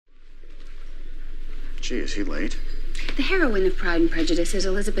Gee, is he late? The heroine of Pride and Prejudice is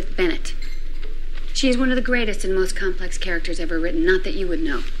Elizabeth Bennet. She is one of the greatest and most complex characters ever written, not that you would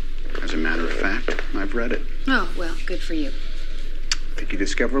know. As a matter of fact, I've read it. Oh, well, good for you. I think you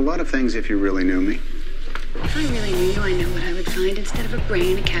discover a lot of things if you really knew me. If I really knew you, I know what I would find. Instead of a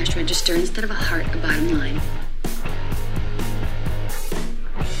brain, a cash register. Instead of a heart, a bottom line.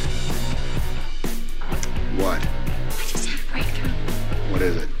 What? I just had a breakthrough. What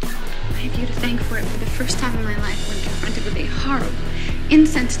is it? I have you to thank for it. For the first time in my life, when confronted with a horrible,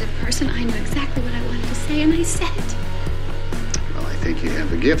 insensitive person, I knew exactly what I wanted to say, and I said it. Well, I think you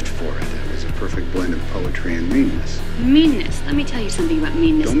have the gift for it. It was a perfect blend of poetry and meanness. Meanness. Let me tell you something about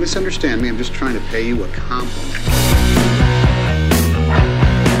meanness. Don't misunderstand me. I'm just trying to pay you a compliment.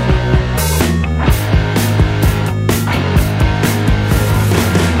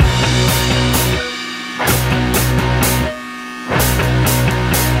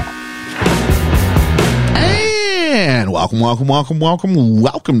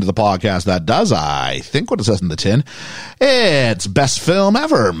 Welcome to the podcast that does, I think, what it says in the tin. It's best film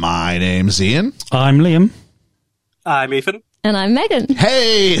ever. My name's Ian. I'm Liam. I'm Ethan. And I'm Megan.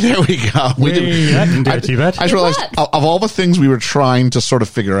 Hey, there we go. That didn't do too bad. I just realized of all the things we were trying to sort of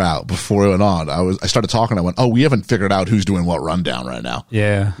figure out before we went on, I started talking. I went, we haven't figured out who's doing what rundown right now.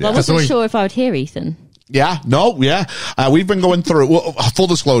 Yeah. Well, I wasn't sure if I would hear Ethan. Yeah, no, yeah. We've been going through, full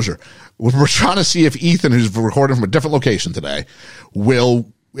disclosure, we're trying to see if Ethan, who's recording from a different location today,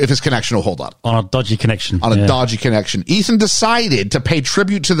 if his connection will hold up. On a dodgy connection. A dodgy connection. Ethan decided to pay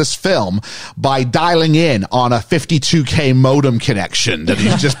tribute to this film by dialing in on a 52K modem connection that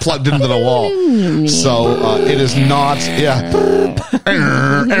he's just plugged into the wall. So it is not,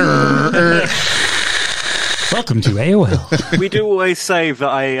 Welcome to AOL. We do always say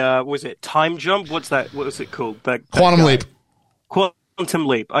that was it time jump? What was it called? Quantum leap. Quantum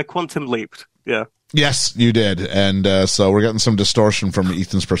leap. I quantum leaped. Yeah. Yes, you did. And so we're getting some distortion from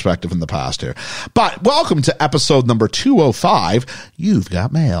Ethan's perspective in the past here. But welcome to episode number 205. You've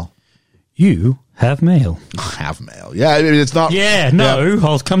got mail. You have mail. Have mail. Yeah, I mean, it's not. Yeah, no,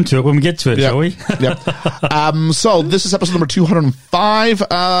 I'll come to it when we get to it, shall we? Yep. So this is episode number 205.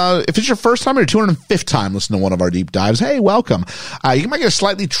 If it's your first time or your 205th time listening to one of our deep dives, hey, welcome. You might get a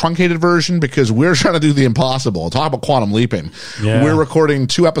slightly truncated version because we're trying to do the impossible. Talk about quantum leaping. Yeah. We're recording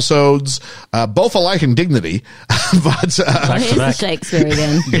two episodes, both alike in dignity, but here's the Shakespeare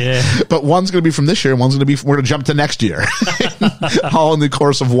again. Yeah. But one's going to be from this year, and one's going to be we're going to jump to next year, all in the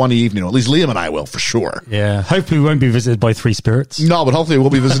course of one evening. Or at least Liam and I will, for sure. Yeah. Hopefully we won't be visited by three spirits. No, but hopefully we'll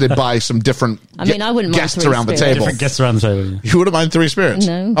be visited by some different I wouldn't mind guests around the table. Different guests around the table. You wouldn't mind three spirits?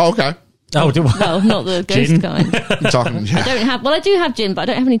 No. Oh, okay. Oh, well, not the ghost Gin? kind. You're talking, yeah. I do have gin, but I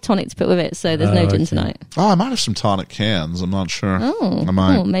don't have any tonic to put with it, so there's no gin tonight. Oh, I might have some tonic cans. I'm not sure. I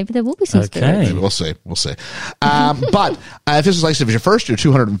might. Oh, maybe there will be some spirits. Maybe. We'll see. But if this is like, if it's your first, your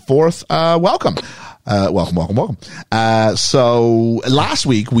 204th, welcome. Welcome. So last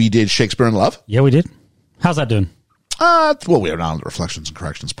week we did Shakespeare in Love. Yeah, we did. How's that doing? Well, we are now on the reflections and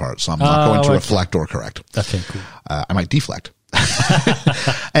corrections part, so I'm not going to reflect or correct. Okay, cool. I might deflect.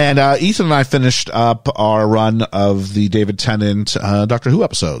 And Ethan and I finished up our run of the David Tennant Doctor Who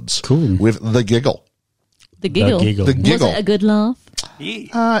episodes. Cool. With The Giggle. The giggle. The Giggle. Was it a good laugh?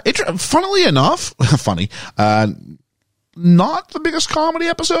 Funnily enough, not the biggest comedy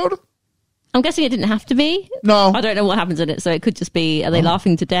episode. I'm guessing it didn't have to be. No. I don't know what happens in it, so it could just be, are they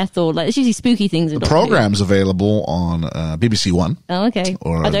laughing to death, or it's usually spooky things. The program's available on BBC One. Oh, okay.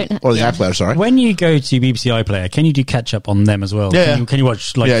 Or the iPlayer, sorry. When you go to BBC iPlayer, can you do catch up on them as well? Yeah. Can you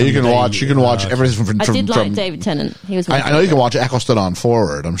watch you can watch everything from I did like David Tennant. He was. I know you can watch Eccleston on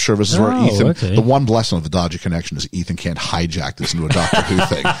forward. I'm sure this is where Ethan. Okay. The one blessing of the dodgy connection is Ethan can't hijack this into a Doctor Who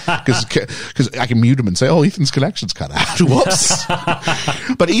thing because I can mute him and say, "Oh, Ethan's connection's cut out." Whoops.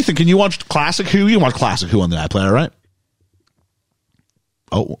 But Ethan, can you watch classic Who? You watch classic Who on the iPlayer, right?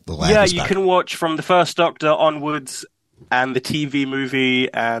 Oh, the lab Yeah, is you back. can watch from the first Doctor onwards, and the TV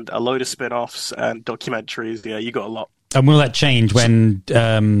movie, and a load of spin-offs and documentaries. Yeah, you got a lot. And will that change when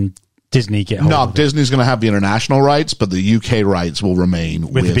Disney get hold of it? Disney's going to have the international rights, but the UK rights will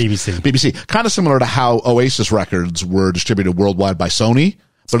remain with the BBC. BBC, kind of similar to how Oasis records were distributed worldwide by Sony,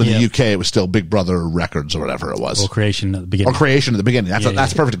 but in the UK it was still Big Brother Records or whatever it was. Or Creation at the beginning. That's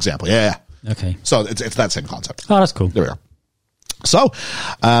a perfect example. Yeah. Okay. So it's that same concept. Oh, that's cool. There we are. So,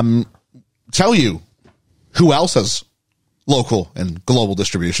 tell you who else has local and global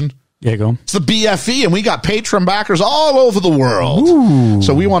distribution. Yeah, go on. It's the BFE, and we got Patreon backers all over the world.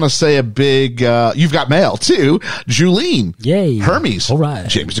 So we want to say a big, you've got mail too. Julene. Yay. Hermes. All right.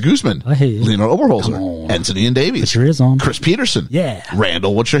 James de Guzman. Hey. Leonard Come Oberholzer. on. Anthony and Davies. Put your ears on. Chris Peterson. Yeah.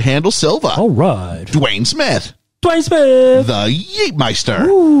 Randall, what's your handle? Silva. All right. Dwayne Smith. Dwayne Smith. The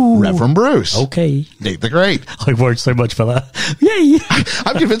Yeatmeister. Reverend Bruce. Okay. Nate the Great. I worked so much for that. Yay.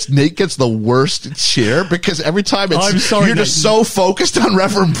 I'm convinced Nate gets the worst cheer because every time I'm sorry, you're just Nate. so focused on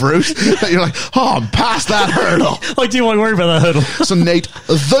Reverend Bruce that you're like, oh, I'm past that hurdle. I do want to worry about that hurdle. So Nate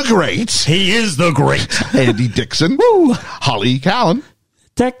the Great. He is the great. Andy Dixon. Holly Callan.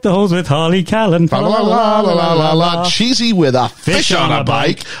 Deck the halls with Harley Callan. La la la la la la la. Cheesy with a fish on a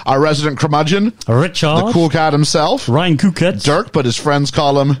bike. Our resident curmudgeon. Richard. The cool cat himself. Ryan Kuket. Dirk, but his friends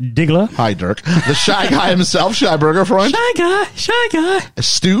call him Diggler. Hi, Dirk. The Shy Guy himself, Shy Burger Freund. Shy guy.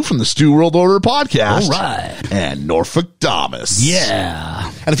 Stu from the Stu World Order podcast. All right. And Norfolk Damas.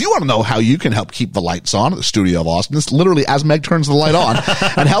 Yeah. And if you want to know how you can help keep the lights on at the Studio of Austin, it's literally as Meg turns the light on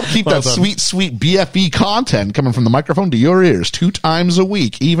and help keep Well that done. sweet, sweet BFE content coming from the microphone to your ears 2 times a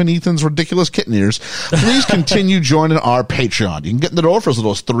week, even Ethan's ridiculous kitten ears. Please continue joining our Patreon. You can get in the door for as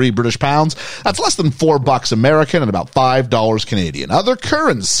little as £3 British. That's less than $4 American and about $5 Canadian. Other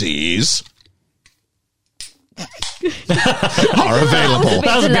currencies are available.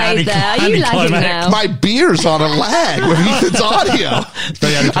 That was a Delayed there. Are you lagging now? My beer's on a lag with Ethan's audio.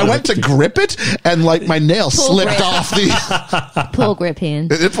 I went to grip it and like my nail slipped grip. off the. Poor grip, Ian.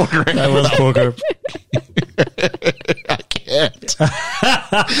 It's for grip. That was poor girl. I can't.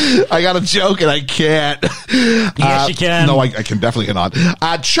 I got a joke and I can't. Yes, you can. No, I can definitely cannot.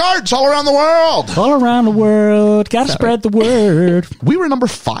 Charts all around the world. All around the world. Gotta spread the word. We were number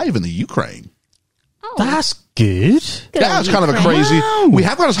 5 in the Ukraine. That's good. Good Yeah, on it's kind of a Ukraine. crazy. Wow. We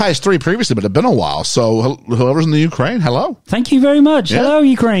have got as high as 3 previously, but it's been a while. So whoever's in the Ukraine, hello. Thank you very much. Yeah. Hello,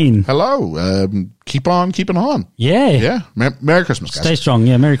 Ukraine. Hello. Keep on keeping on. Yeah. Yeah. Merry Christmas, guys. Stay strong.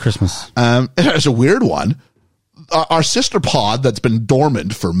 Yeah. Merry Christmas. It's a weird one. Our sister pod that's been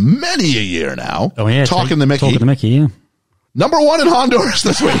dormant for many a year now. Oh, yeah. Talking to Mickey. Talking to Mickey, yeah. Number 1 in Honduras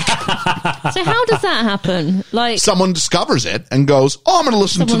this week. So how does that happen? Like, Someone discovers it and goes, "Oh, I'm going to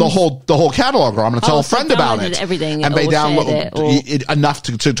listen to the whole catalog, or I'm going to tell a so friend about downloaded it." everything and they or download shared it or- enough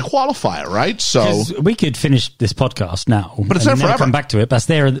to qualify it, right? So, 'Cause we could finish this podcast now, But it's and there never forever. come back to it. But it's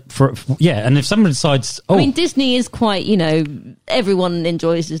there for yeah. And if someone decides, I mean, Disney is quite, everyone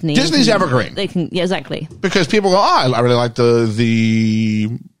enjoys Disney. Disney's evergreen. They can, yeah, exactly. because people go, "Oh, I really like the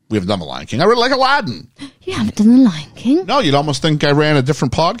we haven't done the Lion King. I really like Aladdin." You haven't done The Lion King? No, you'd almost think I ran a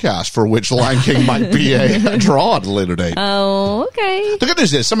different podcast for which The Lion King might be a draw at a later date. Oh, okay. The good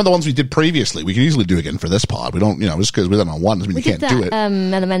news is, some of the ones we did previously, we can easily do again for this pod. We don't, just because we did it on one doesn't mean We you did can't do that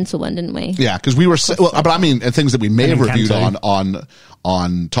it. Elemental one, didn't we? Yeah, because we were, but I mean, and things that we may have And reviewed Encanto.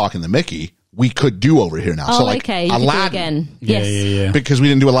 on Talking to Mickey, we could do over here now. Oh, so like okay. You could do Aladdin, again. yeah, Yes. yeah. because we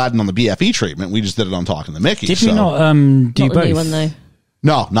didn't do Aladdin on the BFE treatment, we just did it on Talking to Mickey. Did so. we not do Not the both? new one, though.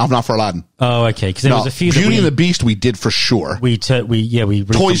 No, not for Aladdin. Oh, okay. Because there No, was a few Beauty that and the Beast we did for sure. we released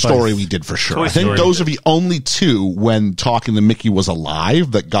Toy them Story both. we did for sure. Toy I think Story. those are the only 2 when Talking to Mickey was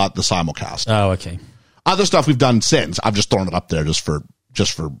alive that got the simulcast. Oh, okay. Other stuff we've done since, I've just thrown it up there just for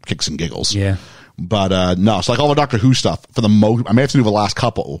kicks and giggles. Yeah. But no, it's like all the Doctor Who stuff for the most. I may have to do the last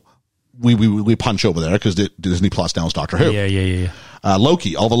couple. We punch over there because Disney Plus now is Doctor Who. Yeah.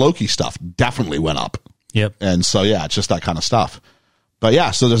 Loki, all the Loki stuff definitely went up, Yep. and so yeah, it's just that kind of stuff. But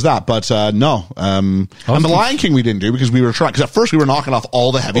yeah, so there's that. But no, and the Lion King we didn't do because we were trying. Because at first we were knocking off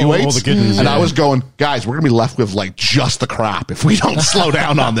all the heavyweights, all the good ones, and yeah. I was going, guys, we're gonna be left with like just the crap if we don't slow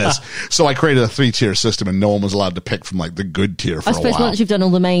down on this. So I created a 3-tier system, and no one was allowed to pick from like the good tier for I a suppose while. once you've done all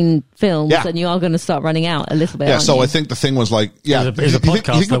the main films, Yeah. then you are going to start running out a little bit. Yeah, aren't so you? I think the thing was like, yeah, It was a you think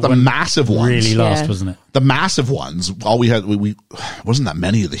podcast about that the went massive ones. really last, Yeah. wasn't it? The massive ones, all we had, we wasn't that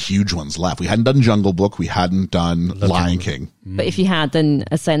many of the huge ones left. We hadn't done Jungle Book, we hadn't done Lion King. But if you had, then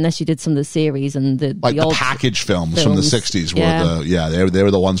I say unless you did some of the series and Like the old package films from the films. 60s were Yeah. they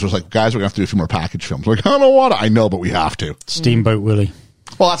were the ones where it's like, guys, we're gonna have to do a few more package films. We're like, I don't want it. I know, but we have to. Steamboat Willie.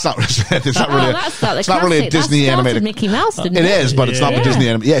 Well, that's not. It's not really. that's not the it's not really a classic. Disney That started animated. Mickey Mouse, didn't It it? is, but it's not the Yeah. Disney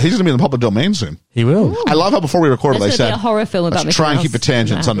animated. Yeah, he's gonna be in the public domain soon. He will. I love how before we recorded, There's they gonna be said, a horror film about let's Mickey try and Mouse keep the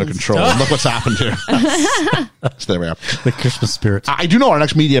tangents when under that control. And look what's happened here. So there we are. The Christmas spirit. I do know our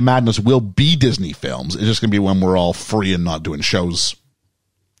next Media Madness will be Disney films. It's just going to be when we're all free and not doing shows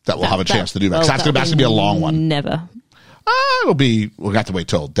that we'll have a chance to do that. 'Cause that's going to be a long one. Never. We'll have to wait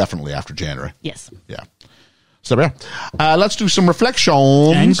till definitely after January. Yes. Yeah. So there we are. Let's do some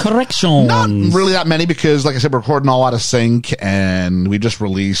reflections. And corrections. Not really that many because, like I said, we're recording all out of sync, and we just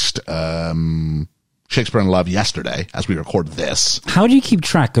released Shakespeare in Love yesterday as we record this. How do you keep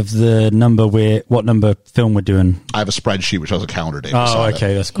track of the number what number film we're doing? I have a spreadsheet which has a calendar date. Oh,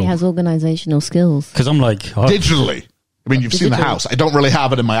 okay, that's He cool. has organizational skills. Because I'm like, Digitally. I mean, you've seen the house. I don't really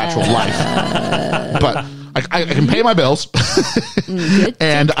have it in my actual life. But I can pay my bills.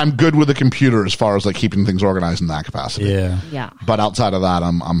 And I'm good with the computer as far as like keeping things organized in that capacity. yeah. Yeah. But outside of that,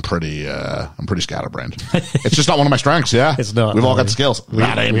 I'm pretty scatterbrained. It's just not one of my strengths. Yeah, It's not, We've all no. got skills.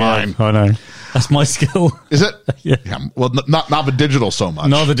 That ain't mine. I know. That's my skill. Is it? Yeah. Well, not the digital so much.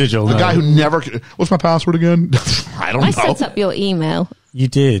 Not the digital, The no. guy who never. What's my password again? I don't I know. set up your email. You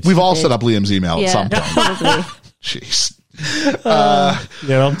did. We've all set up Liam's email at Yeah, some point. probably. Jeez.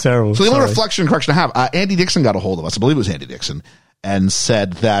 Yeah, I'm terrible. So the only Sorry. reflection and correction I have, Andy Dixon got a hold of us. I believe it was Andy Dixon, and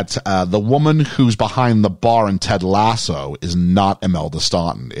said that the woman who's behind the bar in Ted Lasso is not Imelda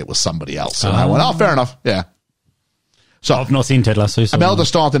Staunton. It was somebody else. And I went, oh, fair enough. Yeah. So I've not seen Ted Lasso. So Imelda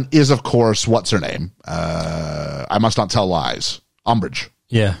Staunton is, of course, what's her name? I must not tell lies. Umbridge.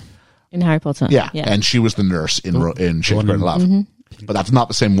 Yeah. In Harry Potter. Yeah. And she was the nurse in Shakespeare in Love. But that's not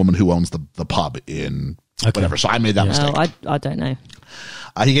the same woman who owns the pub in whatever. So I made that mistake. I don't know.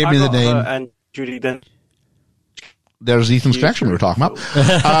 He gave me the got name. her and Judy Dench. There's Ethan's connection we were talking about.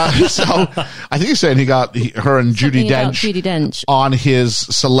 So I think he's saying he got her and Judi Something about Dench Judi Dench. on his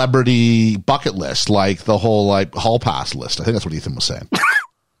celebrity bucket list, like the whole like hall pass list. I think that's what Ethan was saying.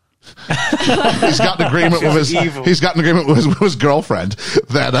 He's got an agreement with his. Evil. He's got an agreement with his girlfriend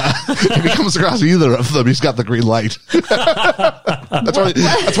that if he comes across either of them, he's got the green light. That's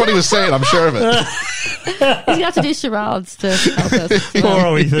what he was saying. I'm sure of it. He's going to have to do charades to help us. Poor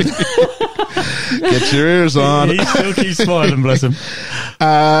old Ethan. Get your ears on. He still keeps smiling, bless him.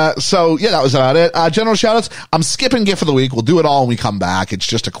 So yeah, that was about it. General shoutouts. I'm skipping GIF of the week. We'll do it all when we come back. It's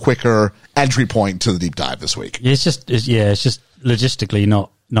just a quicker entry point to the deep dive this week. It's just logistically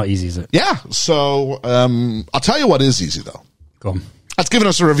not easy, is it? Yeah. So I'll tell you what is easy though. Go on. That's giving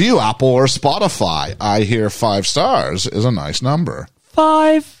us a review, Apple or Spotify. I hear 5 stars is a nice number.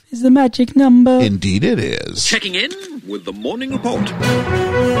 5 is the magic number. Indeed it is. Checking in with the morning report.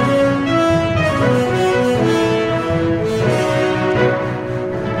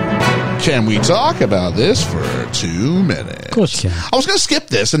 Can we talk about this for 2 minutes? Of course you can. I was going to skip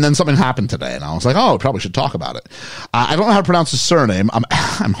this, and then something happened today, and I was like, oh, I probably should talk about it. I don't know how to pronounce his surname.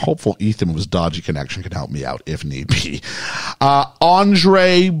 I'm hopeful Ethan with his dodgy connection can help me out if need be.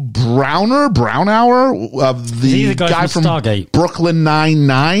 Andre Brownhour, he the the guy guy from from Stargate? Brooklyn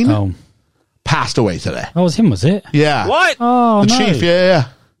Nine-Nine, Oh. passed away today. That was him, was it? Yeah. What? Oh, The no. chief, yeah.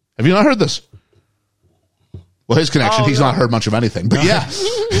 Have you not heard this? Well, his connection, he's not heard much of anything, but yeah.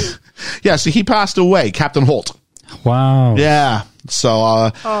 Yeah, so he passed away, Captain Holt. Wow. Yeah.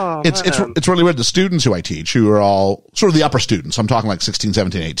 So it's really weird. The students who I teach, who are all sort of the upper students, I'm talking like 16,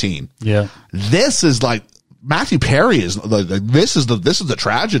 17, 18. Yeah. This is like Matthew Perry is like this is the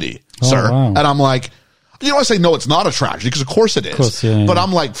tragedy, sir. Wow. And I'm like, I say no, it's not a tragedy because of course it is. course, yeah. But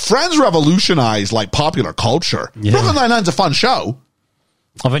I'm like, Friends revolutionized like popular culture. Yeah. Brooklyn Nine-Nine's a fun show.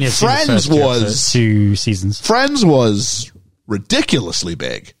 I've only seen the Friends first 2 was- episodes, 2 seasons. Friends was ridiculously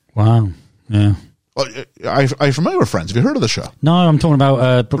big. Wow. Yeah. Are you familiar with Friends? Have you heard of the show? No, I'm talking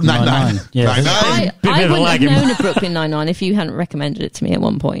about Brooklyn Nine-Nine. Nine-Nine. Yeah. Nine-Nine. Bit I of a wouldn't lag have in known of Brooklyn Nine-Nine if you hadn't recommended it to me at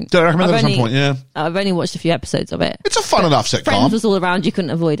one point. Did I recommend that at some point? Yeah. I've only watched a few episodes of it. It's a fun enough sitcom. Friends was all around. You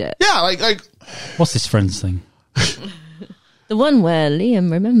couldn't avoid it. Yeah, like What's this Friends thing? The one where Liam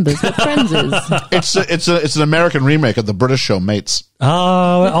remembers what Friends is. it's an American remake of the British show Mates.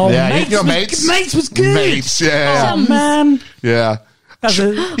 Oh, Yeah, Mates, you know was, Mates? Mates was good. Mates, yeah, Oh, man. yeah. That's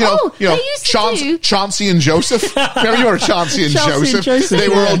a, You know, they used to do- Chauncey and Joseph. Remember you were Chauncey and Chauncey and Joseph? Joseph, They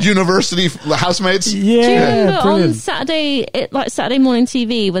were yeah. old university housemates. Do you remember yeah, on brilliant. Saturday morning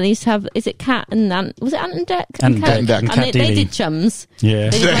TV when they used to have, is it Cat and Ant? Was it Ant and Dec? Ant and Dec Cat? and And Cat they Dealey. did Chums. Yeah.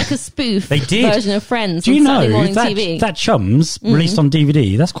 They did like a spoof They did. version of Friends Do you on know Saturday morning that, TV. that Chums released on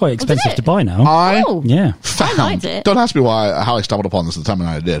DVD? That's quite expensive it? to buy now. I Oh. Yeah. found, liked it. don't ask me how I stumbled upon this at the time and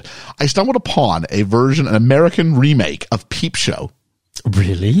I did. I stumbled upon an American remake of Peep Show.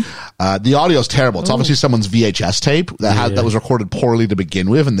 Really? The audio's terrible. It's obviously someone's VHS tape that was recorded poorly to begin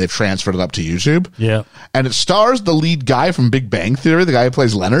with, and they've transferred it up to YouTube. Yeah. And it stars the lead guy from Big Bang Theory, the guy who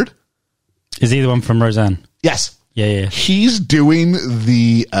plays Leonard. Is he the one from Roseanne? Yes. Yeah. He's doing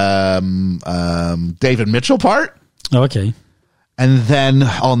the David Mitchell part. Oh, okay. And then,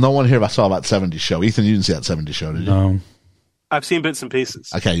 no one here saw that 70s show. Ethan, you didn't see that 70s show, did you? No. I've seen bits and pieces.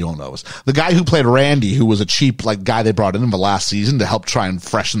 Okay, you won't know us. The guy who played Randy, who was a cheap guy they brought in the last season to help try and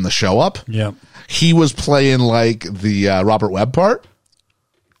freshen the show up. Yeah. He was playing the Robert Webb part.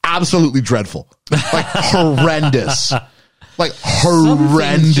 Absolutely dreadful. Horrendous. Like Some things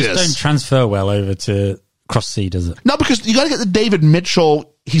horrendous. just don't transfer well over to Cross Sea, does it? No, because you got to get the David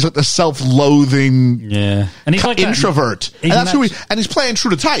Mitchell. He's like the self-loathing Yeah, and he's like that- introvert, and that's who and he's playing true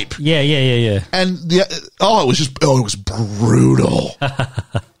to type. Yeah. And it was brutal.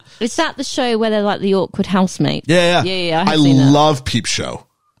 Is that the show where they're like the awkward housemates? Yeah. I have I seen that. love Peep Show.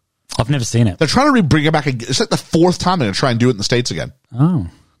 I've never seen it. They're trying to bring it back again. It's like the fourth time they're going to try and do it in the States again. Oh,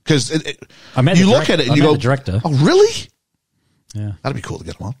 Because I met you the look direct- at it and I you met go, the director. "Oh, really? Yeah, That'd be cool to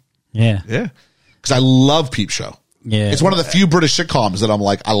get them on." yeah. Yeah, because I love Peep Show. Yeah. It's one of the few British sitcoms that I'm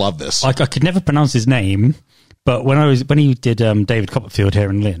like, I love this. I could never pronounce his name, but when he did David Copperfield here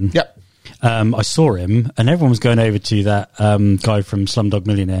in Lynn, Yep. I saw him, and everyone was going over to that guy from Slumdog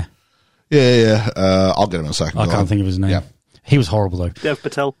Millionaire. Yeah. I'll get him in a second. I Go can't on. think of his name. Yeah. He was horrible though. Dev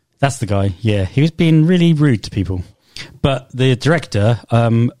Patel. That's the guy. Yeah, he was being really rude to people. But the director,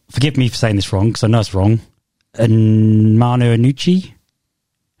 forgive me for saying this wrong because I know it's wrong. And Manu Anucci,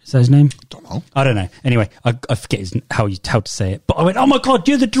 is that his name? Don't know. I don't know. Anyway, I forget how to say it. But I went, "Oh my god,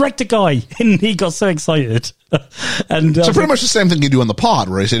 you're the director guy!" And he got so excited. And So pretty much the same thing you do on the pod,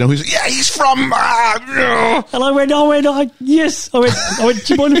 where I say, "No, he's from." And I went, yes. I went,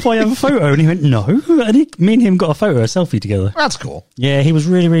 "Do you mind if I have a photo?" And he went, "No." And me and him got a selfie together. That's cool. Yeah, he was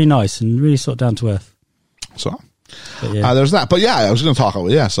really, really nice and really sort of down to earth. So. But yeah. There's that, but yeah, I was going to talk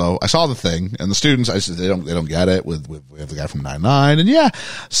about so I saw the thing, and the students, I said they don't get it. We have the guy from 9/9, and yeah,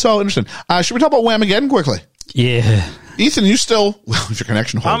 so interesting. Should we talk about Wham again quickly? Yeah. Ethan, you still if your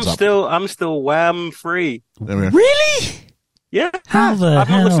connection holds up. I'm still Wham free. There we are. Really? Yeah. How the I've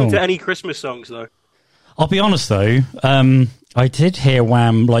not listened hell? to any Christmas songs though. I'll be honest though, I did hear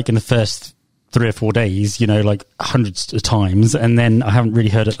Wham like in the first 3 or 4 days, like hundreds of times, and then I haven't really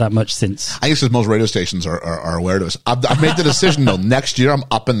heard it that much since. I guess because most radio stations are aware of this. I've made the decision though. Next year, I'm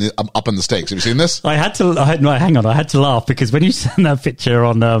up in the stakes. Have you seen this? I had to laugh because when you sent that picture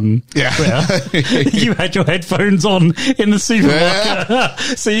on Twitter, you had your headphones on in the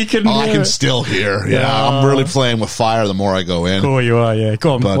supermarket, so you can. I can still hear. Yeah, I'm really playing with fire. The more I go in, Oh, you are. Yeah,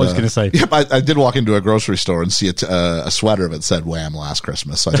 go on. But, what was I going to say? Yep, I did walk into a grocery store and see a sweater that said Wham last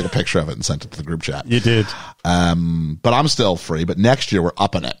Christmas. So I took a picture of it and sent it to the group chat. You did. But I'm still free. But next year we're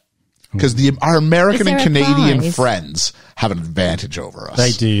upping it because our American Is there and a Canadian prize? friends have an advantage over us.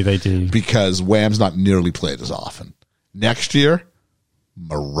 They do. Because Wham's not nearly played as often. Next year,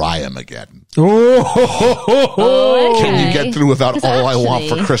 Mariah-mageddon. Oh, okay. Can you get through without 'Cause All I Want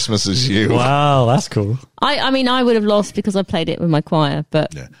for actually- Christmas Is You? Wow, that's cool. I mean, I would have lost because I played it with my choir,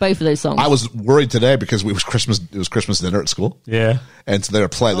 but both of those songs. I was worried today because it was Christmas dinner at school. Yeah. And so they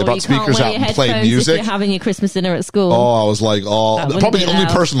brought you can't speakers wear out your and played headphones music. if you're having your Christmas dinner at school. Oh, I was like, That wouldn't probably be the only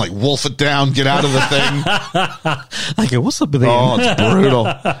allowed. person like, wolf it down, get out of the thing. I go, what's up with Oh, Ian? it's brutal.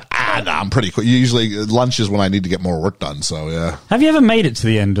 No, I'm pretty cool. Usually lunch is when I need to get more work done. So yeah. Have you ever made it to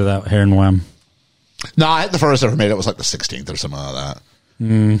the end without hearing Wham? No, the first I ever made it was like the 16th or something like that.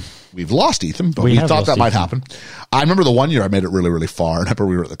 We've lost Ethan, but We we have thought lost that might Ethan. happen. I remember the one year I made it really, really far. I remember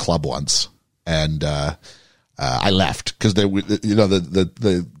we were at the club once, and I left because the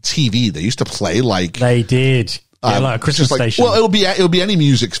TV they used to play like They did. Yeah, like a Christmas just like, station. Well, it'll be any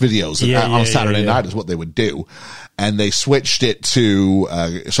music videos on a Saturday yeah. night is what they would do, and they switched it to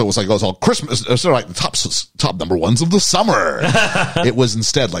so it was all Christmas. It was sort of like the top number ones of the summer. It was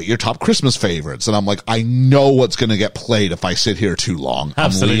instead like your top Christmas favorites, and I'm like, I know what's going to get played if I sit here too long.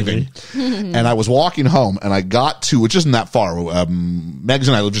 Absolutely. I'm leaving. And I was walking home, and I got to, which isn't that far. Megs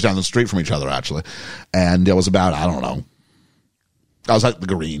and I live just down the street from each other actually, and it was about I was at the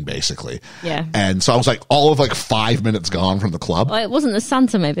Green, basically. Yeah. And so I was like, all of 5 minutes gone from the club. Well, it wasn't the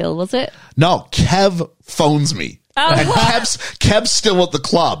Santa Mobile, was it? No, Kev phones me. Oh, And what? Kev's still at the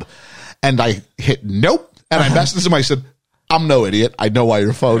club. And I hit nope. And I messaged him. I said, I'm no idiot. I know why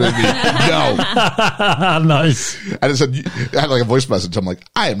you're phoning me. No. Nice. And it said, I had a voice message. I'm like,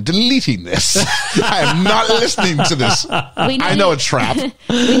 I am deleting this. I am not listening to this. I know it's trap.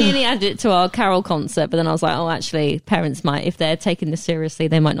 We nearly added it to our carol concert, but then I was like, oh, actually, parents might, if they're taking this seriously,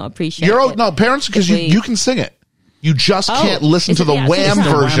 they might not appreciate it. No, parents, because you can sing it. You just can't listen is to it the the actual Wham song?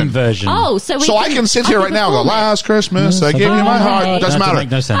 version. Wham version. Oh, so I can sit here right now and go, perform it. last Christmas, I gave you my heart. okay. Doesn't That matter. make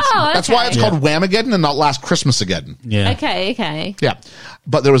no sense. Oh, okay. That's why it's called Whamageddon and not Last Christmas Again. Yeah. Okay. Yeah.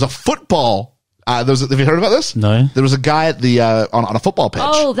 But there was a football. Have you heard about this? No. There was a guy at the on a football pitch.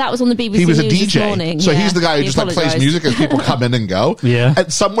 Oh, that was on the BBC He was a News this DJ. morning. So Yeah, he's the guy who he just plays apologised. music as people come in and go. Yeah.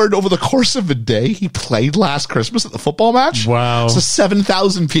 And somewhere over the course of a day, he played Last Christmas at the football match. Wow. So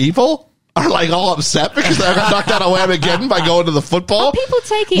 7,000 people are all upset because they got knocked out of Whamageddon by going to the football. Are people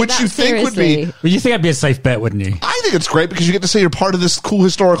taking which that you think would be. seriously? Well, you think that'd be a safe bet, wouldn't you? I think it's great because you get to say you're part of this cool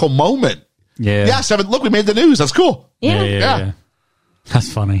historical moment. Yeah. Yeah, 7. Look, we made the news. That's cool. Yeah.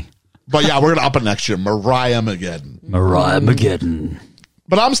 That's funny. But yeah, we're going to up it next year. Mariah-mageddon. Mariah-mageddon.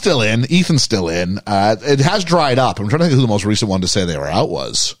 But I'm still in. Ethan's still in. It has dried up. I'm trying to think who the most recent one to say they were out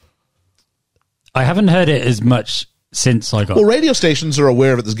was. I haven't heard it as much since I got... Well, radio stations are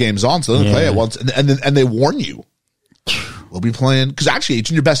aware that this game's on, so they'll play it once, and they warn you. We'll be playing, because actually it's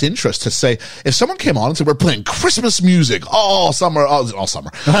in your best interest to say, if someone came on and said, we're playing Christmas music all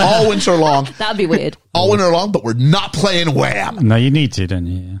winter long. That'd be weird. All winter long, but we're not playing Wham. No, you need to, don't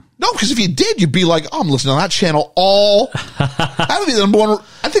you? No, because if you did, you'd be like, oh, I'm listening to that channel all. That would be the number one.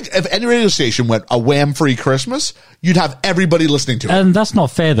 I think if any radio station went a Wham-free Christmas, you'd have everybody listening to it. And that's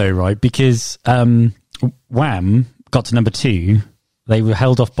not fair, though, right? Because Wham got to number 2. They were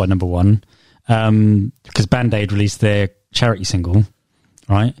held off by number 1 because Band-Aid released their charity single,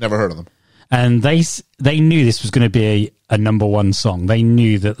 right? Never heard of them. And they knew this was going to be a number 1 song. They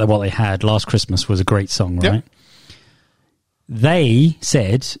knew that what they had last Christmas was a great song, right? Yep. They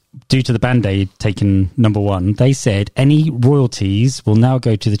said, due to the Band-Aid taking number 1, they said any royalties will now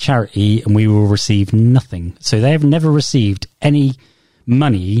go to the charity and we will receive nothing. So they have never received any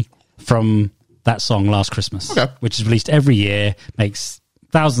money from that song Last Christmas, which is released every year, makes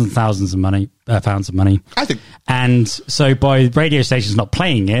thousands and thousands of pounds of money. I think. And so by radio stations not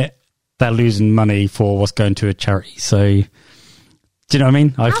playing it, they're losing money for what's going to a charity. So, do you know what I mean?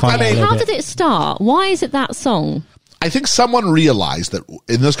 How did it start? Why is it that song? I think someone realized that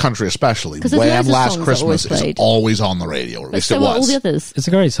in this country especially, Wham! Last Christmas is always on the radio, or at least it was. All the others. It's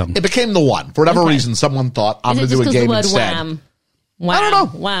a great song. It became the one. For whatever reason, someone thought, I'm going to do a game instead. Wham? I don't know.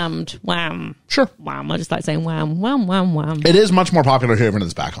 Whammed. Wham. Sure. Wham. I just like saying wham, wham, wham, wham. It is much more popular here than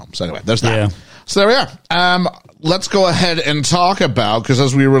it's back home. So anyway, there's that. Yeah. So there we are. Let's go ahead and talk about, because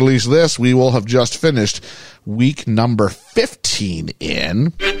as we release this, we will have just finished week number 15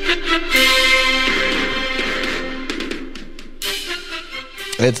 in.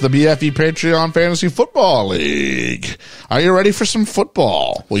 It's the BFE Patreon Fantasy Football League. Are you ready for some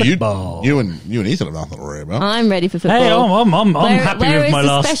football? Well, football. You and Ethan have nothing to worry about. I'm ready for football. Hey, I'm happy where with my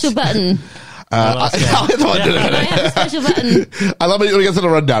last. Where is the special button? I'll hit the button in a minute. I have a special button. I love it when you get to the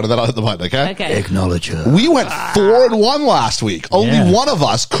rundown, and then I'll hit the button, okay? Okay. Acknowledge it. We went 4-1 last week. Only one of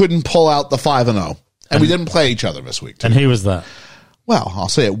us couldn't pull out the 5-0. And we didn't play each other this week, too. And who was that? Well, I'll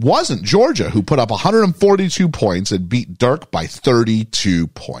say it wasn't Georgia, who put up 142 points and beat Dirk by 32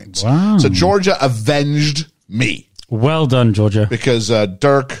 points. Wow. So Georgia avenged me. Well done, Georgia. Because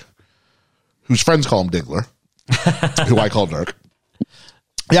Dirk, whose friends call him Diggler, who I call Dirk.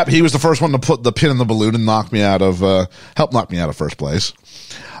 Yep, he was the first one to put the pin in the balloon and help knock me out of first place.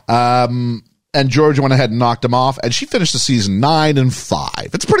 And Georgia went ahead and knocked him off, and she finished the season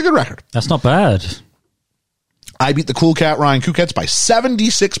 9-5. It's a pretty good record. That's not bad. I beat the cool cat Ryan Kukets by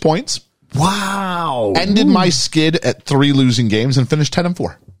 76 points. Wow. Ended my skid at 3 losing games and finished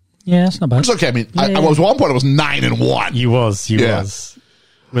 10-4. Yeah, that's not bad. It's okay. I mean, I was at one point I was 9-1. You was.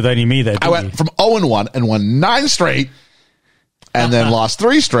 With only me there. I went from 0-1 and won 9 straight, and then lost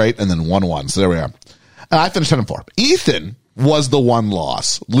 3 straight, and then won 1. So there we are. And I finished 10-4. Ethan was the one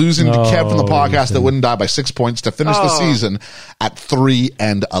loss, losing to Kev from the podcast Ethan. That wouldn't die by 6 points to finish the season at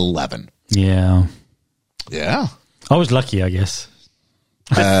 3-11. Yeah. Yeah. I was lucky, I guess.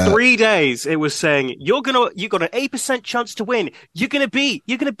 For 3 days, it was saying, you got an 8% chance to win. You're gonna beat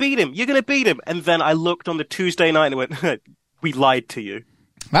him. And then I looked on the Tuesday night and went, we lied to you.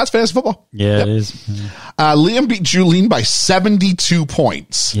 That's fantasy football. Yeah, it is. Liam beat Julene by 72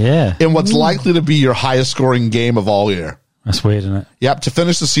 points. Yeah. In what's likely to be your highest scoring game of all year. That's weird, isn't it? Yep, to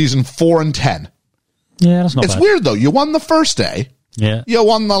finish the season 4-10. Yeah, that's not bad. It's weird, though. You won the first day. Yeah. You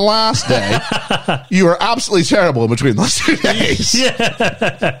won the last day. You were absolutely terrible in between those 2 days. Yeah.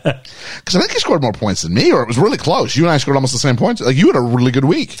 Because I think you scored more points than me, or it was really close. You and I scored almost the same points. Like, you had a really good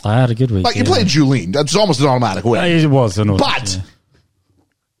week. I had a good week. Like, you played Julene. That's almost an automatic win. It was.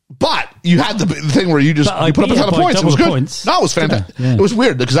 But you had the thing where you put up a ton of points. It was good. Points. No, it was fantastic. Yeah. It was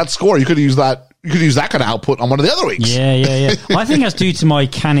weird because that score, you could use that kind of output on one of the other weeks. Yeah. I think that's due to my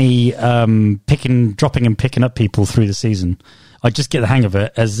canny dropping and picking up people through the season. I just get the hang of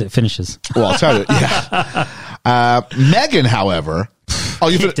it as it finishes. Well, I'll tell you. Yeah. Megan, however,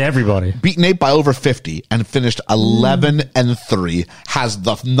 kicked everybody. Beat Nate by over 50 and finished 11-3. Has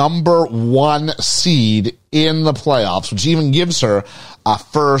the number 1 seed in the playoffs, which even gives her a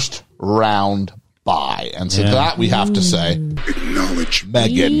first round bye. And so that we have to say, acknowledge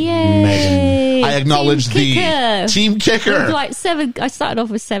Megan. Yay. I acknowledge the team kicker. Like 7. I started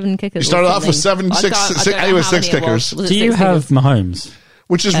off with 7 kickers. You started off with 6 kickers. Do you have Mahomes?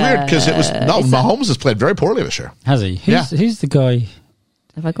 Which is weird because Mahomes has played very poorly this year. Has he? Who's the guy?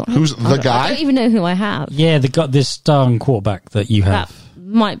 Have I got Who's him? the I guy? don't even know who I have. Yeah, they got this starring quarterback that you have. That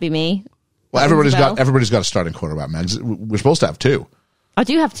might be me. Well, That rings a bell. everybody's got a starting quarterback, Megs. We're supposed to have two. I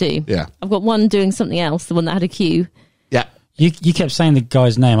do have two. Yeah. I've got one doing something else, the one that had a Q. Yeah. You kept saying the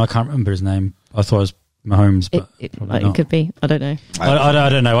guy's name. I can't remember his name. I thought it was Mahomes, but It probably not. could be. I don't know. I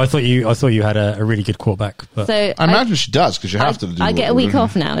don't know. I thought you had a really good quarterback. But So I imagine she does because you have to. I get a week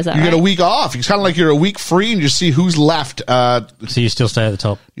off now. Is that You right? get a week off. It's kind of like you're a week free and you see who's left. so you still stay at the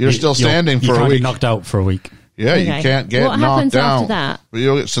top. You're still standing for you a can't week. get knocked out for a week. Yeah, you Okay. can't get What knocked happens down. after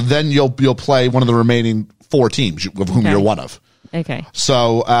that? So then you'll play one of the remaining 4 teams of whom Okay. you're one of. Okay.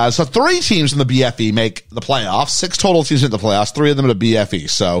 So 3 teams in the BFE make the playoffs. 6 total teams in the playoffs. 3 of them in the BFE.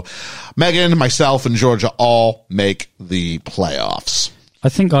 So Megan, myself, and Georgia all make the playoffs. I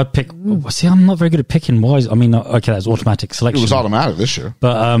think I pick. See, I'm not very good at picking wise. I mean, okay, that's automatic It selection. was automatic this year.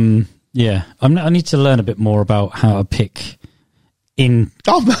 But yeah, I need to learn a bit more about how to pick in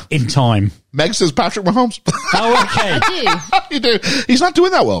time. Meg says Patrick Mahomes. Oh, okay. I do. You do. He's not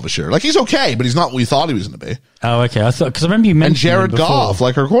doing that well this year. Like, he's okay, but he's not what we thought he was going to be. Oh, okay. I thought because I remember you And mentioned Jared Goff,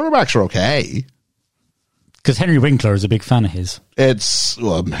 like, our quarterbacks are okay. because Henry Winkler is a big fan of his. It's,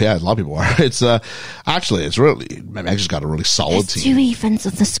 well, yeah, a lot of people are. It's, actually, it's really, Meg's just got a really solid There's team. 2 Ethans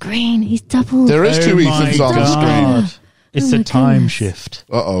on the screen. He's doubled. There is 2 Oh my Ethans on the God. screen. It's Oh a my time goodness. shift.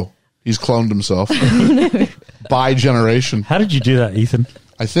 Uh-oh. He's cloned himself. By generation. How did you do that, Ethan?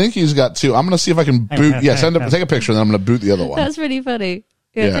 I think he's got 2. I'm going to see if I can boot. Yeah, take a picture, and then I'm going to boot the other one. That's really funny.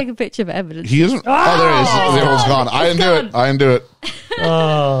 Yeah, Yeah. take a picture of evidence. He isn't. Oh, there he is. The other one's gone. I didn't do it. I didn't do it.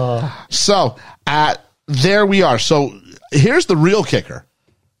 Oh, So, there we are. So, here's the real kicker.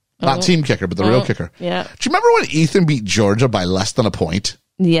 Not team kicker, but the real kicker. Yeah. Do you remember when Ethan beat Georgia by less than a point?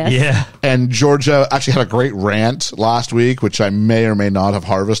 Yes. yeah. And Georgia actually had a great rant last week, which I may or may not have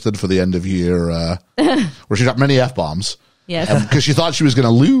harvested for the end of year, where she got many F-bombs. Yes. Because she thought she was going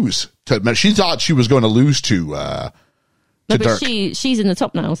to lose. She thought she was going to lose to No, but Dirk. she's in the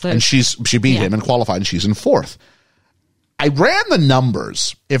top now. So And she beat him and qualified, and she's in 4th. I ran the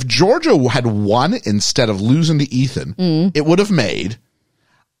numbers. If Georgia had won instead of losing to Ethan, it would have made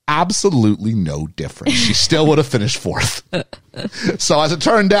absolutely no difference. She still would have finished 4th. So as it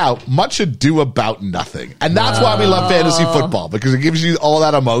turned out, much ado about nothing. And that's why we love fantasy football, because it gives you all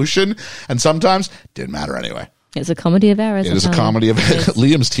that emotion, and sometimes it didn't matter anyway. it's a comedy of errors. It is a comedy of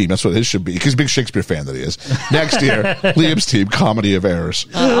Liam's team. That's what his should be. Because he's a big Shakespeare fan that he is. Next year, Liam's team, comedy of errors.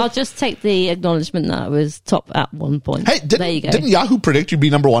 I'll just take the acknowledgement that I was top at one point. Hey, there you go. didn't Yahoo predict you'd be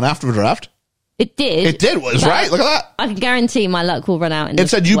number 1 after the draft? It did. It did. It was But right. Look at that. I can guarantee my luck will run out. In It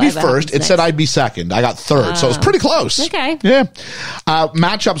said you'd be whatever first. It happens said next. I'd be second. I got 3rd. So it was pretty close. Okay. Yeah.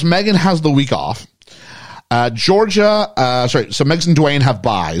 Matchups. Megan has the week off. Georgia, so Megs and Dwayne have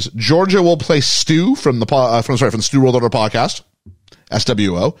buys. Georgia will play Stu from the Stu World Order podcast,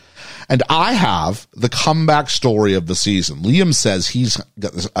 SWO. And I have the comeback story of the season. Liam says he's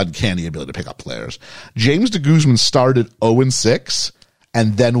got this uncanny ability to pick up players. James DeGuzman started 0-6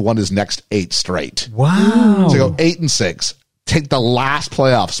 and then won his next 8 straight. Wow. So go 8-6, take the last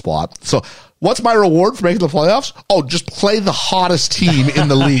playoff spot. So what's my reward for making the playoffs? Oh, just play the hottest team in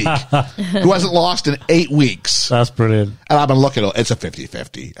the league who hasn't lost in 8 weeks. That's brilliant. And I've been looking, it's a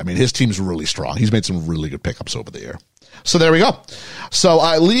 50-50. I mean, his team's really strong. He's made some really good pickups over the year. So there we go. So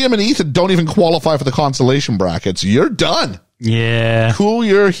Liam and Ethan don't even qualify for the consolation brackets. You're done. Yeah. Cool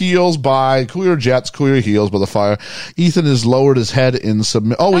your heels by the fire. Ethan has lowered his head in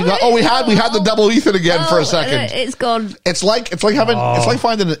submit. We had the double Ethan again for a second. It's gone. It's like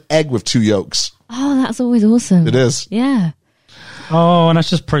finding an egg with 2 yolks. Oh, that's always awesome. It is. Yeah. Oh, and that's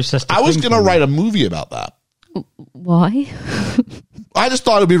just processed. I was going to write a movie about that. Why? I just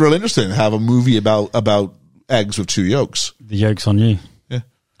thought it'd be real interesting to have a movie about eggs with 2 yolks. the yolk's on you.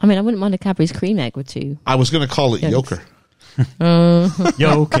 I mean, I wouldn't mind a Cadbury's cream egg with 2. I was going to call it Yolks.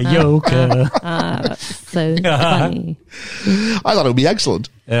 Yoker. Yoker. So funny. I thought it would be excellent.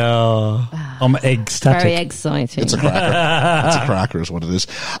 I'm ecstatic. Very exciting. It's a cracker. It's a cracker is what it is.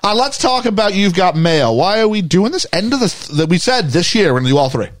 Let's talk about You've Got Mail. Why are we doing this? End of the we said this year we're going to do all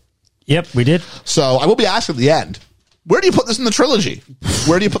 3. Yep, we did. So I will be asked at the end, where do you put this in the trilogy?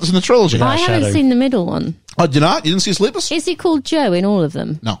 Where do you put this in the trilogy? I haven't Shadow. seen the middle one. Oh, did you not? You didn't see Sleepless? Is he called Joe in all of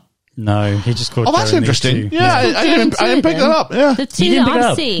them? No. No, he just called. Oh, that's Joe in these interesting. two. Yeah, I didn't pick that up. Yeah. The 2 You didn't that pick it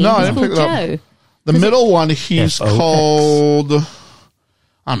I've up? seen, No, I he's didn't pick called it up. Joe. The middle one, he's F-O-X. called. I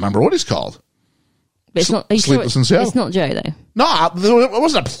don't remember what he's called. But it's not. Are you sure Sleepless in Seattle? it's not Joe though. No, there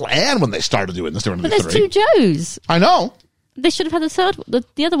wasn't a plan when they started doing this. They were going But to do there's 3. 2 Joes. I know. They should have had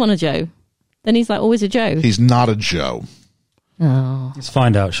the other one a Joe. Then he's like always a Joe. He's not a Joe. Let's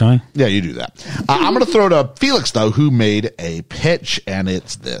find out, shall I? Yeah, you do that. I'm going to throw to Felix, though, who made a pitch, and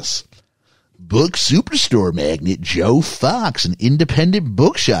it's this. Book superstore magnate Joe Fox and independent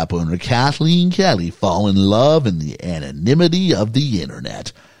bookshop owner Kathleen Kelly fall in love in the anonymity of the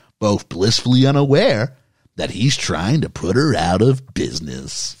internet, both blissfully unaware that he's trying to put her out of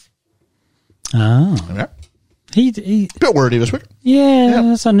business. Oh. Okay. He Bit wordy this week. yeah,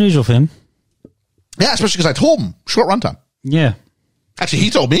 that's unusual for him. Yeah, especially because I told him short runtime. Yeah. Actually, he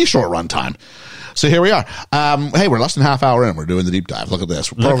told me short runtime. So here we are. Hey, we're less than half hour in. We're doing the deep dive. Look at this.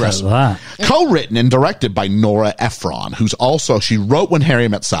 Progress. Look at that. Co-written and directed by Nora Ephron, who's also, she wrote When Harry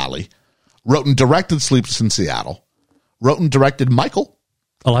Met Sally, wrote and directed Sleepless in Seattle, wrote and directed Michael.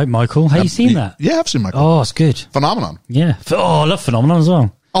 I like Michael. Have you seen that? Yeah, I've seen Michael. Oh, it's good. Phenomenon. Yeah. I love Phenomenon as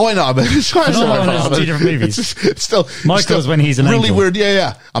well. Oh, I know. But it's Phenomenon is two different movies. It's still Michael's when he's an really angel. weird.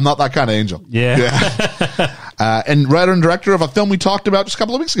 Yeah. I'm not that kind of angel. Yeah. And writer and director of a film we talked about just a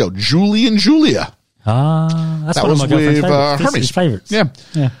couple of weeks ago, Julie and Julia. That's That one was of my with girlfriend's Hermes. favorites.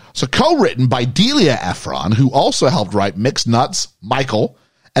 Yeah. So co-written by Delia Ephron, who also helped write Mixed Nuts, Michael,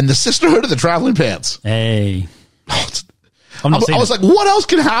 and The Sisterhood of the Traveling Pants. Hey. I I was like, what else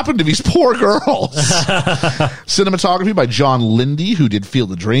can happen to these poor girls? Cinematography by John Lindy, who did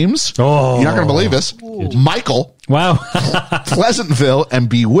Field of Dreams. Oh. You're not going to believe this. Michael, wow. Pleasantville, and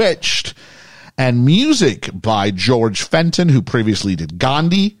Bewitched. And music by George Fenton, who previously did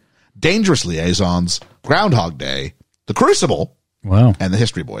Gandhi, Dangerous Liaisons, Groundhog Day, The Crucible, Wow. and The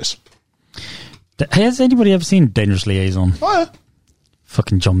History Boys. Has anybody ever seen Dangerous Liaison? Oh, yeah.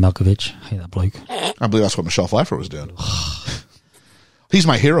 Fucking John Malkovich. I hate that bloke. I believe that's what Michelle Pfeiffer was doing. He's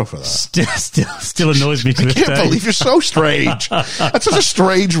my hero for that. Still annoys me to I this can't day. believe you're so strange. That's such a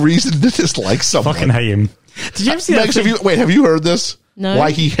strange reason to dislike someone. Fucking hate him. Did you ever see Megs, that? have you heard this? No.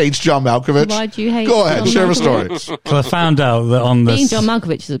 Why he hates John Malkovich? Why do you hate Go ahead, John share a Malkovich? story. Well, I found out that on the Being John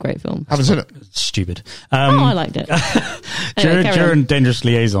Malkovich is a great film. Haven't seen it. stupid. I liked it. Anyway, carry During on. Dangerous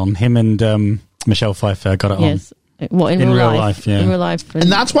Liaison, him and Michelle Pfeiffer got it on. Yes. What, in real life? yeah. In real life. And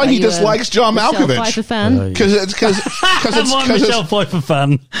that's why are he you a dislikes John Michelle Malkovich. Pfeiffer fan? Because I'm a Michelle Pfeiffer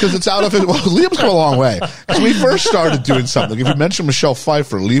fan. it's out of it. Well, Liam's come a long way. Because we first started doing something. If you mentioned Michelle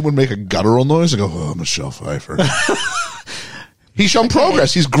Pfeiffer, Liam would make a guttural noise and go, "Oh, Michelle Pfeiffer." He's shown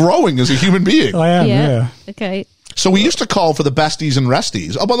progress. He's growing as a human being. I am, yeah. Okay. So we used to call for the besties and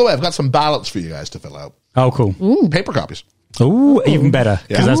resties. Oh, by the way, I've got some ballots for you guys to fill out. Oh, cool. Paper copies. Ooh, even better.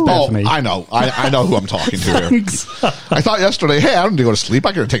 Because that's better for me. I know. I know who I'm talking to here. I thought yesterday, hey, I don't need to go to sleep.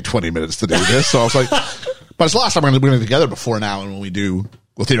 I can take 20 minutes to do this. So I was like, but it's the last time we're going to be together before now. And when we do,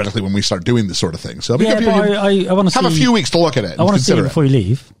 well, theoretically, when we start doing this sort of thing. So Yeah, but I want to have a few weeks to look at it. I want to see it consider before you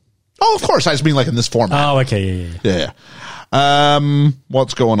leave. Oh, of course. I just mean like in this format. Oh, okay, yeah.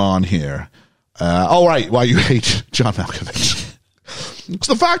 What's going on here? Oh, right. Why you hate John Malkovich. It's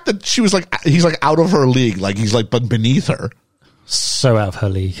the fact that he's like out of her league. Like he's like beneath her. So out of her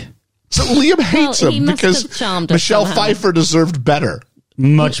league. So Liam hates he him must because have charmed her Michelle somehow. Pfeiffer deserved better.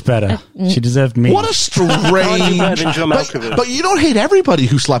 Much better. She deserved me. What a strange. better than John but, Malkovich. but you don't hate everybody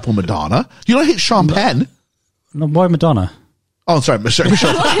who slept with Madonna. You don't hate Sean Penn. No, why Madonna? Oh, I'm sorry, Michelle.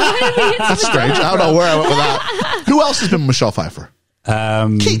 That's strange. I don't know where I went with that. Who else has been Michelle Pfeiffer?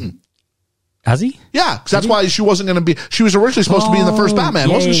 Keaton. Has he? Yeah, because that's why she wasn't going to be. She was originally supposed to be in the first Batman,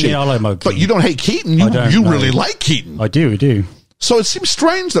 yeah, wasn't she? yeah, I like Keaton. But you don't hate Keaton. I don't, You no. really like Keaton. I do. So it seems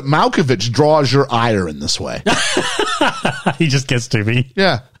strange that Malkovich draws your ire in this way. He just gets to me.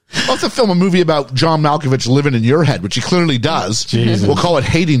 Yeah. We'll have to film a movie about John Malkovich living in your head, which he clearly does. Jesus. We'll call it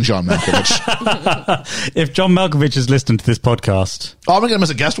Hating John Malkovich. If John Malkovich is listening to this podcast, Oh, I'm going to get him as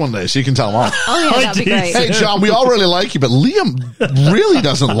a guest one day so you can tell him off. Oh, yeah, that'd be great. Hey, John, we all really like you, but Liam really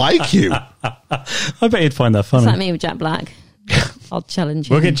doesn't like you. I bet he'd find that funny. Is that me with Jack Black? I'll challenge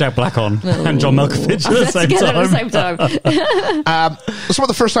you. We'll get Jack Black on and John Malkovich at the same Together time. at the same time. This was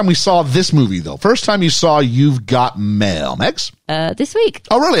the first time we saw this movie, though. First time you saw You've Got Mail. Megs? This week.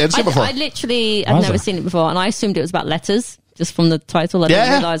 Oh, really? I didn't see it before. I've Wowza. never seen it before, and I assumed it was about letters just from the title. I Yeah.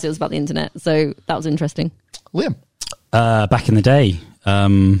 didn't realise it was about the internet, so that was interesting. Liam? Back in the day,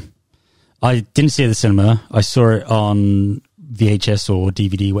 I didn't see it at the cinema. I saw it on VHS or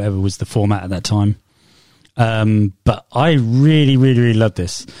DVD, whatever was the format at that time. But I really, really, really loved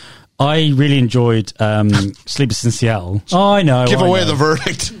this. I really enjoyed Sleepless in Seattle. Oh, I know. Give I away know. the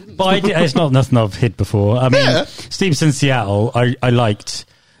verdict. But it's not nothing I've hid before. I mean, Yeah. Sleepless in Seattle, I liked.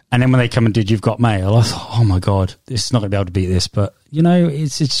 And then when they come and did You've Got Mail, I thought, oh my God, it's not going to be able to beat this. But, you know,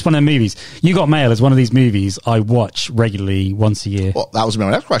 it's just one of the movies. You Got Mail is one of these movies I watch regularly once a year. Well, that was my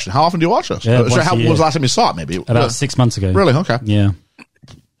next question. How often do you watch this? Yeah, So once a when year. was the last time you saw it, maybe? About 6 months ago. Really? Okay. Yeah.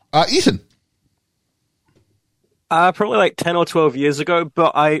 Ethan? Probably like 10 or 12 years ago,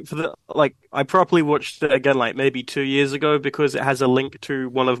 but I properly watched it again like maybe 2 years ago because it has a link to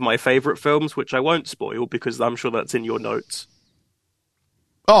one of my favorite films, which I won't spoil because I'm sure that's in your notes.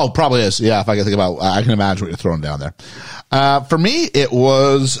 Oh, probably is. Yeah, if I can think about, I can imagine what you're throwing down there. For me, it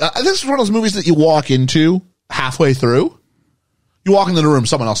was, this is one of those movies that you walk into halfway through. You walk into the room,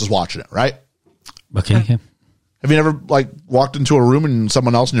 someone else is watching it, right? Okay. Yeah. Have you ever like walked into a room and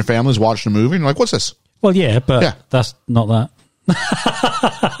someone else in your family is watching a movie and you're like, what's this? Well, yeah, but that's not that.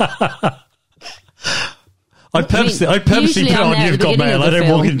 I purposely put on You've Got Mail. I don't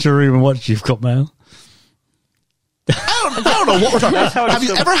walk into a room and watch You've Got Mail. I don't know what we're talking about. Have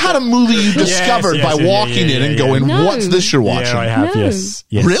you ever had a movie you discovered by walking in and going, what's this you're watching? Yeah, I have, yes.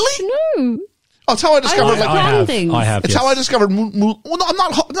 Really? No. Oh, it's how I discovered, I have, it's yes. how I discovered, well, no, I'm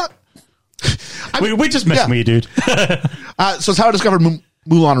not. We're just messing with you, dude. So it's how I discovered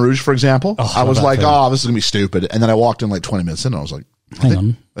Moulin Rouge, for example. I was like, this is going to be stupid. And then I walked in like 20 minutes in and I was like, I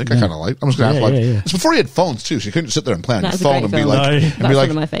think I kind of like. I'm just going to have it's before you had phones too, so you couldn't just sit there and play on your phone and be like, one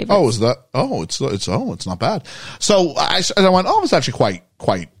of my favorites. oh, is that? Oh, it's not bad. So I went, it's actually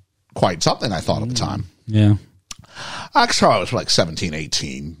quite something. I thought at the time. Yeah. I was like 17,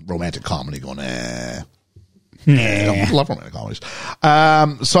 18, romantic comedy going, I love romantic comedies.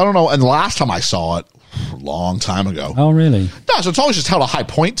 So I don't know. And the last time I saw it, a long time ago. Oh, really? No, so it's always just held a high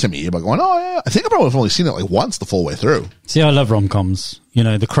point to me. But going, I think I probably have only seen it like once the full way through. See, I love rom-coms. You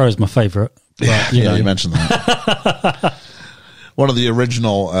know, The Crow's my favorite. You mentioned that. One of the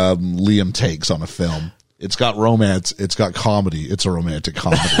original Liam takes on a film. It's got romance. It's got comedy. It's a romantic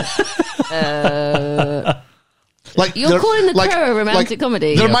comedy. Like you're calling The Crow a romantic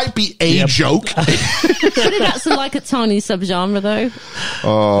comedy. There might be a joke. Surely that's like a tiny subgenre, though.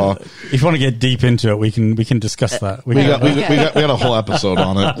 If you want to get deep into it, we can discuss that. We got a whole episode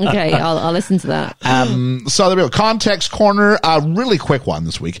on it. Okay, I'll listen to that. So there we go. Context Corner, a really quick one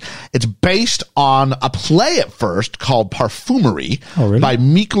this week. It's based on a play at first called Parfumerie by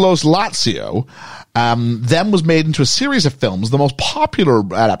Miklos Lazio. Then was made into a series of films, the most popular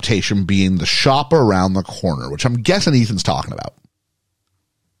adaptation being The Shop Around the Corner, which I'm guessing Ethan's talking about.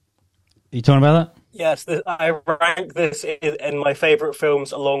 Are you talking about that? Yes, I rank this in my favorite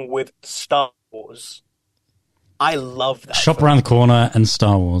films along with Star Wars. I love that. Shop Around the Corner and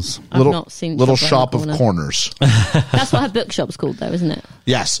Star Wars. I've not seen Little Shop of Corners. That's what her bookshop's called, though, isn't it?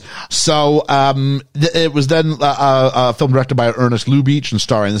 Yes. So it was then a film directed by Ernest Lubitsch and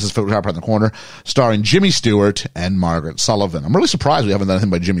starring, this is Shop Around the Corner, starring Jimmy Stewart and Margaret Sullivan. I'm really surprised we haven't done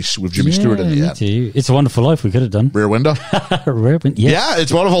anything by Jimmy Stewart in it yet. Too. It's a Wonderful Life we could have done. Rear Window? Yeah,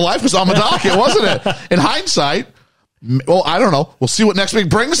 It's a Wonderful Life was on the docket, wasn't it? In hindsight, well, I don't know. We'll see what next week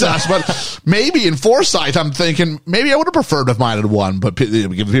brings us. But maybe in foresight, I'm thinking maybe I would have preferred to have mine had won, but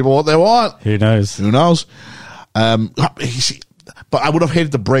give people what they want. Who knows? But I would have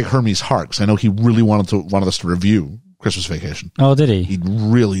hated to break Hermes' heart because I know he really wanted us to review Christmas Vacation. Oh, did he? He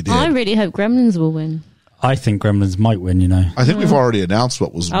really did. I really hope Gremlins will win. I think Gremlins might win, you know. I think we've already announced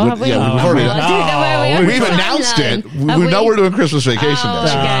what was... We've already We've announced it. We know we're doing Christmas Vacation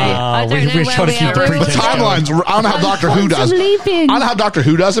next year. We're trying to keep the pretense. The timelines, I don't know how Doctor Who does it. I don't know how Doctor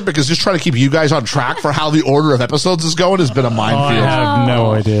Who does it because just trying to keep you guys on track for how the order of episodes is going has been a minefield. I have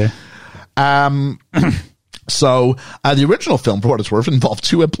no idea. So, the original film, for what it's worth, involved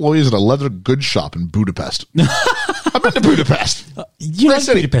two employees at a leather goods shop in Budapest. I've been to Budapest. You liked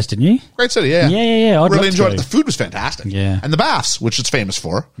Budapest, didn't you? Great city, yeah. Yeah. Really enjoyed it. The food was fantastic. Yeah. And the baths, which it's famous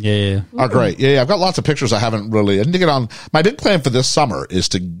for. Yeah. Are great. Yeah. I've got lots of pictures I didn't get on. My big plan for this summer is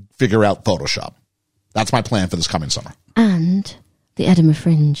to figure out Photoshop. That's my plan for this coming summer. And the Edinburgh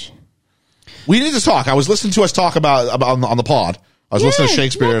Fringe. We need to talk. I was listening to us talk about on the pod. I was listening to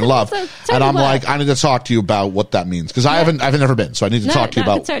Shakespeare in Love, and I'm like, I need to talk to you about what that means because I've never been, so I need to talk to you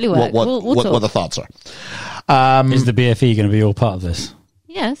about what the thoughts are. Is the BFE going to be all part of this?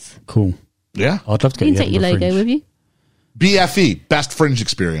 Yes. Cool. Yeah, I'd love to get you can take your Lego with you. BFE, best fringe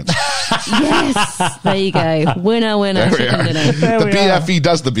experience. Yes, there you go. Winner. The BFE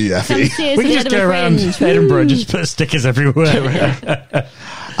does the BFE. We can just go around Edinburgh and just put stickers everywhere.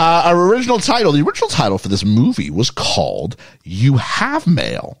 The original title for this movie was called You Have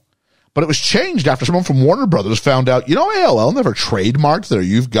Mail. But it was changed after someone from Warner Brothers found out, AOL never trademarked their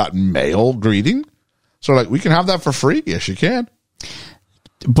You've Got Mail greeting. So we can have that for free? Yes, you can.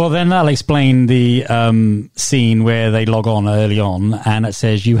 Well, then that'll explain the scene where they log on early on and it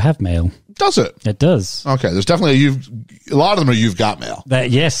says you have mail. Does it? It does. Okay, there's definitely a lot of them are You've Got Mail.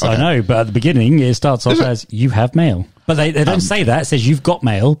 Yes, okay. I know, but at the beginning it starts off as you have mail. But they don't say that. It says you've got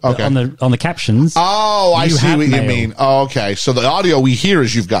mail but Okay. on the captions. Oh, I You see have what you mail. mean. Oh, okay. So the audio we hear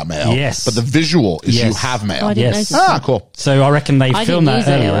is you've got mail. Yes. But the visual is you Yes. have mail. Oh, I didn't Yes. notice Ah, that. cool. So I reckon they I filmed didn't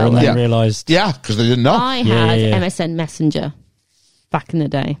that use earlier AOL and then Yeah. realised. Yeah, because they didn't know. I Yeah, had yeah. MSN Messenger back in the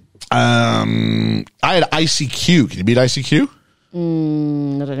day. I had ICQ. Can you beat ICQ? I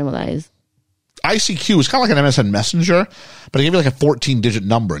don't know what that is. ICQ is kind of like an MSN Messenger, but it gave you like a 14-digit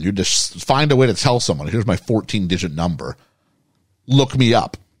number, and you just find a way to tell someone, here's my 14-digit number. Look me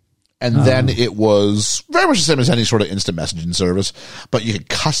up. And then it was very much the same as any sort of instant messaging service, but you could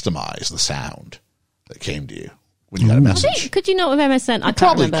customize the sound that came to you when you got a message. Could you not with MSN? I can't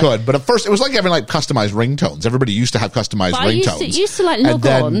Probably remember. could, but at first it was like having like customized ringtones. Everybody used to have customized But I ringtones. used to, like, And log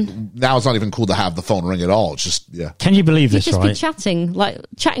then on. Now it's not even cool to have the phone ring at all. It's just, yeah. Can you believe You'd this, just be right?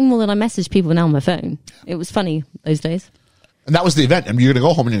 chatting more than I message people now on my phone. It was funny those days. And that was the event. And you're going to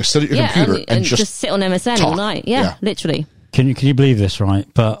go home and you're going to sit at your computer and just just sit on MSN all talk. night. Yeah, Yeah. literally. Can you believe this, right?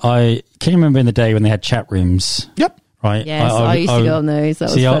 But can you remember in the day when they had chat rooms? Yep. Right. Yes, I used to go on those. That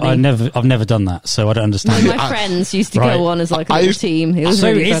was see, funny. I've never done that, so I don't understand. My friends used to Right. go on as like a I little used- team. It was So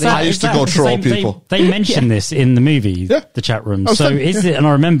really is funny. that, I is used to that go the troll same- people. They mentioned this in the movie, Yeah. the chat room. Oh, So so- is it? And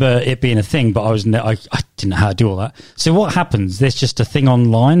I remember it being a thing, but I didn't know how to do all that. So what happens? There's just a thing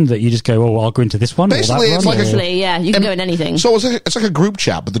online that you just go, oh, I'll go into this one. Basically, or that it's one, like a- or- Literally, yeah, you can go in anything. So it's like a group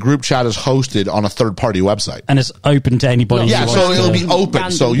chat, but the group chat is hosted on a third-party website. and it's open to anybody. Yeah, Yeah, who so wants it'll to- be open.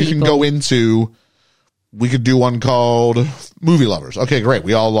 Random So you can people. go into. We could do one called Movie Lovers. Okay, great.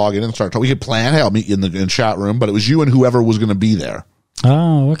 We all log in and start talking. We could plan. Hey, I'll meet you in the chat room, but it was you and whoever was going to be there.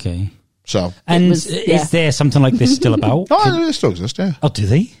 Oh, okay. So, And was- yeah. is there something like this still about? oh, it still exists. Yeah, Oh, do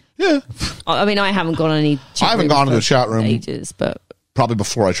they? yeah. I mean, I haven't gone on any chat I haven't rooms gone to for the chat room. ages, but Probably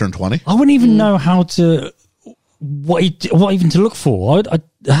before I turned 20. I wouldn't even know how to what even to look for.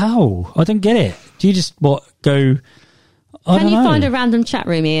 How? I don't get it. Do you just go? I can don't you know. find a random chat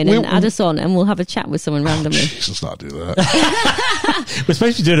room, Ian, and add us on, and we'll have a chat with someone randomly. Jesus, not do that. We're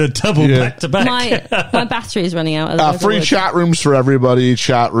supposed to be doing a double Yeah. back to back. My battery is running out. otherwise I Free would. chat rooms for everybody.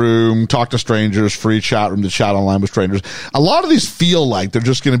 Chat room, talk to strangers. Free chat room to chat online with strangers. A lot of these feel like they're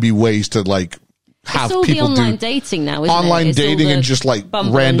just going to be ways to like have It's all the people online do. dating now, isn't online it? It's all dating the and just, like,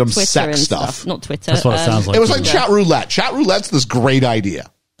 Bumble random and Twitter sex and stuff. Not Twitter. That's what it sounds like. It was like Yeah. chat roulette. Chat roulette's this great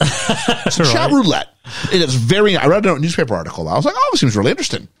idea. So chat roulette. It is very. I read a newspaper article. I was like, oh, this seems really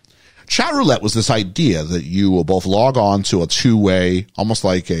interesting. Chat roulette was this idea that you will both log on to a two-way, almost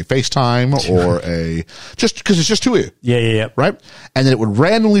like a FaceTime or just because it's just two of you. Yeah. Right? And then it would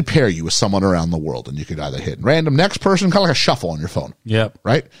randomly pair you with someone around the world, and you could either hit random next person, kind of like a shuffle on your phone. Yep.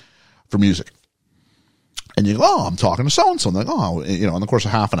 Right? For music. And you go, oh, I'm talking to so-and-so. And like, oh, in the course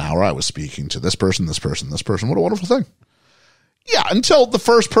of half an hour, I was speaking to this person, this person, this person. What a wonderful thing. Yeah, until the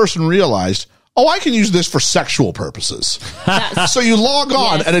first person realized, oh, I can use this for sexual purposes. So you log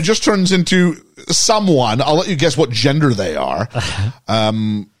on, Yes. and it just turns into someone. I'll let you guess what gender they are,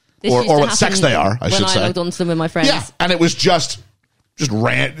 This or used to what sex happen they are, I should when say. I logged onto them with my friends. Yeah, and it was just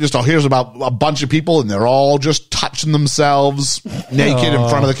here's about a bunch of people, and they're all just touching themselves naked in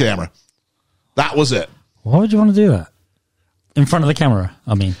front of the camera. That was it. Why would you want to do that in front of the camera?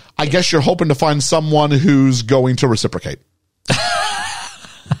 I mean, I guess you're hoping to find someone who's going to reciprocate.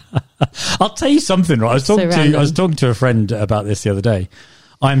 I'll tell you something. Right, I was talking to a friend about this the other day.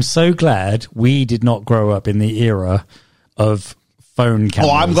 I'm so glad we did not grow up in the era of phone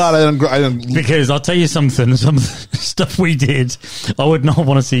cameras. Oh, I'm glad I didn't. Because I'll tell you something. Some stuff we did, I would not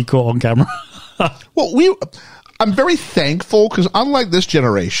want to see caught on camera. Well, I'm very thankful because unlike this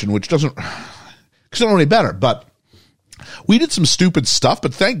generation, which doesn't know any better, but we did some stupid stuff.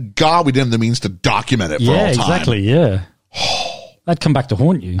 But thank God we didn't have the means to document it for all time. Exactly. Yeah, that'd come back to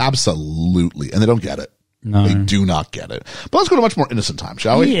haunt you. Absolutely, and they don't get it. No. They do not get it. But let's go to much more innocent time,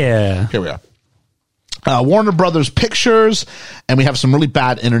 shall we? Yeah. Here we are. Warner Brothers Pictures, and we have some really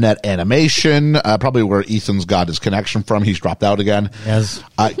bad internet animation, probably where Ethan's got his connection from. He's dropped out again. Yes.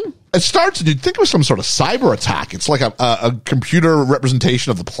 It starts, you'd think it was some sort of cyber attack. It's like a computer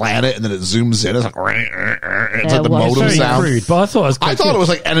representation of the planet, and then it zooms in. It's like, it's like the well, modem Very sound. crude, but I thought it was quite I thought good. it was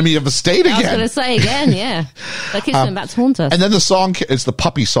like Enemy of the State I was again. going to say again, yeah. That keeps coming back to haunt us. And then the song, it's the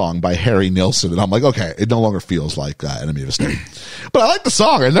Puppy Song by Harry Nilsson. And I'm like, okay, it no longer feels like Enemy of the State. But I like the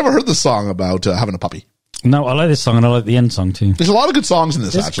song. I never heard the song about having a puppy. No, I like this song and I like the end song too. There's a lot of good songs in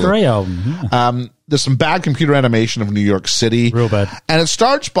this, It's a actually. great album. Yeah. There's some bad computer animation of New York City. Real bad. And it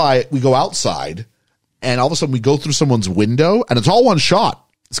starts by, we go outside, and all of a sudden we go through someone's window, and it's all one shot.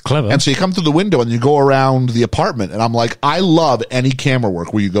 It's clever. And so you come through the window and you go around the apartment, and I'm like, I love any camera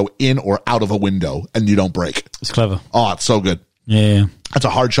work where you go in or out of a window and you don't break. It's clever. Oh, it's so good. Yeah. That's a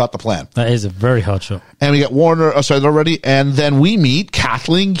hard shot to plan. That is a very hard shot. And we get Warner, they're ready. And then we meet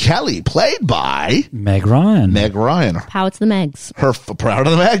Kathleen Kelly, played by Meg Ryan. Meg Ryan. Power to the Megs. Proud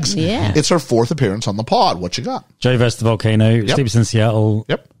of the Megs. Yeah. It's her 4th appearance on the pod. What you got? Joe vs. the Volcano, Sleepless in Seattle,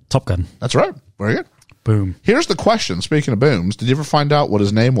 Yep. Top Gun. That's right. Very good. Boom. Here's the question. Speaking of booms, did you ever find out what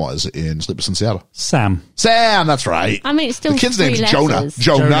his name was in Sleepless in Seattle? Sam. Sam, that's right. I mean, it's still the kid's 3 name's Jonah. letters.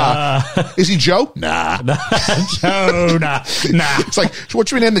 Jonah. Is he Joe? Nah. Jonah. Nah. It's like, so what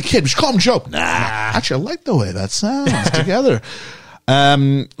should we name the kid? We should call him Joe. Nah. Actually, I like the way that sounds together.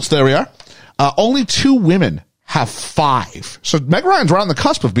 So there we are. Only 2 women have 5. So Meg Ryan's right on the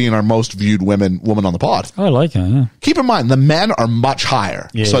cusp of being our most viewed woman on the pod. I like her, yeah. Keep in mind, the men are much higher.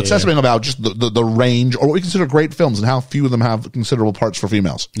 Yeah, so it says yeah. something about just the range, or what we consider great films, and how few of them have considerable parts for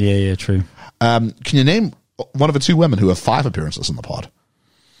females. Yeah, true. Can you name one of the 2 women who have 5 appearances in the pod?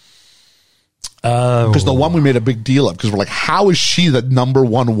 Because the one we made a big deal of, because we're like, how is she the number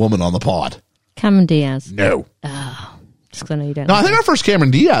 1 woman on the pod? Cameron Diaz. No. Just 'cause I know you don't. No, know I think her. our first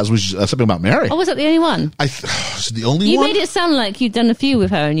Cameron Diaz was something about Mary. Oh, was that the only one? Is it the only You one? made it sound like you'd done a few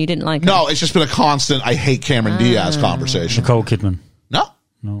with her and you didn't like her. No, it's just been a constant, I hate Cameron Diaz conversation. Nicole Kidman. No.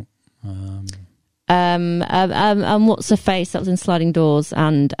 No. What's her face? That was in Sliding Doors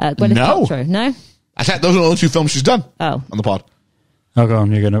and Gwyneth No. Paltrow. No. I said those are the only 2 films she's done Oh. on the pod. Oh, go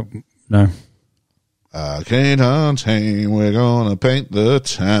on. You're going to... No. Can't untain, we're gonna paint the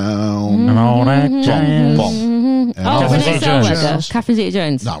town. And all that jazz. Boom. And all Renee that Zellweger. jazz. Zellweger. Catherine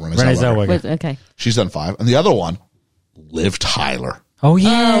Zeta-Jones. Not Renee Renee Zellweger. Zellweger. Okay. She's done 5. And the other one, Liv Tyler. Oh,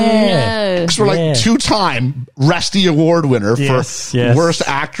 yeah. No. So we're like Yeah. 2-time Resty Award winner Yes, for yes. worst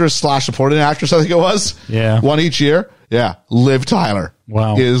actress / supporting actress, I think it was. Yeah. One each year. Yeah. Liv Tyler.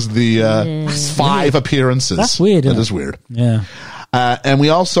 Wow. Is the 5 appearances. That's weird, That isn't is it? weird. Yeah. And we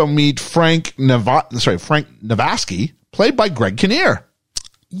also meet Frank Navasky, played by Greg Kinnear.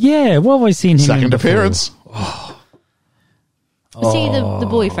 Yeah, what have I seen him in Second before? appearance. Is he the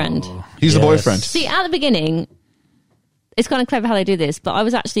boyfriend? He's the Yes. boyfriend. See, at the beginning, it's kind of clever how they do this, but I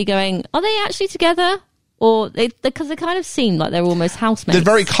was actually going, are they actually together? Or because they kind of seem like they're almost housemates. They're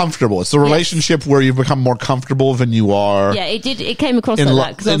very comfortable. It's the relationship where you become more comfortable than you are. Yeah, it did. It came across In like lo-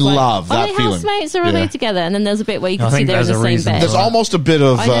 that. 'Cause I in was like, love, are that they feeling. housemates or are Yeah. they together? And then there's a bit where you I can see think they're in there's the a same reason bed. There's almost a bit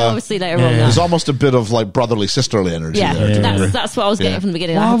of I know, obviously later on. yeah. Now. there's almost a bit of like brotherly sisterly energy Yeah, there. that's what I was getting Yeah. from the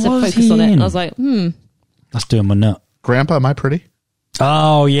beginning. Why I had to was focus he on it. in? And I was like, That's doing my nut. Grandpa, am I pretty?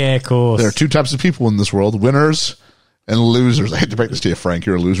 Oh, yeah, of course. There are 2 types of people in this world: winners and losers. I hate to break this to you, Frank.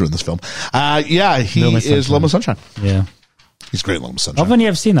 You're a loser in this film. Yeah, he Little Miss is Sunshine. Little Miss Sunshine. Yeah. He's great in Little Miss Sunshine. I've only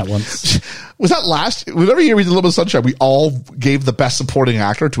ever seen that once. Was that last? Every year we did Little Miss Sunshine, we all gave the best supporting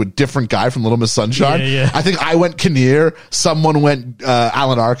actor to a different guy from Little Miss Sunshine. Yeah. I think I went Kinnear. Someone went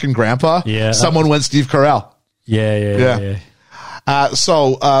Alan Arkin, Grandpa. Yeah. Someone went Steve Carell. Yeah.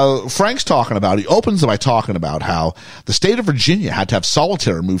 So Frank's talking about, he opens by talking about how the state of Virginia had to have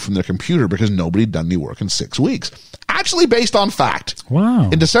solitaire removed from their computer because nobody had done any work in 6 weeks. Actually based on fact. Wow.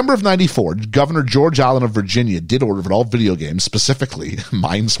 In December of 94, Governor George Allen of Virginia did order that all video games, specifically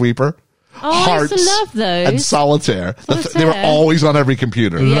Minesweeper, Oh, I used to Hearts, love those. and Solitaire. They were Solitaire. always on every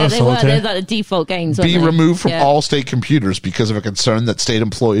computer. Yeah, Love they were. Solitaire. They're like the default games. Be weren't they? removed from Yeah. all state computers because of a concern that state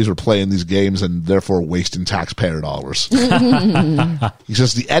employees were playing these games and therefore wasting taxpayer dollars. He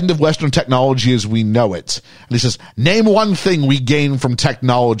says, the end of Western technology as we know it. And he says, name one thing we gain from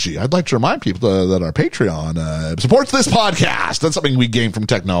technology. I'd like to remind people that our Patreon supports this podcast. That's something we gain from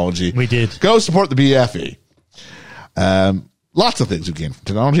technology. We did. Go support the BFE. Lots of things we gain from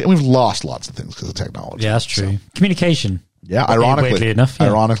technology, and we've lost lots of things because of technology. Yeah, that's true. Communication. Yeah, ironically. Weirdly enough, yeah.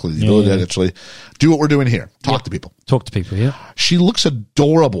 Ironically, the Yeah, ability yeah. to actually do what we're doing here. Talk to people. Talk to people, yeah. She looks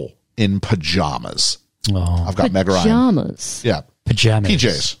adorable in pajamas. Oh. I've got Meg Ryan. Pajamas. Yeah. Pajamas.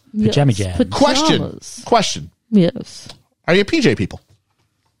 PJs. Pajama Yes, jam. pajamas. Question. Yes. Are you PJ people?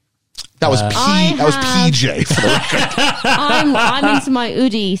 That was that was PJ for the record. I'm into my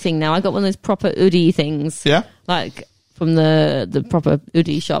Udi thing now. I got one of those proper Udi things. Yeah? Like from the proper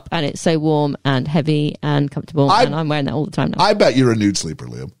Udi shop, and it's so warm and heavy and comfortable, and I'm wearing that all the time now. I bet you're a nude sleeper,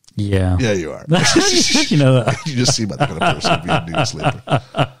 Liam. Yeah. Yeah, you are. You know that. You just seem like the kind of person to be a nude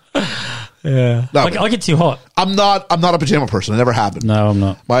sleeper. Yeah. No, I get too hot. I'm not a pajama person. I never have been. No, I'm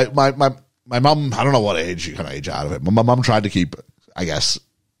not. My mom, I don't know what age you kind of age out of it. My mom tried to keep us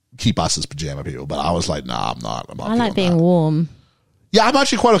as pajama people, but I was like, nah, I'm not. I like feeling being that. warm. Yeah, I'm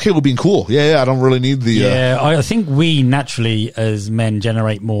actually quite okay with being cool. Yeah, I don't really need the. Yeah, I think we naturally, as men,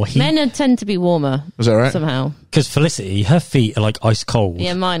 generate more heat. Men tend to be warmer. Is that right? Somehow. Because Felicity, her feet are like ice cold.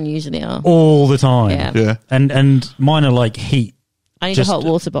 Yeah, mine usually are. All the time. Yeah. Yeah. And mine are like heat. I need just- a hot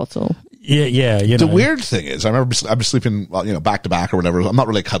water bottle. Yeah. The weird thing is, I remember I'm sleeping, back to back or whatever. I'm not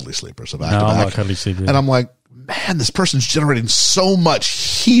really a cuddly sleeper, so back to back. I'm not a cuddly sleeper. And I'm like, man, this person's generating so much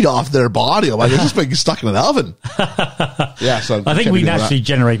heat off their body. I'm like, it's just being stuck in an oven. Yeah, so I think we naturally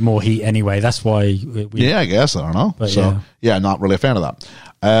generate more heat anyway. That's why. Yeah, I guess. I don't know. But so, yeah, not really a fan of that.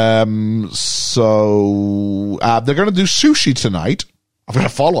 So they're going to do sushi tonight. I've got a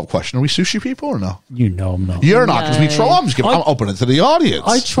follow-up question. Are we sushi people or no? I'm not. You're not, because we try. I'm opening to the audience.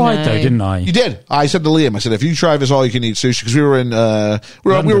 I tried though, didn't I? You did. I said to Liam, I said, if you try this all-you-can-eat sushi, because we were in,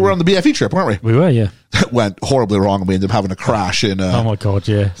 we were on the BFE trip, weren't we? We were, yeah. Went horribly wrong, and we ended up having a crash in. Oh my god,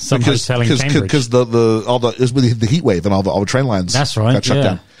 yeah. Some hotel in Cambridge. Because it was with the heat wave and all the train lines. That's right. Got shut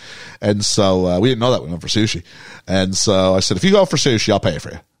down. And so we didn't know that. We went for sushi, and so I said, if you go for sushi, I'll pay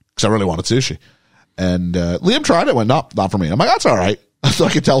for you, because I really wanted sushi. And Liam tried it. Went, not for me. I'm like, that's all right. So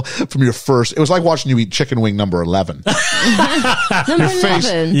I could tell from your first, it was like watching you eat chicken wing number 11.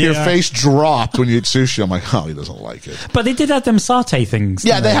 Your face dropped when you eat sushi. I'm like, oh, he doesn't like it. But they did have them satay things.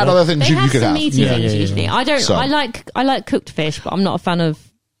 Yeah, they had other things you could have. Meaty things usually. I don't. So. I like cooked fish, but I'm not a fan of.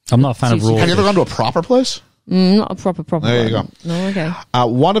 I'm not a fan of raw. Have you ever gone to a proper place? Not a proper. There you go. No, okay.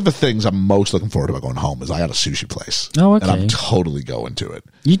 One of the things I'm most looking forward to about going home is I got a sushi place. Oh, okay. And I'm totally going to it.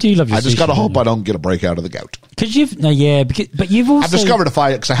 You do love your sushi. I just got to hope I don't get a breakout of the gout. Because you've also... I've discovered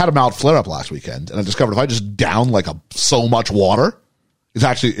because I had a mild flare-up last weekend, and I discovered if I just down like so much water,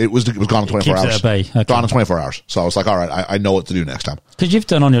 it was gone in 24 hours. It at bay. Okay. Gone in 24 hours. So I was like, all right, I know what to do next time. Because you've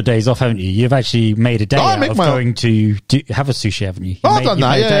done on your days off, haven't you? You've actually made a day out of going to have a sushi, haven't you? I've done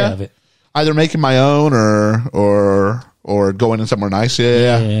that, yeah. Of it. Either making my own or going in somewhere nice.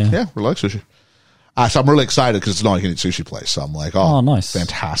 Yeah. We like sushi. So I'm really excited because it's an all-you-can-eat sushi place. So I'm like, oh nice.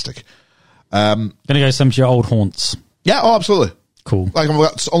 Fantastic. Gonna go some to your old haunts. Yeah, absolutely. Cool. Like,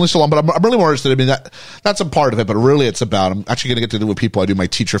 it's only so long, but I'm really more interested. I mean, that's a part of it, but really it's about, I'm actually going to get to do with people I do my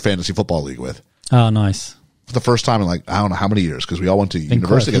teacher fantasy football league with. Oh, nice. For the first time in I don't know how many years, because we all went to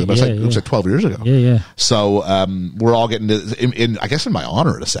university together, but it was like 12 years ago. Yeah. So we're all getting in I guess in my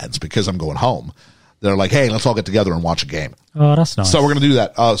honor in a sense, because I'm going home. They're like, hey, let's all get together and watch a game. Oh, that's nice. So we're going to do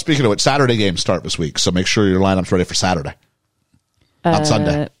that. Speaking of which, Saturday games start this week, so make sure your lineup's ready for Saturday. Not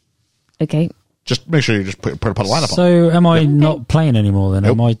Sunday. Okay. Just make sure you just put a lineup on. So am I not playing anymore then?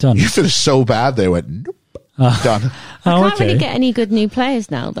 Nope. Am I done? You finished so bad, they went, nope. Done. I can't really get any good new players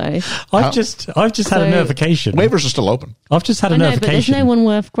now, though. I've just had a notification. Waivers are still open. I've just had a notification. But there's no one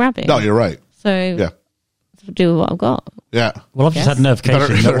worth grabbing. No, you're right. So yeah, do what I've got. Yeah. Well, I've just had a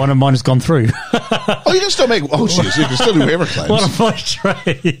notification that one of mine has gone through. Oh, you can still make. Oh, jeez, you can still do waiver claims. One of my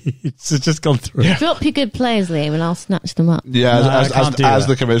trades has just gone through. Yeah. Drop your good players, Liam, and I'll snatch them up. Yeah, as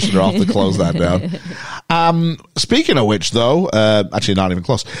the commissioner, I'll have to close that down. Speaking of which, though, actually not even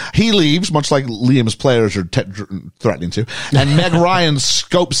close. He leaves, much like Liam's players are threatening to, and Meg Ryan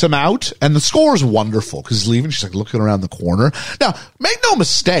scopes him out, and the score is wonderful because he's leaving. She's like looking around the corner. Now, make no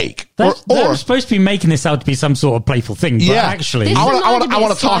mistake. They're supposed to be making this out to be some sort of playful thing, but actually, I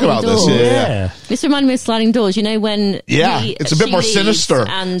want to talk about this. Yeah. This reminded me of Sliding Doors. You know when? It's a bit more sinister.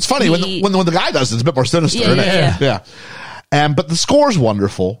 It's funny when the guy does it, it's a bit more sinister. Yeah. But the score's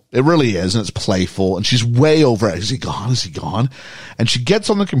wonderful. It really is, and it's playful. And she's way over it. Is he gone? Is he gone? And she gets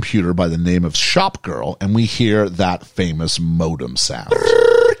on the computer by the name of Shop Girl, and we hear that famous modem sound.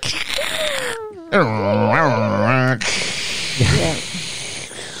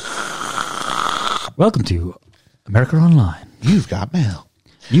 Welcome to America Online. You've got mail.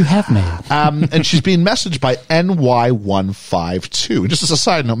 You have mail. And she's being messaged by NY152. And just as a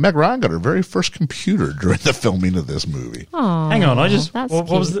side note, Meg Ryan got her very first computer during the filming of this movie. Aww, hang on, what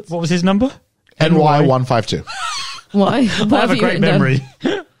was his number? NY152. Why? I have a great memory.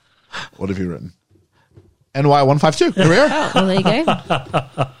 What have you written? NY152. Here we are. Oh, well, there you go.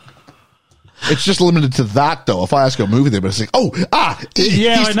 It's just limited to that, though. If I ask you a movie, they're going to say, I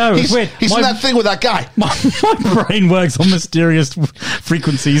know. He's weird. He's in that thing with that guy. My brain works on mysterious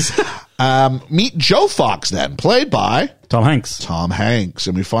frequencies. Meet Joe Fox, then, played by Tom Hanks.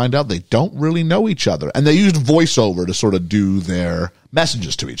 And we find out they don't really know each other. And they used voiceover to sort of do their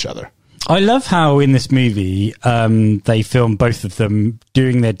messages to each other. I love how in this movie they film both of them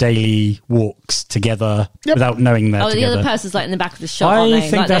doing their daily walks together without knowing they're together. The other person's in the back of the shot, aren't they?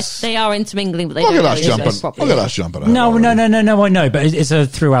 Think they are intermingling, but they don't know each other properly. Look at us jumping. No, I know, but it's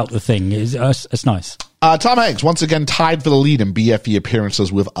throughout the thing. It's nice. Tom Hanks, once again, tied for the lead in BFE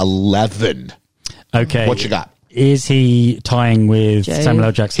appearances with 11. Okay. What you got? Is he tying with Samuel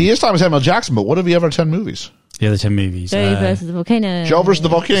L. Jackson? He is tying with Samuel L. Jackson, but what have you ever 10 movies? The other 10 movies. Joe versus the Volcano. Joe versus the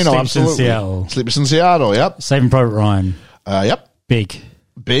Volcano, absolutely. Sleepless in Seattle. Sleepless in Seattle, yep. Saving Private Ryan. Yep. Big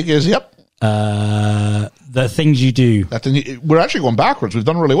is, yep. The Things You Do. We're actually going backwards. We've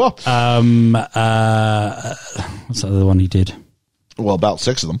done really well. What's the other one he did? Well, about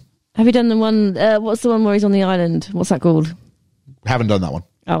 6 of them. Have you done the one? What's the one where he's on the island? What's that called? Haven't done that one.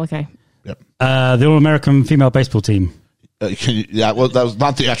 Oh, okay. Yep. The All-American Female Baseball Team. Well, that was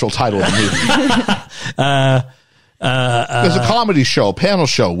not the actual title of the movie. There's a comedy show, a panel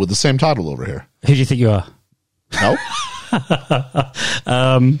show with the same title over here. Who do you think you are? No?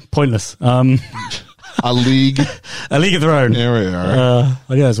 Pointless. A League. A League of Their Own. There we are. I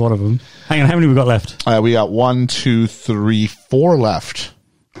think that's one of them. Hang on, how many we got left? We got 1, 2, 3, 4 left.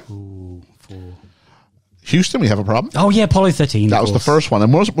 Ooh, 4. Houston, we have a problem. Oh, yeah, Apollo 13. That was the first one.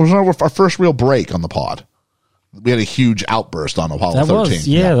 And was our first real break on the pod. We had a huge outburst on Apollo 13. Was,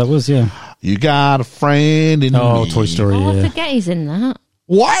 that was. You got a friend in me. Toy Story, Oh, yeah. I forget he's in that.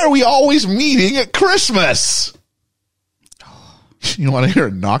 Why are we always meeting at Christmas? You want to hear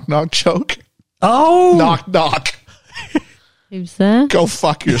a knock-knock joke? Oh! Knock-knock. Who's there? Go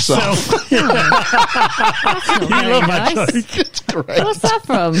fuck yourself. That's not very nice. It's great. What's that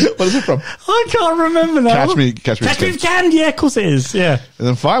from? What is it from? I can't remember now. Catch me Catch me if if you can. Yeah, of course it is. Yeah. And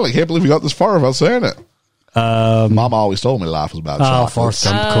then finally, I can't believe we got this far without saying it. Mama always told me life was about chocolate. Forrest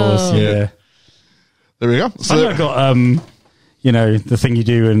Gump, of course. Yeah. There we go. So, I got The Thing You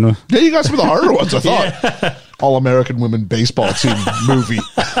Do, and yeah, you got some of the harder ones, I thought. All-American Women Baseball Team movie.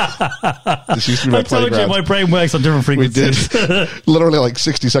 This used to be my I told playground. you my brain works on different We frequencies. did. Literally like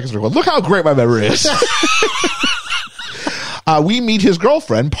 60 seconds ago. Look how great my memory is. We meet his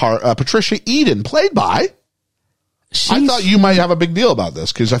girlfriend, Patricia Eden, played by... I thought you might have a big deal about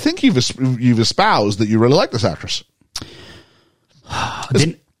this, because I think you've espoused that you really like this actress. I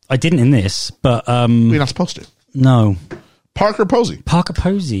didn't in this, but... You're not supposed to. No. Parker Posey. Parker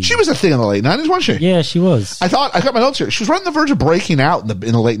Posey. She was a thing in the late 90s, wasn't she? Yeah, she was. I got my notes here. She was right on the verge of breaking out in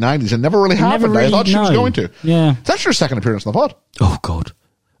the late 90s and never really happened. I thought she was going to. Yeah. That's her second appearance on the pod. Oh, God.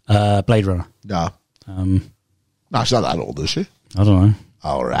 Blade Runner. No. No, she's not that old, is she? I don't know.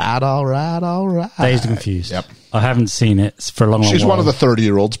 All right. Dazed and Confused. Yep. I haven't seen it for a long, She's while. one of the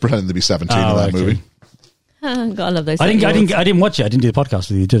 30-year-olds pretending to be 17 in that movie. God, I love those. I didn't watch it. I didn't do the podcast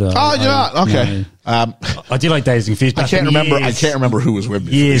with you, did I? Oh, yeah. Okay. No. I do like Dazed and Confused. I can't remember who was with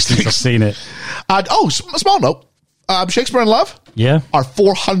me. Years since I've seen it. Small note. Shakespeare in Love. Yeah. Our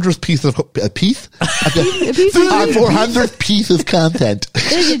 400th piece of our 400th piece of content.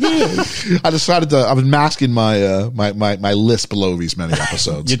 I decided I've been masking my my list below these many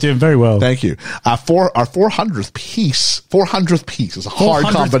episodes. You're doing very well. Thank you. For our 400th piece is a hard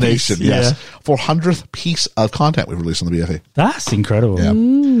 400th combination. piece, Yes. yeah. 400th piece of content we've released on the BFA. That's incredible.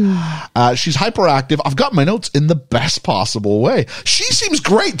 Yeah. She's hyperactive. I've got my notes in the best possible way. She seems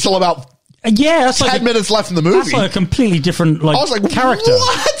great till about that's 10 minutes left in the movie. That's like a completely different I was like, character.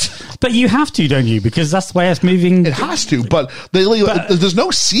 What? But you have to, don't you? Because that's the way it's moving. It has to, but there's no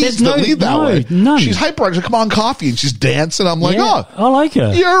scenes that lead that way. None. She's hyperactive. Come on, coffee, and she's dancing. I'm like, I like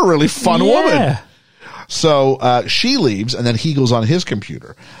her. You're a really fun Yeah. woman. So she leaves, and then he goes on his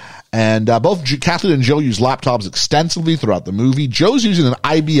computer. And both Kathleen and Joe use laptops extensively throughout the movie. Joe's using an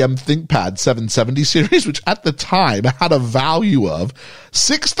IBM ThinkPad 770 series, which at the time had a value of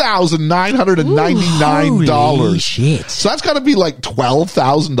 $6,999. Holy shit. So that's got to be like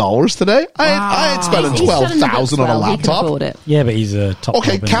 $12,000 today. I ain't spending $12,000 on a laptop. Yeah, but he's a top.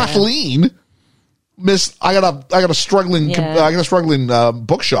 Okay, Kathleen, I got a struggling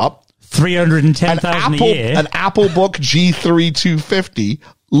bookshop. $310,000 a year. An Apple Book G3 250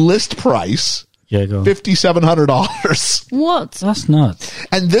 list price. Yeah, go on. $5,700. What? That's nuts.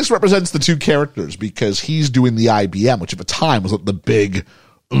 And this represents the two characters because he's doing the IBM, which at the time was like the big,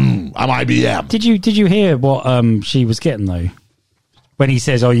 I'm IBM. Did you hear what she was getting though? When he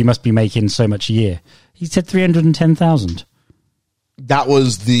says, "Oh, you must be making so much a year," he said 310,000. That's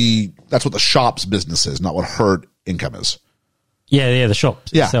what the shop's business is, not what her income is. Yeah, the shop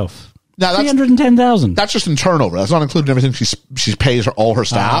Yeah. itself. Now 310,000. That's just in turnover. That's not including everything she pays all her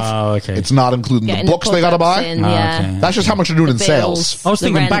staff. Oh, okay. It's not including Getting the books they got to buy. products in, yeah. Okay. That's just how much they're doing in The sales. bills. I was The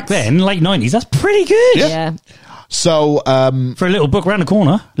thinking rent. back then, late 90s. That's pretty good. Yeah. So, For a little book round the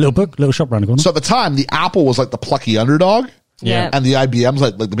corner, little shop round the corner. so at the time, the Apple was like the plucky underdog. Yeah. And the IBM's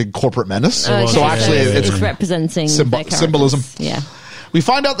like the big corporate menace. Okay, So actually, it's representing their characters. symbolism. Yeah. We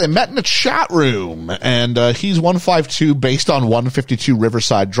find out they met in a chat room, and he's 152 based on 152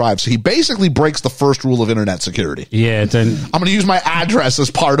 Riverside Drive. So he basically breaks the first rule of internet security. Yeah, I'm going to use my address as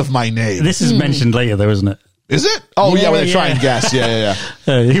part of my name. this is mentioned later, though, isn't it? Is it? Oh, yeah, Yeah, when they try yeah. and guess. Yeah.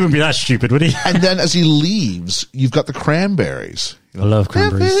 He wouldn't be that stupid, would he? And then as he leaves, you've got the Cranberries. I love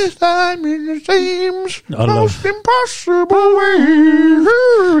Cranberries. Every time it seems I love- most impossible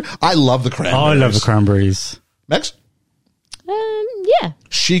way. I love the Cranberries. Oh, I love the Cranberries. Megs? Yeah.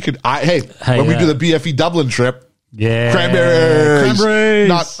 She could. Hey, when we do the BFE Dublin trip, Yeah. Cranberries. Cranberries.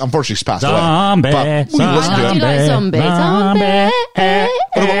 Not, unfortunately, she's passed Zombie. away. But we listen to I it. do like zombie.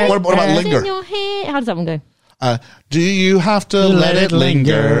 What about Linger? In your hair. How does that one go? Do you have to let it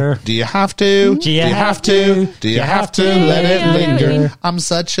linger? Do you have to? Do you have to? Do you have to let it Yeah, linger? I'm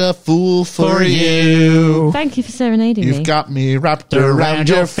such a fool for you. Thank you for serenading me. You've got me wrapped around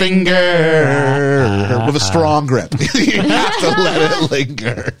your finger with a strong grip. You have to let it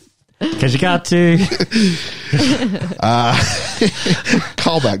linger. Because you got to.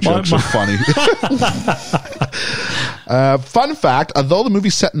 Callback jokes are funny. Fun fact, although the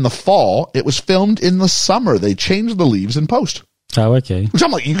movie's set in the fall, it was filmed in the summer. They changed the leaves in post. Oh, okay. Which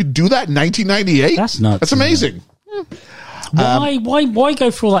I'm like, you could do that in 1998? That's nuts, That's isn't it? amazing. Why go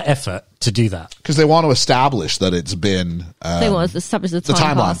through all that effort to do that? Because they want to establish that it's been... They want to establish the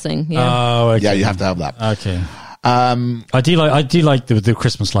time timeline. passing. Yeah. Oh, okay. yeah, you have to have that. Okay. I do like the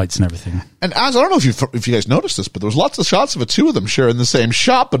Christmas lights and everything. And as I don't know if you guys noticed this, but there was lots of shots of the two of them sharing the same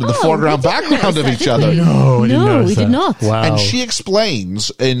shot, but in the foreground, we didn't background of notice each that, other. did we? Oh, No, we did not. Wow. And she explains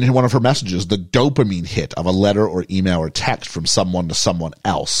in one of her messages the dopamine hit of a letter or email or text from someone to someone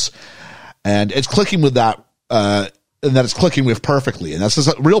else. And it's clicking with that, and that it's clicking with perfectly. And that's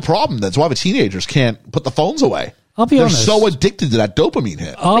a real problem. That's why the teenagers can't put the phones away. I'll be They're honest. so addicted to that dopamine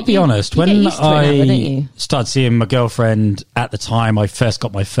hit. I'll be honest. you get When used to it now, don't I you? started seeing my girlfriend at the time I first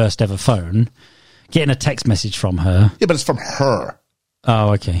got my first ever phone, getting a text message from her. Yeah, but it's from her.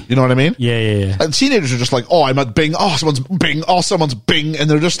 Oh, okay. You know what I mean? Yeah. And teenagers are just like, oh, I'm at Bing. Oh, someone's Bing. Oh, someone's Bing. And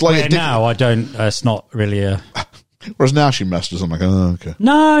they're just like, Yeah, addicted. now I don't. It's not really a. Whereas now she messages. I'm like, oh, okay.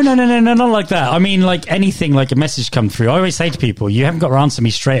 No, not like that. I mean, like anything, like a message come through. I always say to people, you haven't got to answer me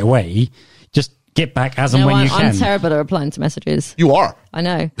straight away. Just get back as and No, when you I'm can. terrible at replying to messages. You are. I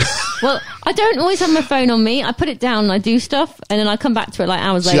know. Well, I don't always have my phone on me. I put it down and I do stuff, and then I come back to it like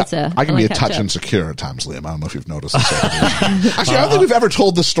hours See, later. I can and be a catch touch up. insecure at times, Liam. I don't know if you've noticed this. Actually, I don't think we've ever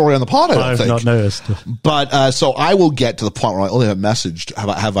told this story on the pod, I don't I've think. not noticed. But so I will get to the point where I only have messaged,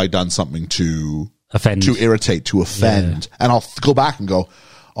 have I done something to Offend. to irritate, to offend? And I'll go back and go,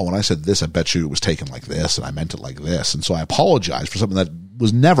 oh, when I said this, I bet you it was taken like this, and I meant it like this. And so I apologize for something that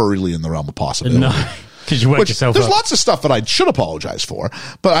was never really in the realm of possibility. No, because you work Which, yourself there's up. lots of stuff that I should apologize for,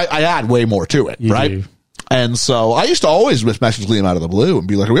 but I add way more to it, You right? do. And so I used to always message Liam out of the blue and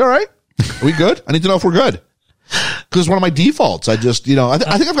be like, are we all right? Are we good? I need to know if we're good. Because it's one of my defaults. I just, I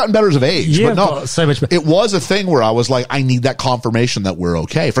think I've gotten better as of age. Yeah, but no, got so much better. it was a thing where I was like, I need that confirmation that we're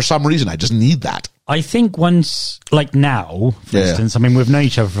okay. For some reason, I just need that. I think once, like now, for Yeah. instance, I mean, we've known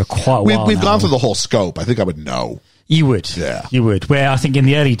each other for quite a while We've now. gone through the whole scope. I think I would know. You would, Yeah. you would. Where I think in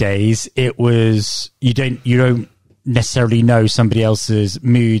the early days, it was you don't necessarily know somebody else's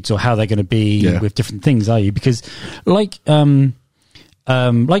moods or how they're going to be with different things, are you? Because like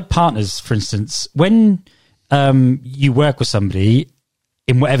partners, for instance, when you work with somebody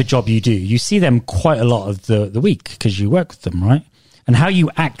in whatever job you do, you see them quite a lot of the week because you work with them, right? And how you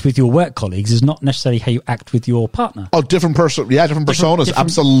act with your work colleagues is not necessarily how you act with your partner. Oh, different person. Yeah, different personas. different-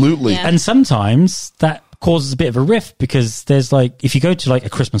 Absolutely. Yeah. And sometimes that causes a bit of a rift because there's like, if you go to like a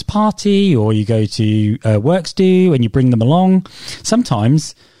Christmas party or you go to works do and you bring them along,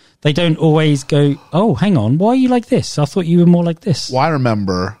 sometimes they don't always go, oh, hang on, why are you like this? I thought you were more like this. Well, I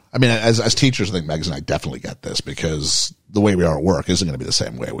remember, I mean, as teachers, I think Megs and I definitely get this because the way we are at work isn't going to be the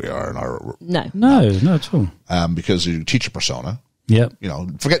same way we are in our, No. No, not at all. because you teach a persona. Yep.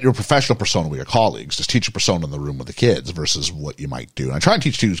 Forget your professional persona with your colleagues. Just teach a persona in the room with the kids versus what you might do. And I try and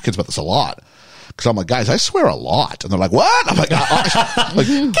teach kids about this a lot. Because I'm like, guys, I swear a lot. And they're like, what? I'm like, get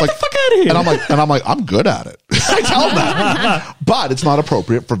the fuck outta here. And I'm like, I'm good at it. I tell them that. But it's not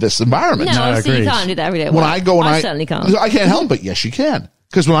appropriate for this environment. No, obviously you agreed. can't do that every day. at When work. I go and I certainly can't. I can't help it. Yes, you can.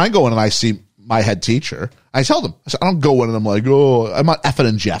 Because when I go in and I see my head teacher, I tell them, I don't go in and I'm like, oh, I'm not effing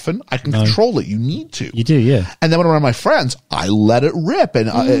and jeffing. I can control it. You need to. You do, yeah. And then when I'm around my friends, I let it rip, and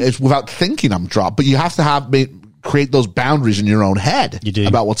it's without thinking I'm dropped. But you have to create those boundaries in your own head You do.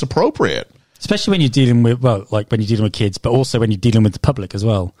 about what's appropriate. Especially when you're dealing with, well, like when you're dealing with kids, but also when you're dealing with the public as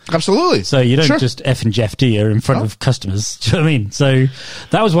well. Absolutely. So you don't Sure. just F and Jeff, do you, in front of customers? Do you know what I mean? So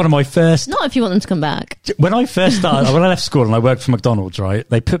that was one of my first. Not if you want them to come back. When I first started, when I left school and I worked for McDonald's, right,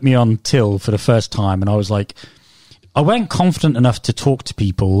 they put me on till for the first time and I was like, I weren't confident enough to talk to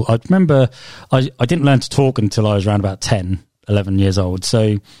people. I remember I didn't learn to talk until I was around about 10, 11 years old.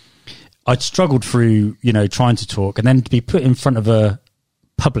 So I'd struggled through, trying to talk, and then to be put in front of a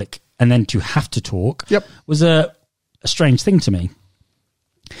public and then to have to talk was a strange thing to me.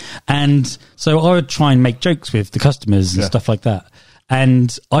 And so I would try and make jokes with the customers and stuff like that.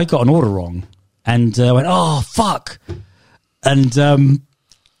 And I got an order wrong, and I went, "Oh fuck!" And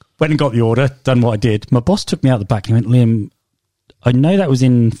went and got the order, done what I did. My boss took me out the back and he went, "Liam, I know that was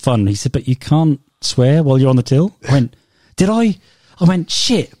in fun." He said, "But you can't swear while you're on the till." I went, "Did I?" I went,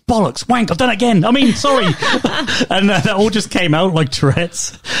 "Shit, bollocks, wank, I've done it again. I mean, sorry." And that all just came out like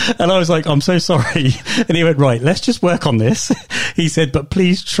Tourette's. And I was like, "I'm so sorry." And he went, "Right, let's just work on this." He said, "But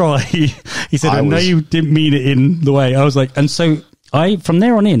please try." He said, "I know you didn't mean it in the way." I was like, and so from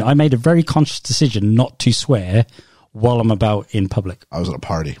there on in, I made a very conscious decision not to swear while I'm about in public. I was at a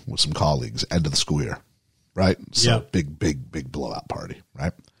party with some colleagues, end of the school year, right? So big blowout party,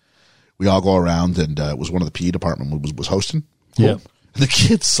 right? We all go around, and it was one of the PE department was hosting. Cool. Yeah. And the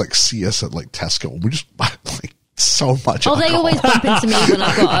kids like see us at like Tesco, and we just buy like so much. Oh, alcohol. they always bump into me when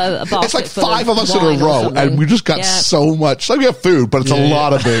I've got a basket. It's like 5 of us in a row, and we just got so much. Like we have food, but it's a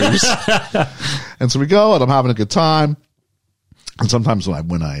lot of booze. And so we go, and I'm having a good time. And sometimes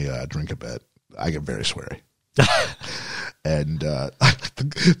when I drink a bit, I get very sweary. And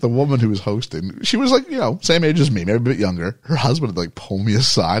the woman who was hosting, she was like, same age as me, maybe a bit younger. Her husband would like pull me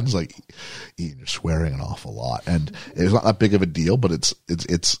aside and was like, "Ian, you're swearing an awful lot." And it's not that big of a deal, but it's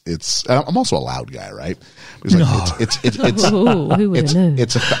I'm also a loud guy, right? He's like,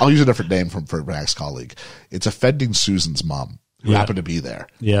 I'll use a different name for my ex-colleague. It's offending Susan's mom, who happened to be there.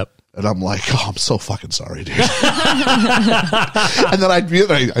 Yep. And I'm like, "Oh, I'm so fucking sorry, dude." And then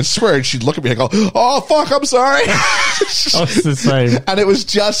I swear, and she'd look at me and go, "Oh, fuck, I'm sorry." Oh, it's the same. And it was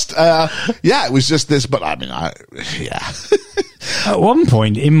just, it was just this, but I mean, At one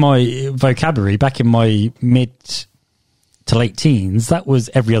point in my vocabulary, back in my mid to late teens, that was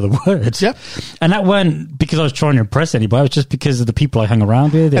every other word. Yeah. And that weren't because I was trying to impress anybody. It was just because of the people I hung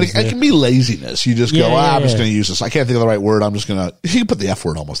around with. And it can be laziness. You just go, I'm just going to use this. I can't think of the right word. I'm just going to, you can put the F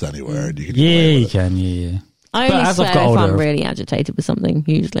word almost anywhere. And you can yeah. I only swear if I'm really agitated with something,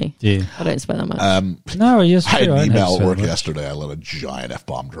 usually. Yeah. I don't swear that much. No, I had an email at work yesterday. I let a giant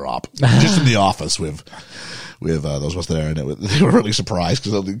F-bomb drop. Just in the office with those of us there, and they were really surprised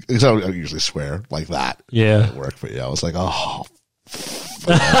because I don't usually swear like that at work. But I was like, "Oh,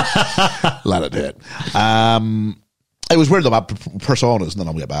 let it hit." It was weird though about personas, and then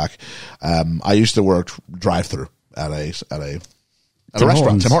I'll get back. I used to work drive-through at a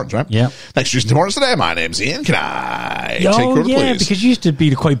restaurant, Tim Hortons, right? Yeah. Thanks for using Tim Hortons today. My name's Ian. Can I take your order, please? Because you used to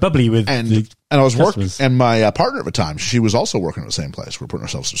be quite bubbly with and I was working, and my partner at the time, she was also working at the same place. We were putting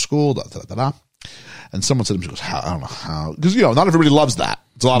ourselves through school, And someone said to me, she goes, I don't know how, because, not everybody loves that.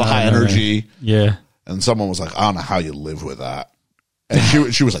 It's a lot of high energy. Yeah. And someone was like, "I don't know how you live with that."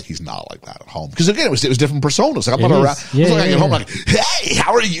 And she was like, "He's not like that at home." Because again, it was different personas. Like, I'm not around. I was like, I get home, like, "Hey,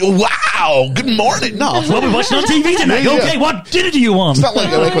 how are you? Wow, good morning." No, well, we're watching on TV tonight. Yeah. Okay, what dinner do you want? It's not like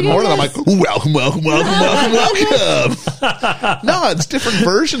I wake up in the morning, I'm like, welcome. No, it's different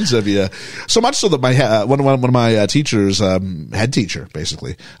versions of you. So much so that my one of my teachers, head teacher,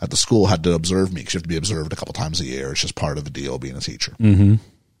 basically at the school, had to observe me because you have to be observed a couple times a year. It's just part of the deal being a teacher. Mm-hmm.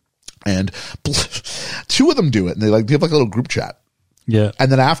 And 2 of them do it, and they have like a little group chat. Yeah.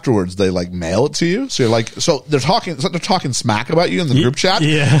 And then afterwards they like mail it to you. So you're like, so they're talking smack about you in the group chat.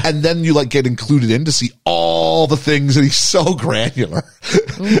 Yeah. And then you like get included in to see all the things, and he's so granular.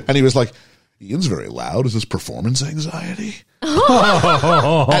 And he was like, "Ian's very loud. Is this performance anxiety?"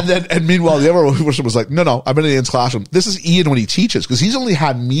 And meanwhile, the other person was like, no, I've been in Ian's classroom. This is Ian when he teaches, because he's only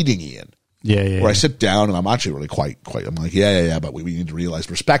had meeting Ian. Yeah. Where I sit down and I'm actually really quite, I'm like, but we need to realize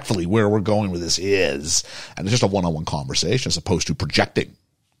respectfully where we're going with this is. And it's just a one-on-one conversation as opposed to projecting,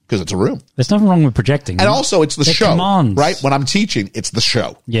 because it's a room. There's nothing wrong with projecting. And also it's the show, commands. Right? When I'm teaching, it's the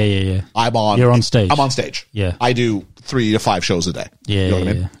show. Yeah. You're on stage. I'm on stage. Yeah. I do 3 to 5 shows a day. Yeah. You know what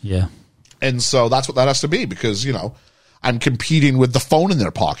I mean? Yeah. And so that's what that has to be, because, I'm competing with the phone in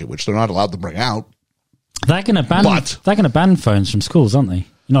their pocket, which they're not allowed to bring out. They're going to ban phones from schools, aren't they?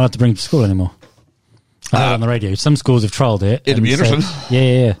 You're not allowed to bring them to school anymore. I heard on the radio. Some schools have trialled it. It'd be interesting.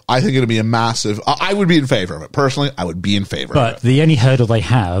 Yeah. I think it'd be a massive. I would be in favor of it personally. I would be in favor. But of it. the only hurdle they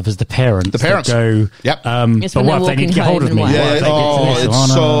have is the parents. The parents go. Yep. But what if they need to get hold of me? Yeah.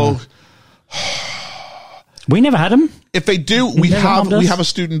 It's so. We never had them. If they do, we have a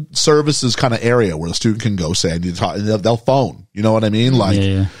student services kind of area where the student can go say, "I need to talk," and they'll phone. You know what I mean? Like.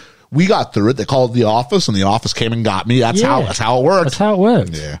 Yeah. We got through it. They called the office, and the office came and got me. That's how it worked. That's how it worked.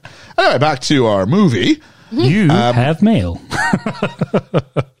 Yeah. Anyway, back to our movie. You have mail.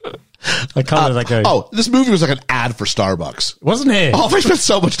 I can't let that go. Oh, this movie was like an ad for Starbucks. Wasn't it? Oh, they spent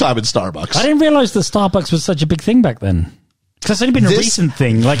so much time in Starbucks. I didn't realize that Starbucks was such a big thing back then. Because it's only been a recent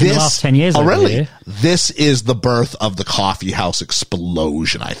thing, like in the last 10 years. Oh, really? Here. This is the birth of the coffee house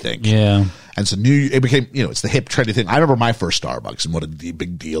explosion, I think. Yeah. And so it became, it's the hip, trendy thing. I remember my first Starbucks and what a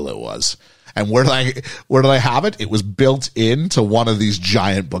big deal it was. And where did I have it? It was built into one of these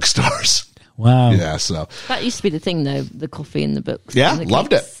giant bookstores. Wow. Yeah, so. That used to be the thing, though, the coffee and the books. Yeah, and the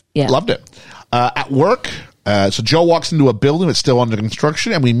loved cakes. it. Yeah. Loved it. At work, so Joe walks into a building that's still under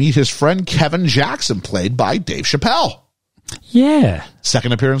construction, and we meet his friend Kevin Jackson, played by Dave Chappelle. Yeah.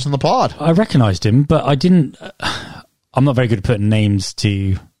 Second appearance in the pod. I recognized him, but I didn't. I'm not very good at putting names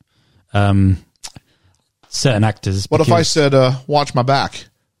to certain actors. What if I said, watch my back?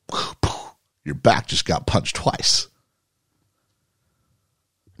 Your back just got punched twice.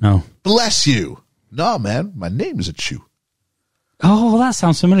 No. Bless you. No, man, my name is a Chew. Oh, that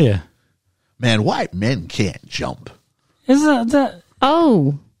sounds familiar. Man, white men can't jump. Is that?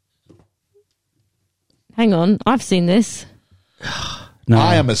 Oh. Hang on. I've seen this. No.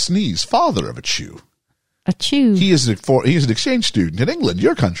 I am a sneeze, father of a Chew. A chew. He is an exchange student in England,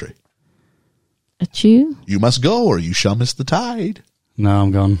 your country. A chew? You must go or you shall miss the tide. No,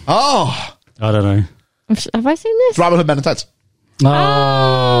 I'm gone. Oh, I don't know. Have I seen this? it's Robin Hood Men in Tights.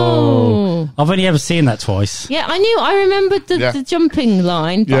 Oh. I've only ever seen that twice. Yeah, I remembered the jumping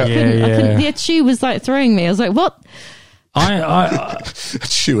line, but Yeah. I couldn't. Yeah. The chew was like throwing me. I was like, what? I A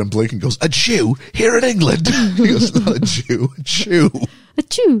Chew, and Blinken goes, a Jew here in England. He goes, not a Jew, a Chew. A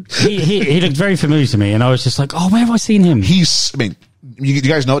chew. he looked very familiar to me, and I was just like, oh, where have I seen him? You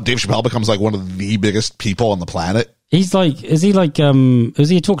guys know it, Dave Chappelle becomes like one of the biggest people on the planet. Is he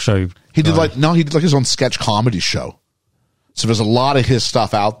a talk show? He did like his own sketch comedy show. So there's a lot of his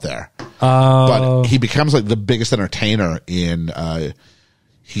stuff out there. But he becomes like the biggest entertainer in,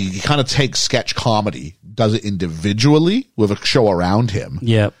 he kind of takes sketch comedy, does it individually with a show around him.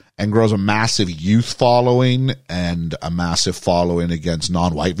 Yep. And grows a massive youth following and a massive following against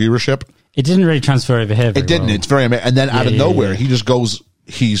non-white viewership. It didn't really transfer over here. It didn't. Well. It's very amazing. And then out of nowhere, yeah. he just goes,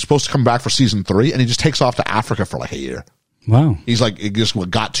 he's supposed to come back for season 3 and he just takes off to Africa for like a year. Wow. He's like, it just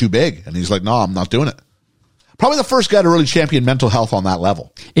got too big. And he's like, no, I'm not doing it. Probably the first guy to really champion mental health on that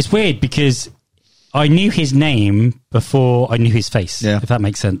level. It's weird because I knew his name before I knew his face, if that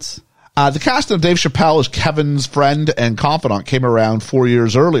makes sense. The casting of Dave Chappelle as Kevin's friend and confidant came around 4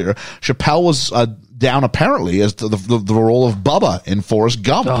 years earlier. Chappelle was down apparently as the role of Bubba in Forrest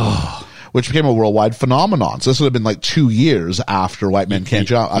Gump, which became a worldwide phenomenon. So this would have been like 2 years after White Men Can't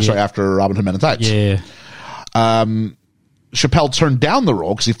Jump. After Robin Hood Men in Tights. Yeah. Chappelle turned down the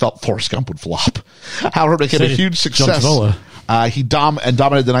role because he felt Forrest Gump would flop. However, it became a huge success. He dominated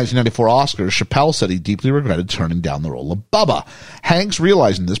the 1994 Oscars. Chappelle said he deeply regretted turning down the role of Bubba. Hanks,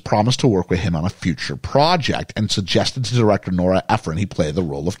 realizing this, promised to work with him on a future project and suggested to director Nora Ephron he play the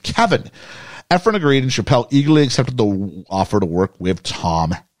role of Kevin. Ephron agreed, and Chappelle eagerly accepted the offer to work with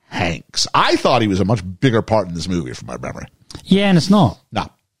Tom Hanks. I thought he was a much bigger part in this movie from my memory. Yeah, and it's not.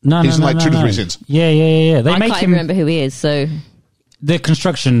 No. He's in like 2 to 3 scenes. Yeah. They I make can't him remember who he is, so. the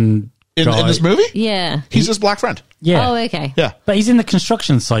construction in guy. this movie. Yeah. He's his black friend. Yeah. Oh, okay. Yeah. But he's in the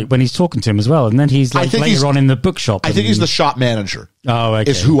construction site when he's talking to him as well, and then he's like later on in the bookshop. I think he's the shop manager. Oh, okay.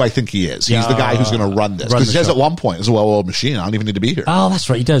 Is who I think he is. He's the guy who's going to run this. Because he says at one point, it's a well-oiled machine. I don't even need to be here. Oh, that's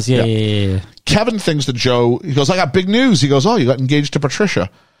right. He does. Yeah. Kevin thinks that Joe, he goes, I got big news. He goes, oh, you got engaged to Patricia.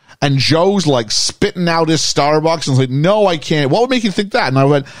 And Joe's like spitting out his Starbucks and is like, no, I can't. What would make you think that? And I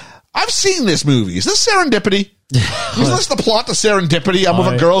went, I've seen this movie. Is this Serendipity? Isn't this the plot to Serendipity? I'm with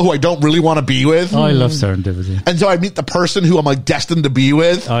a girl who I don't really want to be with. I love Serendipity. And so I meet the person who I'm like destined to be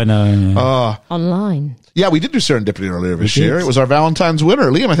with. I know. Online. Yeah, we did do Serendipity earlier this year. It was our Valentine's winner.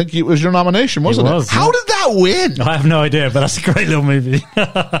 Liam, I think it was your nomination, wasn't it? How did that win? I have no idea, but that's a great little movie.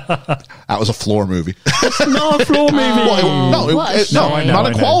 That was a floor movie. It's not a floor movie. Not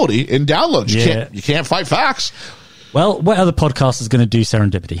a quality in downloads. You can't fight facts. Well, what other podcast is going to do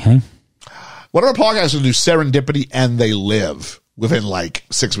Serendipity, hey? What other podcasts will do Serendipity and they live within like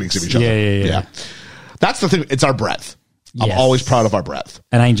 6 weeks of each other? Yeah. That's the thing. It's our breadth. I'm always proud of our breadth.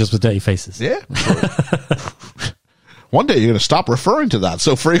 And Angels with Dirty Faces. Yeah. One day you're going to stop referring to that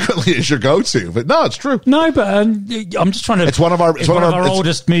so frequently as your go-to, but no, it's true. No, but I'm just trying to. It's one of our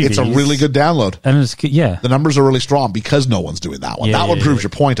oldest movies. It's a really good download, and it's the numbers are really strong because no one's doing that one. That one proves your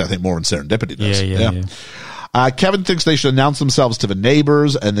point, I think, more than Serendipity does. Yeah. Kevin thinks they should announce themselves to the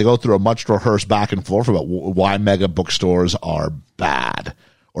neighbors, and they go through a much rehearsed back and forth about why mega bookstores are bad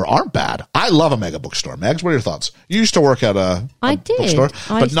or aren't bad. I love a mega bookstore. Megs, what are your thoughts? You used to work at a bookstore,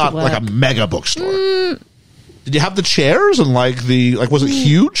 but not like a mega bookstore. Did you have the chairs and was it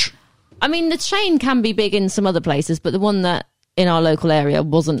huge? I mean, the chain can be big in some other places, but the one that in our local area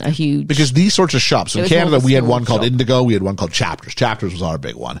wasn't a huge. Because these sorts of shops, It in was more Canada, of a we had small one called shop. Indigo, we had one called Chapters. Chapters was our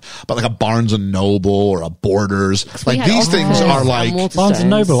big one. But like a Barnes and Noble or a Borders, we like had these things Oxford are and like, Waterstones. Barnes and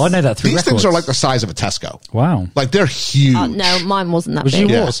Noble. I know that through these things are like records. the size of a Tesco. Wow. Like they're huge. No, mine wasn't that Was big.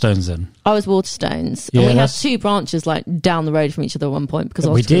 you Yeah. Waterstones then? I was Waterstones, Yeah, and we had that's- 2 branches like down the road from each other at one point because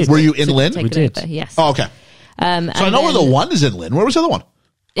We Oxford did. was Were you taken in Lynn? over. We did. Yes. Oh, okay. So I and know where the then one is in Lynn. Where was the other one?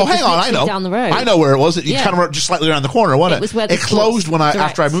 Oh, It was hang on, I literally know. down the road. I know where it was. You Yeah. kind of just slightly around the corner, wasn't it? It was where the it closed when Sports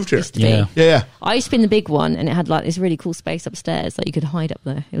after I Direct moved here. used to be. Yeah. Yeah. I used to be in the big one, and it had like this really cool space upstairs that you could hide up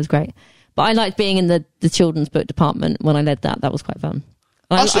there. It was great. But I liked being in the children's book department when I led that. That was quite fun.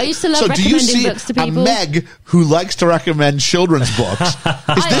 I used to love so do you recommending see books to a people. Meg who likes to recommend children's books?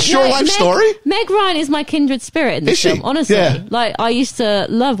 Is this your life Meg, story? Meg Ryan is my kindred spirit in this Is she? film. Honestly, Yeah. like I used to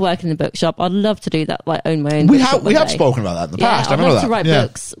love working in the bookshop. I'd love to do that. Like own my own. We bookshop have one day. spoken about that in the past. I I'd remember love that. to write Yeah.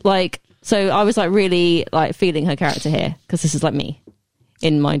 books. Like so, I was like really like feeling her character here because this is like me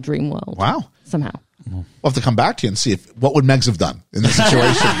in my dream world. Wow. Somehow. We'll have to come back to you and see what would Megs have done in this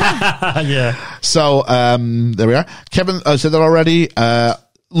situation. Yeah. So there we are. Kevin said that already.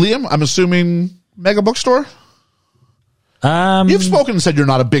 Liam, I'm assuming Mega Bookstore. You've spoken and said you're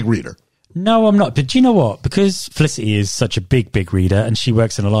not a big reader. No, I'm not. But do you know what? Because Felicity is such a big reader and she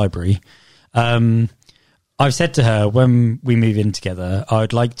works in a library, I've said to her when we move in together,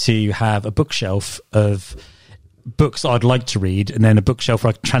 I'd like to have a bookshelf of books I'd like to read and then a bookshelf where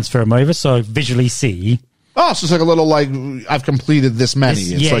I can transfer them over so I visually see. Oh, so it's like a little like I've completed this many.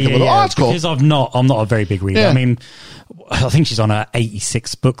 It's like a little. Oh, that's cool. Because I'm not a very big reader. Yeah. I mean, I think she's on her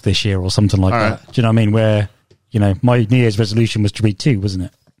 86th book this year or something like All that. right. Do you know what I mean? Where, my New Year's resolution was to read 2, wasn't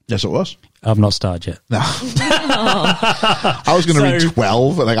it? Yes, it was. I've not started yet. No. I was going to read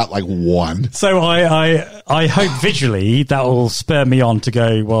 12 and I got like 1. So I hope visually that will spur me on to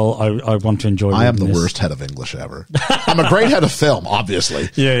go, well, I want to enjoy I am the reading this. worst head of English ever. I'm a great head of film, obviously.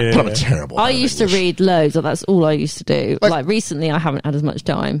 Yeah, but I'm a terrible I head of used to English. read loads. That's all I used to do. Like- Like recently, I haven't had as much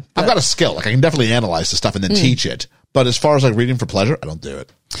time. I've got a skill. Like I can definitely analyze the stuff and then teach it. But as far as like reading for pleasure, I don't do it.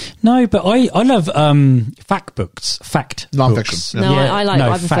 No, but I love fact books. Fact Non-fiction. books. No, Yeah, I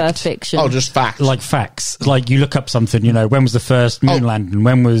prefer fact. fiction. Oh, just facts. Like facts. Like you look up something, when was the first moon Oh. landing?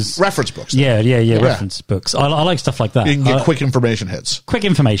 When was... reference books. Yeah, reference books. I like stuff like that. You can get quick information hits. quick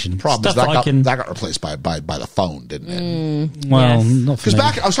information. Problem is stuff that got replaced by the phone, didn't it? Well, Yes. not for Because me.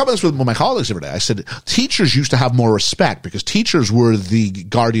 back, I was talking about this with my colleagues the other day. I said teachers used to have more respect because teachers were the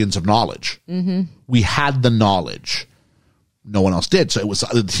guardians of knowledge. Mm-hmm. We had the knowledge. No one else did. So it was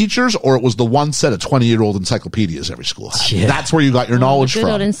the teachers or it was the one set of 20-year-old encyclopedias every school had. Yeah. That's where you got your knowledge Good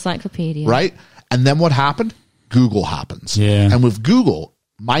old from. encyclopedia. Right? And then what happened? Google happens. Yeah. And with Google,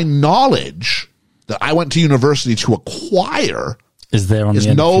 my knowledge that I went to university to acquire Is there on is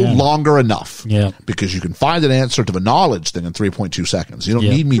the end? no Yeah. longer enough. Yeah. Because you can find an answer to the knowledge thing in 3.2 seconds. You don't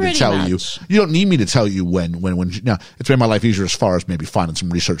Yeah. need me Pretty to tell you. much. You don't need me to tell you when. Now, it's made my life easier as far as maybe finding some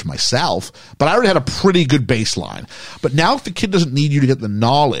research myself, but I already had a pretty good baseline. But now if the kid doesn't need you to get the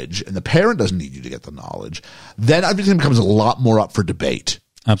knowledge and the parent doesn't need you to get the knowledge, then everything becomes a lot more up for debate.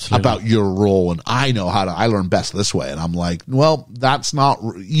 Absolutely. About your role, and I know I learn best this way. And I'm like, well, that's not,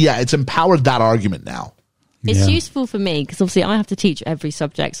 it's empowered that argument now. It's Yeah. useful for me because obviously I have to teach every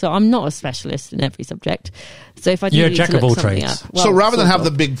subject, so I'm not a specialist in every subject. So if I do You're a need jack to of look all something trades. up, So well, rather than sort have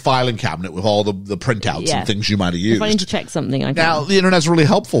of. the big filing cabinet with all the printouts Yeah. and things you might have used, If I need to check something, I can. now the internet's really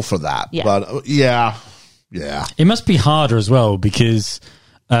helpful for that. Yeah. But yeah. It must be harder as well because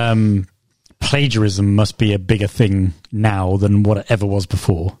plagiarism must be a bigger thing now than what it ever was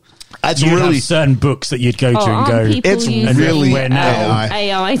before. That's You'd really have certain books that you'd go to and aren't go. people it's using, really AI.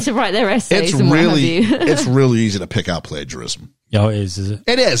 AI to write their essays it's and really what have you. it's really easy to pick out plagiarism. Oh, it is it?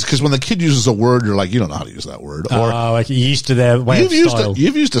 It is because when the kid uses a word, you're like, you don't know how to use that word, or Oh, okay. You're used to their way you've of used style.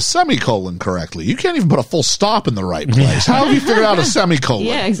 you've used a semicolon correctly. You can't even put a full stop in the right place. How have you figured out a semicolon?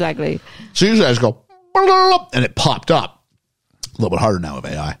 Yeah, exactly. So usually I just go and it popped up. A little bit harder now with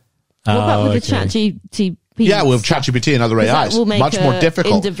AI. What about with the okay. ChatGPT? Yeah, with ChatGPT and other that AIs, will make much more a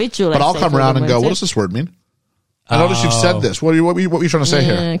difficult. individual But I'll essay come for around them, and go, won't what it? does this word mean? I noticed you've said this. What are you trying to say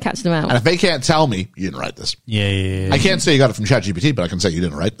here? Catch them And out. if they can't tell me, you didn't write this. Yeah. I can't say you got it from ChatGPT, but I can say you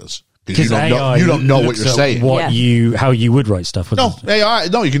didn't write this because Because you don't know what looks you're at saying. Yeah. how you would write stuff. No, AI.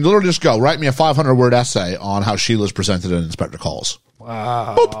 No, you can literally just go write me a 500-word essay on how Sheila's presented in Inspector Calls.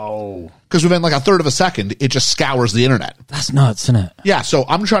 Wow. Because within like a third of a second, it just scours the internet. That's nuts, isn't it? Yeah. So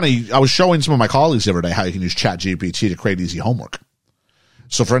I was showing some of my colleagues the other day how you can use ChatGPT to create easy homework.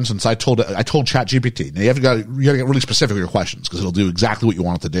 So, for instance, I told ChatGPT. Now you got to get really specific with your questions because it'll do exactly what you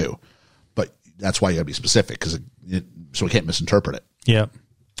want it to do. But that's why you got to be specific so we can't misinterpret it. Yeah.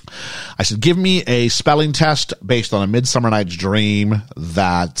 I said, give me a spelling test based on A Midsummer Night's Dream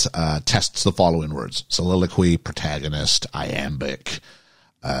that tests the following words: soliloquy, protagonist, iambic,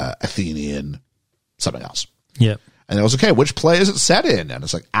 Athenian, something else. Yep. And it was, okay, which play is it set in? And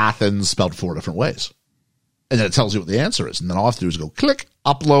it's like Athens spelled 4 different ways. And then it tells you what the answer is. And then all I have to do is go click,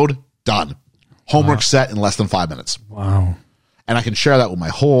 upload, done. Homework set in less than 5 minutes. Wow. And I can share that with my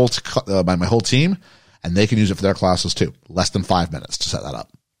whole my whole team, and they can use it for their classes too. Less than 5 minutes to set that up.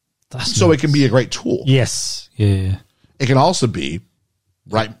 So nice. it can be a great tool. Yes. Yeah. It can also be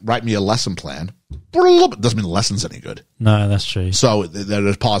write me a lesson plan. Doesn't mean the lesson's any good. No, that's true. So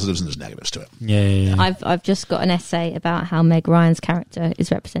there's positives and there's negatives to it. Yeah. I've just got an essay about how Meg Ryan's character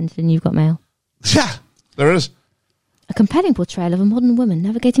is represented in You've Got Mail. Yeah, there is. A compelling portrayal of a modern woman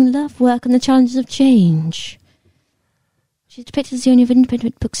navigating love, work, and the challenges of change. She's depicted as the owner of an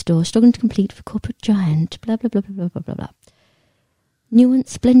independent bookstore, struggling to compete for corporate giant. Blah, blah, blah, blah, blah, blah, blah.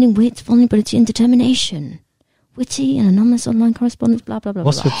 Nuance, blending wit, vulnerability, and determination. Witty and anonymous online correspondence, blah, blah, blah,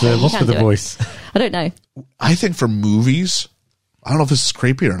 What's blah. with the voice? I don't know. I think for movies, I don't know if this is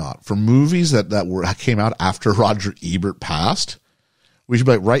creepy or not. For movies that came out after Roger Ebert passed, we should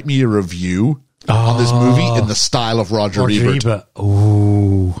be like, write me a review on this movie in the style of Roger Ebert.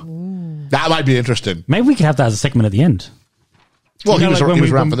 Ooh. That might be interesting. Maybe we could have that as a segment at the end. Well, You know, he like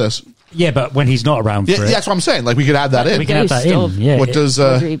was around for this. Yeah, but when he's not around for Yeah, it. that's what I'm saying. Like, we could add that in. We can add that in. Ghost of Yeah. What does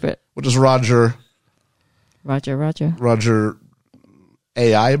Roger Ebert. Roger.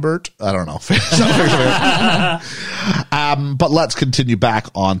 AI Bert? I don't know. But let's continue back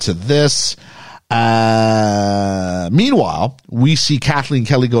onto this. Meanwhile, we see Kathleen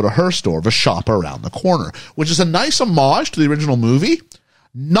Kelly go to her store, the shop around the corner, which is a nice homage to the original movie.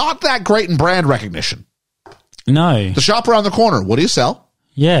 Not that great in brand recognition. No. The shop around the corner. What do you sell?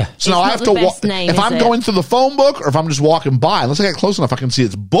 Yeah. So now It's I not have the to best name, if is I'm it? going through the phone book or if I'm just walking by, unless I get close enough, I can see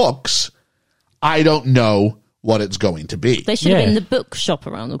it's books. I don't know what it's going to be. They should have Yeah. been the bookshop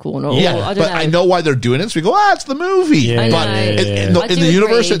around the corner. Or, Yeah, I don't but know. I know why they're doing it. So we go, it's the movie. Yeah, but I know. in I the do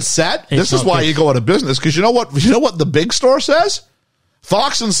universe agree. it's set, It's this is not why good. you go out of business. Because you know what the big store says?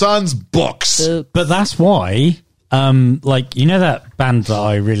 Fox and Sons books. But that's why, like, you know that band that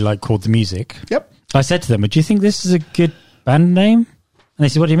I really like called The Music? Yep. I said to them, do you think this is a good band name? And they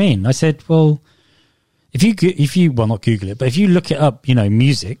said, what do you mean? I said, well, if you well, not Google it, but if you look it up,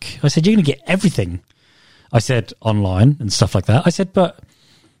 music, I said, you're going to get everything. I said online and stuff like that. I said, but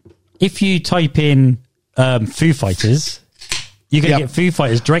if you type in Foo Fighters, you're going to Yep. get Foo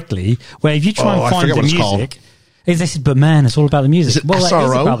Fighters directly, where if you try Oh, I and find forget the what it's called. music, they said, but man, it's all about the music. Is it Well, it is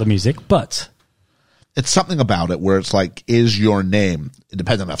SRO? about the music, but... It's something about it where it's like, is your name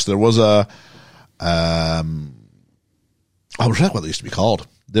independent enough? So there was I forget what they used to be called.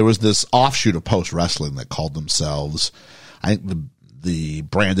 There was this offshoot of Post Wrestling that called themselves, I think, the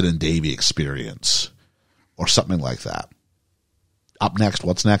Brandon and Davey Experience or something like that. Up next,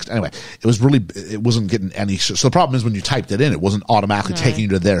 what's next? Anyway, it wasn't getting any. So the problem is when you typed it in, it wasn't automatically taking you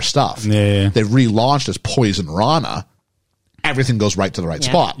to their stuff. Yeah. They relaunched as Poison Rana. Everything goes right to the right Yeah.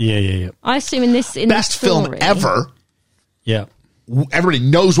 spot. Yeah. I assume in this Best film story, ever. Yeah. Everybody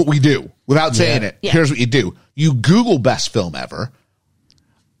knows what we do without saying it. Yeah. Here's what you do. You Google best film ever.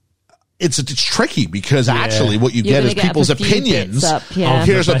 It's tricky because actually what you You're get is gonna get people's a few opinions. bits up, yeah. Oh,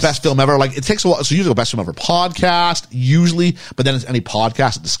 here's the Best- best film ever. Like it takes a while. So usually the best film ever podcast, usually, but then it's any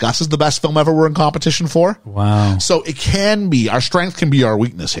podcast that discusses the best film ever we're in competition for. Wow. So it can be, our strength can be our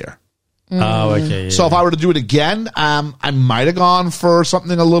weakness here. Oh, okay. So if I were to do it again, I might have gone for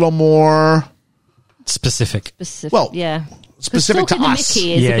something a little more specific. Well, yeah. specific to Talking to us.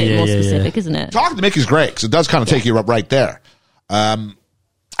 Mickey is Yeah, a bit yeah, more yeah, specific, isn't it? Talking to Mickey's great because it does kind of take you up right there.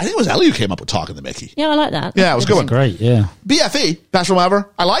 I think it was Ellie who came up with Talking to Mickey. Yeah, I like that. Yeah, it was a good one. Great, yeah. BFE, best film ever.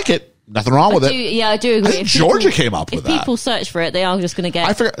 I like it. Nothing wrong with it. I do agree. I think If Georgia came up with if that. people search for it, they are just going to get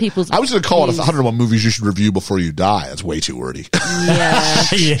I forget. people's. I was going to call it views. 101 movies you should review before you die. That's way too wordy. Yeah.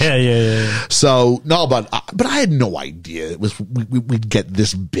 yeah. So no, but I had no idea it was we'd get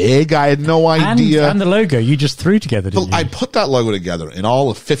this big. I had no And, idea. and the logo you just threw together, didn't you? I put that logo together in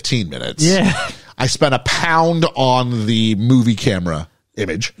all of 15 minutes. Yeah. I spent £1 on the movie camera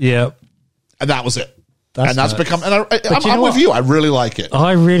image, Yeah. and that was it. That's and that's nuts. become. And you I'm know with what? you. I really like it.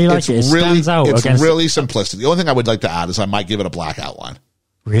 I really like it. It really, stands out It's against- really simplistic. The only thing I would like to add is I might give it a black outline.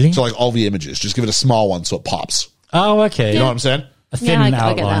 Really? So like all the images, just give it a small one so it pops. Oh, okay. You know what I'm saying? A thin Yeah, I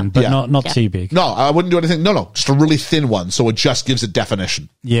get outline, that. but Yeah. not Yeah. too big. No, I wouldn't do anything. No, just a really thin one so it just gives it definition.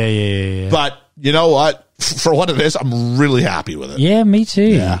 Yeah. But you know what? For what it is, I'm really happy with it. Yeah, me too.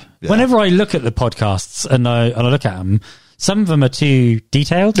 Yeah. Whenever I look at the podcasts and I look at them, some of them are too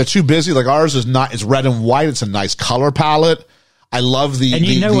detailed. They're too busy. Like ours is not. It's red and white. It's a nice color palette. I love the And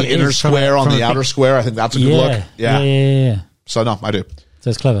you know what it inner is from square on a the outer square. I think that's a good look. Yeah. So no, I do. So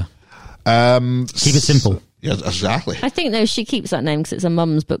it's clever. Keep it simple. Yeah, exactly. I think, though, she keeps that name because it's a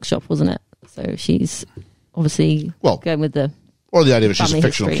mum's bookshop, wasn't it? So she's obviously going with the... Or the idea that she's a family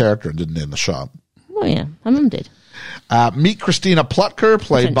fictional history. character and didn't name the shop. Oh, yeah. My mum did. Meet Christina Plutker,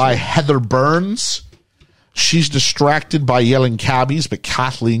 played by Heather Burns. She's distracted by yelling cabbies, but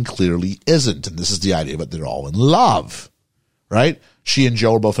Kathleen clearly isn't. And this is the idea that they're all in love, right? She and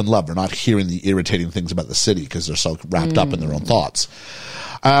Joe are both in love. They're not hearing the irritating things about the city because they're so wrapped up in their own thoughts.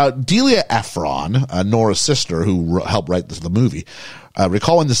 Delia Ephron, Nora's sister, who helped write the movie,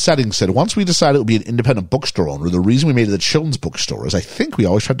 recalling the setting, said, once we decided it would be an independent bookstore owner, the reason we made it a children's bookstore is I think we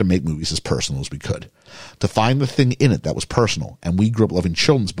always tried to make movies as personal as we could, to find the thing in it that was personal, and we grew up loving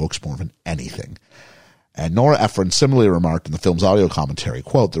children's books more than anything. And Nora Ephron similarly remarked in the film's audio commentary,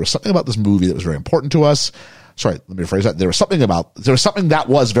 quote, there was something about this movie that was very important to us. Sorry, let me rephrase that. There was something that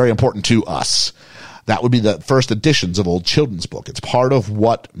was very important to us. That would be the first editions of old children's book. It's part of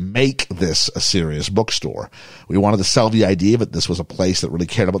what make this a serious bookstore. We wanted to sell the idea that this was a place that really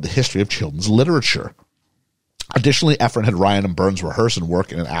cared about the history of children's literature. Additionally, Ephron had Ryan and Burns rehearse and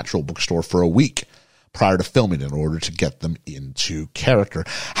work in an actual bookstore for a week prior to filming in order to get them into character.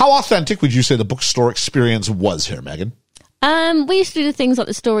 How authentic would you say the bookstore experience was here, Megan? We used to do the things like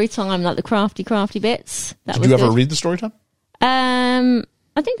the story time, like the crafty bits. Did you ever read the story time?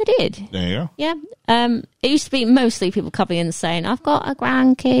 I think they did. There you go. Yeah. It used to be mostly people coming in and saying, I've got a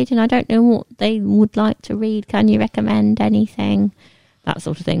grandkid and I don't know what they would like to read. Can you recommend anything? That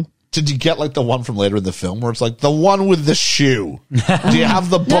sort of thing. Did you get like the one from later in the film where it's like the one with the shoe? Do you have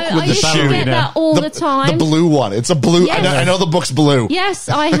the book with the shoe? I used to get that all the time. The blue one. It's a blue. Yes. I know the book's blue. Yes,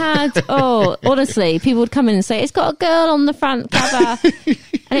 I had. Honestly, people would come in and say, it's got a girl on the front cover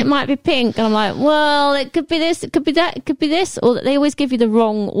and it might be pink. And I'm like, well, it could be this, it could be that, it could be this. Or they always give you the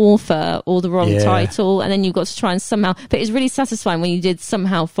wrong author or the wrong title. And then you've got to try and somehow, but it's really satisfying when you did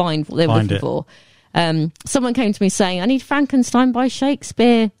somehow find what they were looking for. Someone came to me saying, I need Frankenstein by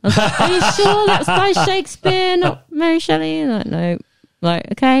Shakespeare. I was like, are you sure that's by Shakespeare, not Mary Shelley? Like, no.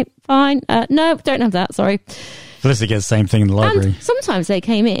 Like, okay, fine. No, don't have that, sorry. Felicity gets the same thing in the library. And sometimes they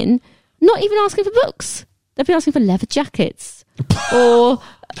came in not even asking for books. They'd be asking for leather jackets. Or,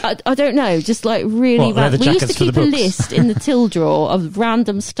 I don't know, just like really random. We used to keep a list in the till drawer of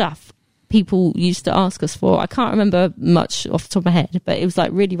random stuff people used to ask us for. I can't remember much off the top of my head, but it was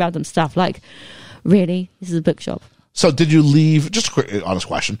like really random stuff like, really? This is a bookshop. So did you leave, just a quick honest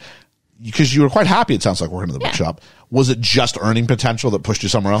question, because you were quite happy, it sounds like, working in the bookshop. Was it just earning potential that pushed you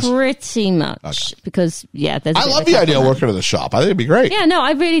somewhere else? Pretty much. Because, there's I love the idea of working at the shop. I think it'd be great. Yeah, no,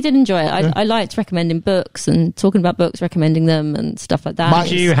 I really did enjoy it. I liked recommending books and talking about books, recommending them and stuff like that.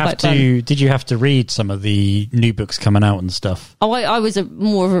 Did you have to read some of the new books coming out and stuff? Oh, I was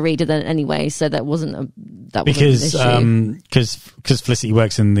more of a reader than anyway, so that wasn't an issue. Because Felicity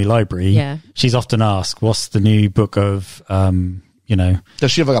works in the library. Yeah. She's often asked, "What's the new book of?"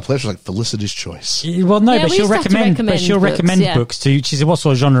 Does she have like a place like Felicity's Choice? Well, no, but she'll recommend books to. She said, "What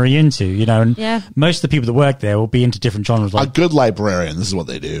sort of genre are you into?" And most of the people that work there will be into different genres. Like a good librarian, this is what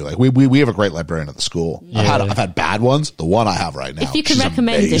they do. Like we have a great librarian at the school. Yeah. I've had bad ones. The one I have right now, if you can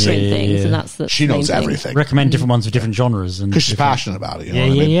recommend different things, and that's the she knows everything. Recommend different ones with different genres, and because she's passionate about it. You know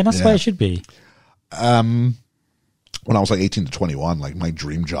what I mean? Yeah. That's the way it should be. When I was like 18 to 21, like my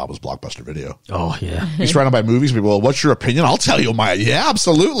dream job was Blockbuster Video. Oh yeah, you surrounded by movies. People, well, what's your opinion? I'll tell you my. Yeah,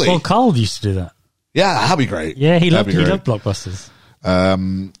 absolutely. Well, Carl used to do that. Yeah, that'd be great. Yeah, he loved Blockbusters.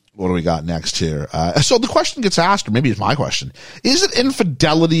 What do we got next here? So the question gets asked, or maybe it's my question: is it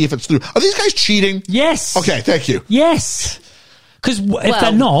infidelity if it's through? Are these guys cheating? Yes. Okay, thank you. Yes. Because if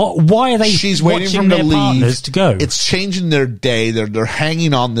they're not, why are they? She's waiting for them to leave. To go. It's changing their day. They're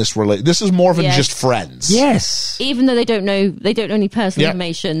hanging on this relation. This is more than just friends. Yes. Even though they don't know any personal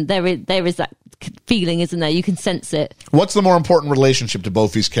information, there is that feeling, isn't there? You can sense it. What's the more important relationship to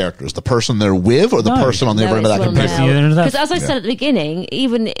both these characters? The person they're with, or the person on the other end of that computer? Because as I said at the beginning,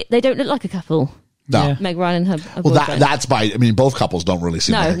 even they don't look like a couple. No. Yeah. Meg Ryan and her well, that's by, both couples don't really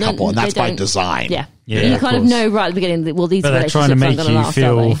seem like a couple, and that's by design. Yeah. You kind of know right at the beginning, well, these relationships trying to make aren't you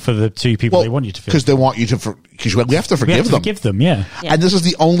feel for the two people they want you to feel. Because they want you to, because we have to forgive them. Forgive them, yeah. And this is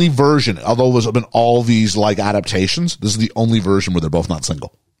the only version, although there's been all these like adaptations, this is the only version where they're both not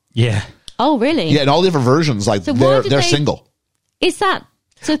single. Yeah. Oh, really? Yeah, in all the different versions, like so they're single. Is that...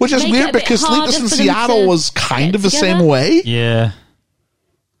 Which is weird because Sleepless in Seattle was kind of the same way. Yeah.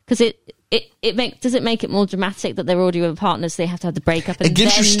 Because does it make it more dramatic that they're already with partners, so they have to have the breakup? And it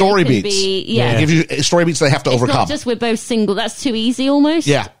gives you story beats. It gives you story beats they have to overcome. Not just we're both single. That's too easy almost.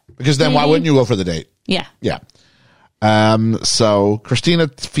 Yeah. Because then why wouldn't you go for the date? Yeah. Yeah. So Christina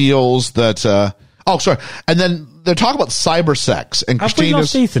feels that, sorry. And then they're talking about cyber sex, and Have we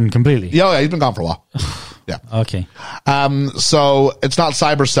lost Christina's, Ethan completely? yeah, he's been gone for a while. Yeah. Okay. So it's not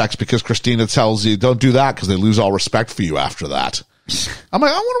cyber sex because Christina tells you don't do that because they lose all respect for you after that. I'm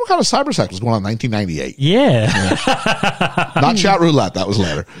like, I wonder what kind of cyber sex was going on in 1998. Yeah. Not chat roulette. That was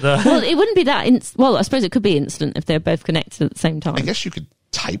later. Well, it wouldn't be that. Well, I suppose it could be instant if they're both connected at the same time. I guess you could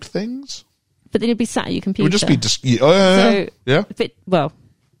type things. But then it'd be sat at your It computer. would just be So, yeah. if it, well,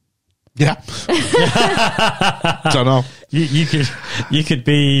 Yeah. Don't know. You could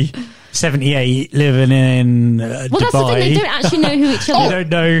be 78 living in Dubai. that's the thing. They don't actually know who each other. You don't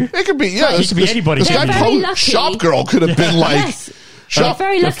know. It could be, yeah. It could be anybody. This They're guy very Poe lucky. Shop Girl could have been like, Yes. They're shop.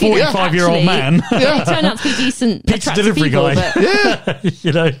 very A lucky. that 45-year-old actually man. They turn out to be decent, Pizza attractive delivery people, guy. but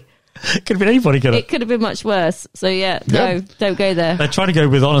You know, it could have been anybody. it could have been much worse. So yeah, Yeah. no, don't go there. They're trying to go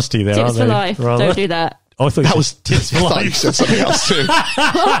with honesty there, Tips aren't for they? life. Rather- Don't do that. Oh, I thought That you was said tips for I thought you life. said something else too.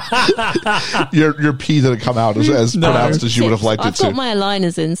 your P didn't come out as pronounced as you would have liked I've it to. got my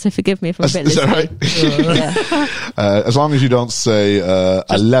aligners in, so forgive me if I'm a bit Is that lispy. right? Yeah. As long as you don't say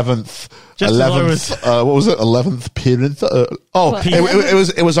 11th. just as I was- what was it? 11th parent?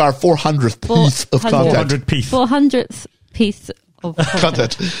 It was our 400th piece of content. 400 piece. 400th piece of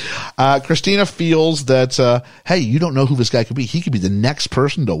content. Christina feels that, hey, you don't know who this guy could be. He could be the next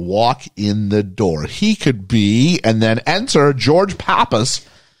person to walk in the door. He could be, and then enter George Pappas,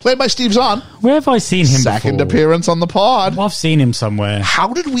 played by Steve Zahn. Where have I seen him Second before? appearance on the pod. Well, I've seen him somewhere.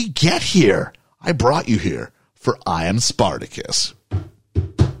 How did we get here? I brought you here for I Am Spartacus.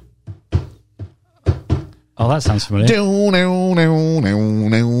 Oh, that sounds familiar.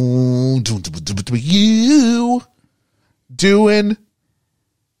 You doing?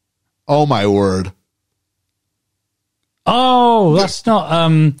 Oh my word! Oh, that's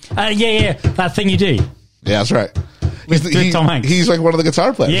not. Yeah, that thing you do. Yeah, that's right. With Tom Hanks. He's like one of the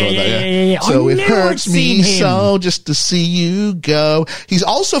guitar players. Yeah, on that, yeah. So I it knew hurts I'd me seen him. so just to see you go. He's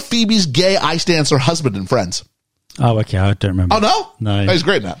also Phoebe's gay ice dancer husband in Friends. Oh, okay. I don't remember. Oh no, No. he's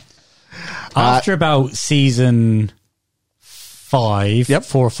great in that. After about season 5, Yep.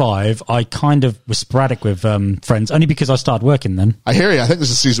 4 or 5, I kind of was sporadic with Friends, only because I started working then. I hear you. I think this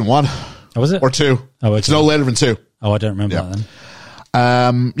is season 1 Oh, was it? or 2. Oh, okay. It's no later than 2. Oh, I don't remember Yeah. that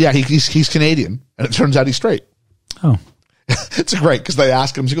then. Yeah, he's Canadian, and it turns out he's straight. Oh. It's great because they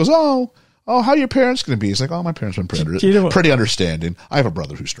ask him. He goes, "Oh, how are your parents going to be?" He's like, "Oh, my parents have been Do you know what- pretty understanding. I have a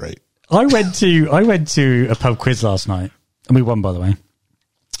brother who's straight." I went to a pub quiz last night, and we won, by the way.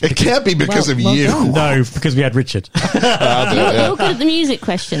 It can't be because of well you. done. No, because we had Richard. You're good at the music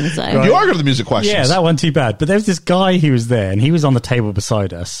questions, though. You are good at the music questions. Yeah, that wasn't too bad. But there was this guy who was there, and he was on the table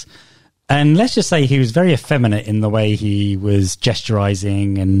beside us. And let's just say he was very effeminate in the way he was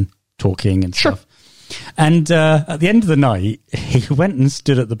gesturizing and talking and stuff. And at the end of the night, he went and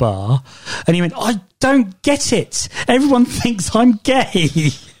stood at the bar, and he went, "I don't get it. Everyone thinks I'm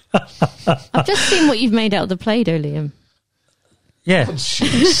gay." I've just seen what you've made out of the Play-Doh, Liam. Yeah,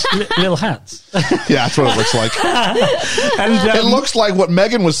 little hats. Yeah, that's what it looks like. And It looks like what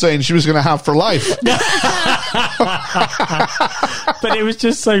Megan was saying she was going to have for life. but it was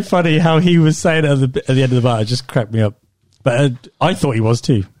just so funny how he was saying it at the end of the bar. It just cracked me up. But I thought he was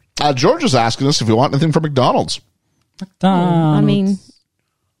too. George is asking us if we want anything from McDonald's. I mean,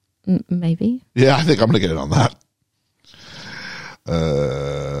 maybe. Yeah, I think I'm going to get in on that.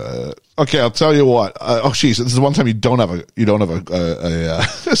 Okay, I'll tell you what. Jeez, this is the one time you don't have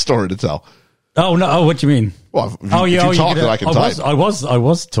a story to tell. Oh no! Oh, what do you mean? Well, if you talk, then I can type. I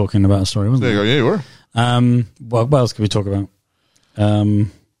was talking about a story, wasn't There you I? go. Yeah, you were. What else can we talk about?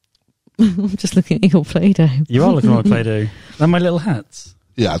 I'm just looking at your Play-Doh. You are looking at my Play-Doh. They're my little hats.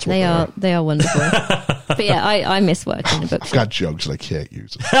 Yeah, that's what They are wonderful. But yeah, I miss working in a I've bookshop. got jokes that I can't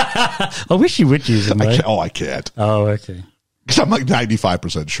use. I wish you would use them. Though. I can't. Oh, okay. Because I'm like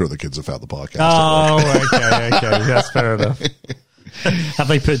 95% sure the kids have found the podcast. Oh, okay. That's fair enough. Have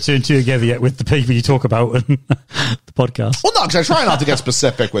they put 2 and 2 together yet with the people you talk about and the podcast? Well, no, because I try not to get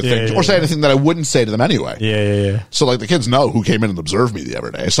specific with things or say anything that I wouldn't say to them anyway. Yeah. So, like, the kids know who came in and observed me the other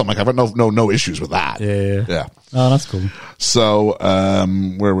day. So I'm like, I've got no issues with that. Yeah. Oh, that's cool. So,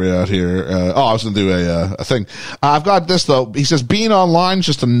 where are we at here? I was going to do a thing. I've got this, though. He says, being online is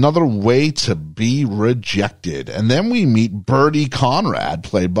just another way to be rejected. And then we meet Birdie Conrad,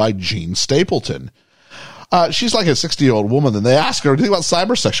 played by Jean Stapleton. She's like a 60-year-old woman, and they ask her, "Do you think about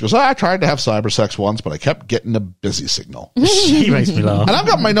cyber sex?" She goes, "I tried to have cyber sex once, but I kept getting a busy signal." She makes me laugh. And I've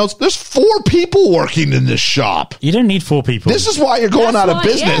got my notes. There's 4 people working in this shop. You don't need 4 people. This is why you're going out of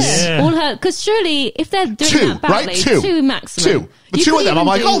business. Yeah. All her, because surely if they're doing 2, that badly, right? 2 maximum. 2. The You two could of them, I'm even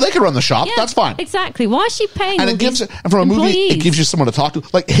like, do- oh, they can run the shop. Yeah, That's fine. Exactly. Why is she paying? And all it gives, these and from a movie, it employees? gives you someone to talk to.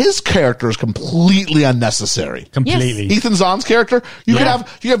 Like his character is completely unnecessary. Completely. Ethan Zahn's character, you Yeah.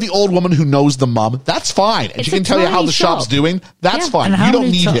 have the old woman who knows the mum. That's fine, and It's she can a tell you how tiny the shop's shop. doing. That's Yeah. fine. And You don't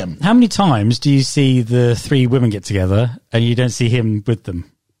many need him. How many times do you see the three women get together and you don't see him with them?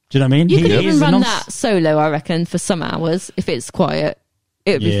 Do you know what I mean? You could He even is a run nonce- that solo, I reckon, for some hours if it's quiet.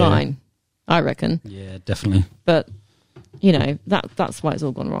 It would be Yeah. fine, I reckon. Yeah, definitely. But that's why it's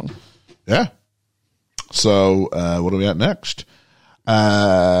all gone wrong. Yeah. So what are we at next?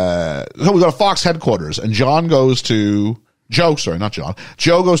 So we go to Fox headquarters, and Joe goes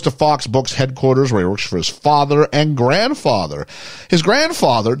to Fox Books headquarters where he works for his father and grandfather. His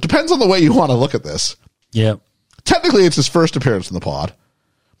grandfather, depends on the way you want to look at this. Yeah. Technically, it's his first appearance in the pod.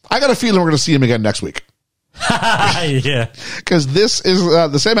 I got a feeling we're going to see him again next week. Yeah. Because this is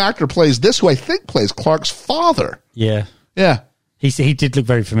the same actor plays this, who I think plays Clark's father. Yeah. Yeah. He did look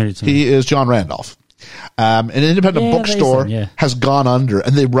very familiar to me. He is John Randolph. An independent Yeah, bookstore that is him, yeah. has gone under,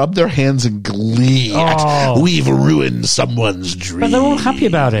 and they rub their hands in glee. Oh. At, we've ruined someone's dreams. But they're all happy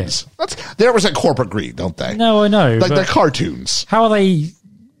about it. They represent corporate greed, don't they? No, I know. Like but they're cartoons. how are they?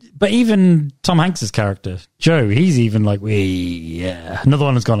 But even Tom Hanks's character, Joe, he's even like, another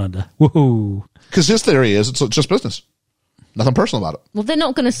one has gone under. Woohoo. Because his theory is it's just business. Nothing personal about it. Well, they're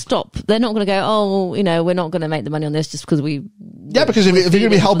not going to stop. They're not going to go, oh, well, we're not going to make the money on this just because we. Yeah, because if you're going to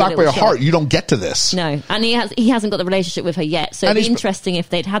be held back by your shop. heart, you don't get to this. No, and he hasn't got the relationship with her yet. So And it'd be he's- interesting if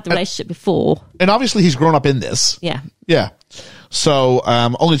they'd had the relationship before. And obviously he's grown up in this. Yeah. Yeah. So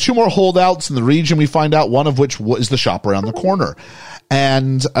only two more holdouts in the region, we find out, one of which is the shop around the corner.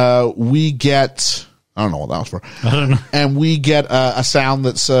 And we get... I don't know what that was for. I don't know. And we get a sound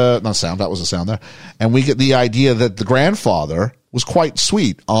that's... not a sound, that was a sound there. And we get the idea that the grandfather was quite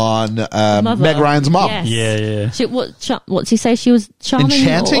sweet on Mother. Meg Ryan's mum. Yes. Yeah. What's he say? She was charming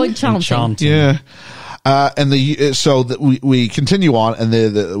Enchanting? or enchanting? Enchanting. Yeah. And so that we continue on,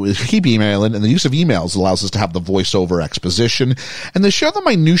 and we keep emailing, and the use of emails allows us to have the voiceover exposition, and they share the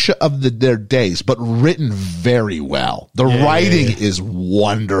minutia of their days, but written very well. The writing is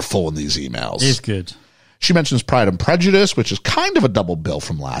wonderful in these emails. It is good. She mentions Pride and Prejudice, which is kind of a double bill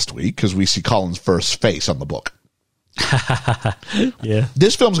from last week because we see Colin's first face on the book. Yeah.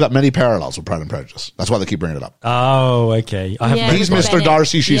 This film's got many parallels with Pride and Prejudice. That's why they keep bringing it up. Oh, okay. I haven't read He's the book. Mr.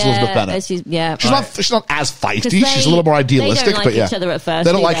 Darcy, she's Elizabeth Bennet. She's She's not as 'Cause feisty. they- She's a little more idealistic, they don't like but yeah, each other at first,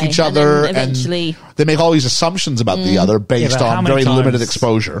 they don't do like they? each And then other, eventually- and they make all these assumptions about the other based but how on many very limited times-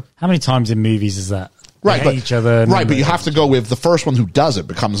 exposure. How many times in movies is that? They Right, hate but each other. and right, then but you they- have to go with the first one who does it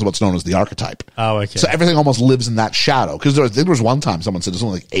becomes what's known as the archetype. Oh, okay. So everything almost lives in that shadow. Because there was one time someone said there's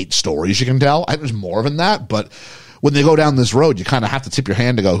only like 8 stories you can tell. I think there's more than that, but when they go down this road, you kind of have to tip your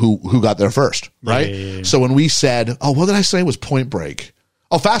hand to go who got there first, right? Yeah. So when we said, oh, what did I say was Point Break?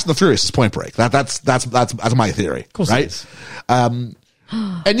 Oh, Fast and the Furious is Point Break. That's my theory, Of course it right? is.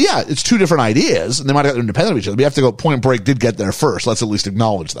 And yeah, it's two different ideas, and they might have got independent of each other. We have to go. Point Break did get there first. Let's at least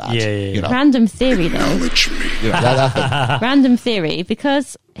acknowledge that. Yeah. You know? Random theory, though. You know, that thing. Random theory.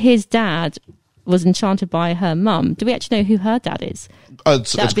 Because his dad was enchanted by her mum, do we actually know who her dad is?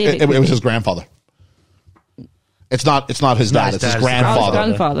 That'd be a bit It was creepy. his grandfather. It's not his not dad. his It's his dad, it's his grandfather.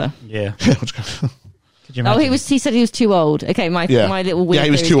 Grandfather. Yeah. Which- Could you Oh, imagine? he said he was too old. Okay, my little weird Yeah,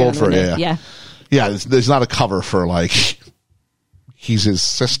 he was theory's too old going for on it. there. Yeah. Yeah, there's not a cover for like he's his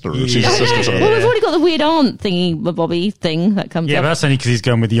sister. Or she's his Yeah. sister. or something. Well, we've already got the weird aunt thingy, Bobby thing that comes Yeah, but up. that's only because he's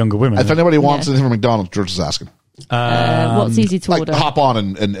going with the younger women. If anybody wants Yeah. anything from McDonald's, George is asking. What's easy to Like, order? hop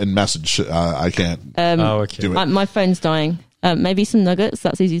on and message. I can't oh, okay. do it. My phone's dying. Maybe some nuggets.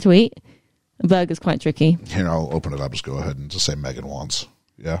 That's easy to eat. A burger's quite tricky. Here, I'll open it up. Just go ahead and just say Megan wants.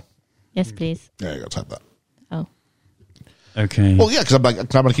 Yeah. Yes, please. Yeah, you go type that. Oh. Okay. Well, yeah, because I'm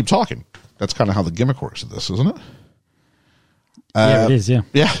going to keep talking. That's kind of how the gimmick works of this, isn't it? yeah, it is, yeah.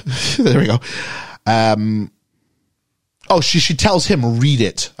 Yeah, there we go. She tells him read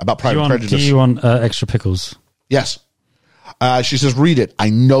it about Pride and Do Prejudice. you want extra pickles? Yes. She says, read it. I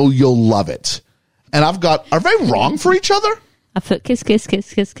know you'll love it. And I've got, are they wrong for each other? I put kiss, kiss,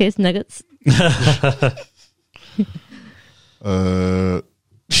 kiss, kiss, kiss, nuggets. I'm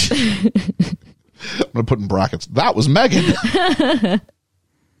going to put in brackets. That was Megan.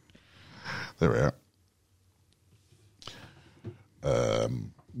 There we are.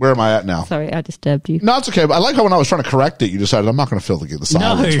 Where am I at now? Sorry, I disturbed you. No, it's okay. But I like how when I was trying to correct it, you decided I'm not going to fill the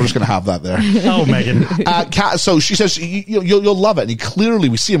silence. No. We're just going to have that there. Oh, Megan. So she says you'll love it, and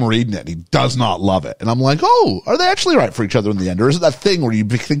we see him reading it, and he does not love it. And I'm like, oh, are they actually right for each other in the end, or is it that thing where you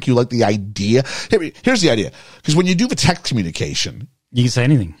think you like the idea? Here's the idea, because when you do the text communication, You can say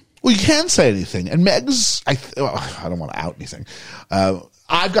anything. Well, you can say anything. And Meg's, I don't want to out anything. I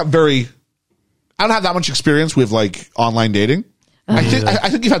don't have that much experience with like online dating. I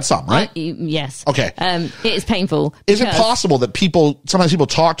think you've had some, right? Yes. Okay. It is painful. Is it possible that sometimes people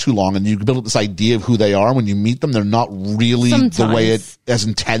talk too long and you build up this idea of who they are, and when you meet them, they're not really the way as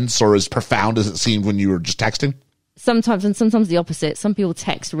intense or as profound as it seemed when you were just texting? Sometimes, and sometimes the opposite. Some people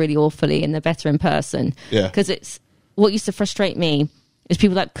text really awfully and they're better in person. Yeah. Because it's what used to frustrate me is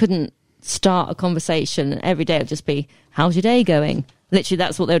people that couldn't start a conversation every day. It would just be, how's your day going? Literally,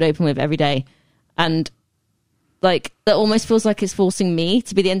 that's what they would open with every day. And like, that almost feels like it's forcing me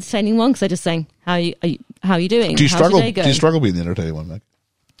to be the entertaining one, because they're just saying, how are you doing? Do you How's struggle? your day going? Do you struggle being the entertaining one, Meg?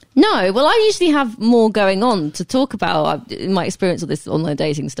 No, well, I usually have more going on to talk about in my experience of this online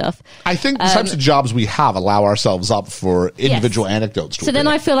dating stuff. I think the types of jobs we have allow ourselves up for individual anecdotes. So then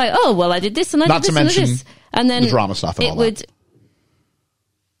I feel like, oh, well, I did this and I did this and this. And then the drama stuff and all that.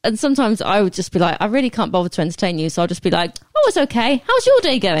 And sometimes I would just be like, I really can't bother to entertain you. So I'll just be like, oh, it's okay. How's your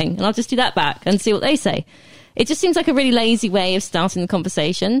day going? And I'll just do that back and see what they say. It just seems like a really lazy way of starting the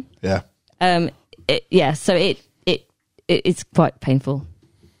conversation. Yeah. So it's quite painful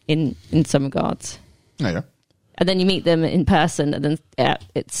in some regards. Yeah. And then you meet them in person, and then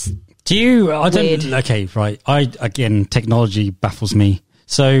it's. Do you? I weird. don't. Okay, right. Again, technology baffles me.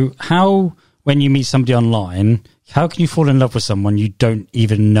 So how, when you meet somebody online, how can you fall in love with someone you don't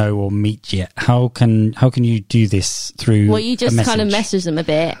even know or meet yet? How can you do this through? Well, you just kind of message them a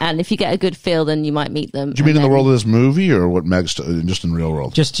bit, and if you get a good feel, then you might meet them. Do you mean in the world of this movie, or what Meg's just in real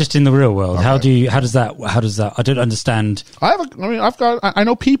world? Just in the real world. Okay. How does that? I don't understand. I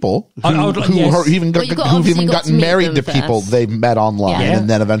know people who've even gotten married to people they've met online and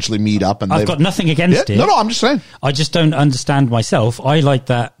then eventually meet up. And I've got nothing against it. No, I'm just saying. I just don't understand myself. I like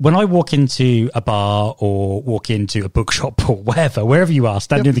that when I walk into a bar or walk into a bookshop or wherever you are,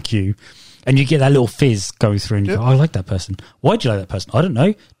 stand in the queue, and you get that little fizz going through, and you go, I like that person. Why do you like that person? I don't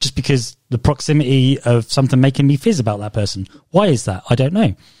know. Just because the proximity of something making me fizz about that person. Why is that? I don't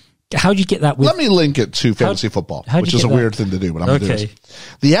know. How do you get that with... Let me link it to fantasy football, which is a weird thing to do, but I'm going to do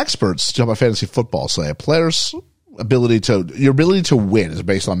this. The experts about fantasy football say a player's ability to win is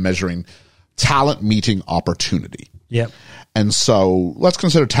based on measuring talent meeting opportunity. Yep. And so let's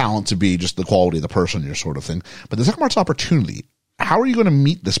consider talent to be just the quality of the person, your sort of thing. But the second part's opportunity. How are you going to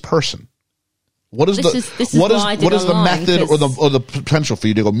meet this person? What is the method or the potential for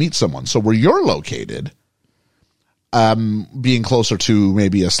you to go meet someone? So where you're located, being closer to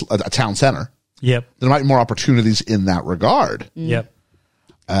maybe a town center, yep, there might be more opportunities in that regard. Yep.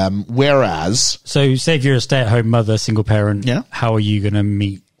 Whereas, so say if you're a stay-at-home mother, single parent, how are you going to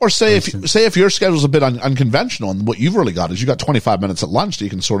meet? Or say if your schedule's a bit unconventional, and what you've really got is you got 25 minutes at lunch that you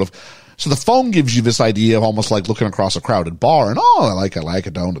can sort of, so the phone gives you this idea of almost like looking across a crowded bar and, I like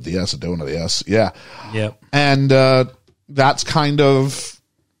it, don't at the yes, don't at the yes. Yeah. Yep. And, that's kind of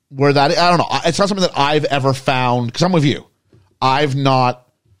where that, I don't know. It's not something that I've ever found, because I'm with you. I've not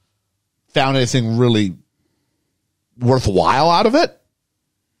found anything really worthwhile out of it.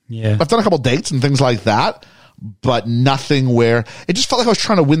 Yeah. I've done a couple dates and things like that, but nothing where it just felt like I was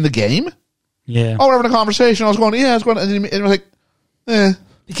trying to win the game. Yeah. Oh, we're having a conversation. I was going, and it was like,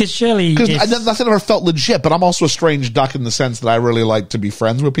 Because surely... Because nothing ever felt legit, but I'm also a strange duck in the sense that I really like to be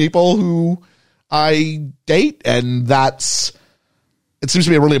friends with people who I date, and it seems to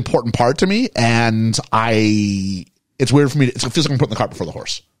be a really important part to me, and it's weird for me. It feels like I'm putting the cart before the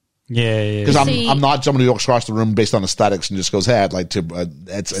horse. Yeah. Because I'm not someone who walks across the room based on aesthetics and just goes, hey, I'd like to,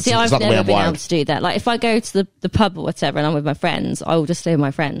 it's not the way I'm never been able wired. to do that. Like, if I go to the pub or whatever and I'm with my friends, I will just stay with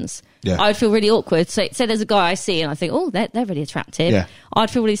my friends. Yeah. I would feel really awkward. So there's a guy I see and I think, oh, they're really attractive. Yeah.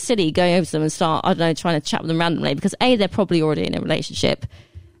 I'd feel really silly going over to them and start, I don't know, trying to chat with them randomly, because A, they're probably already in a relationship.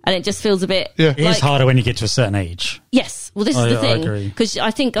 And it just feels a bit... Yeah. It is harder when you get to a certain age. Yes. Well, this is the thing. I agree. Because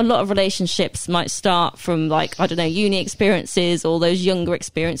I think a lot of relationships might start from, like, I don't know, uni experiences or those younger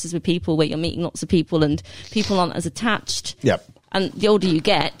experiences with people where you're meeting lots of people and people aren't as attached. Yep. And the older you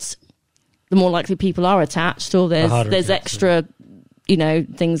get, the more likely people are attached, or there's extra,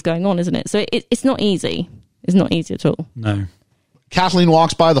 things going on, isn't it? So it's not easy. It's not easy at all. No. Kathleen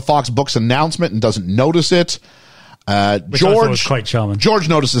walks by the Fox Books announcement and doesn't notice it. Which I thought was quite charming. George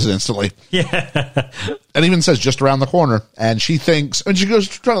notices it instantly. Yeah. And even says just around the corner. And she thinks, and she goes,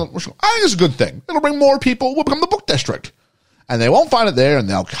 I think it's a good thing. It'll bring more people. We'll become the book district. And they won't find it there, and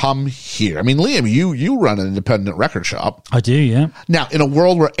they'll come here. I mean, Liam, you run an independent record shop. I do, yeah. Now, in a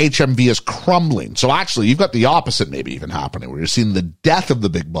world where HMV is crumbling, so actually you've got the opposite maybe even happening, where you're seeing the death of the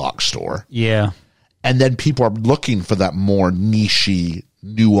big box store. Yeah. And then people are looking for that more niche-y,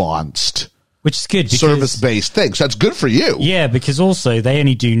 nuanced which is good. Because, service-based thing. So that's good for you. Yeah, because also they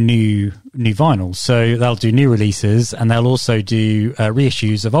only do new vinyls. So they'll do new releases and they'll also do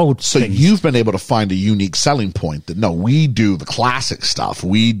reissues of old So things. you've been able to find a unique selling point that, no, we do the classic stuff.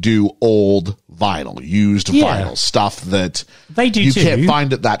 We do old vinyl, used vinyl, stuff that they do you too. can't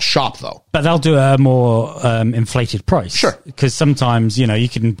find at that shop, though. But they'll do a more inflated price. Sure. Because sometimes, you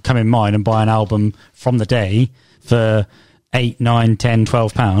can come in mine and buy an album from the day for £8, £9, £10,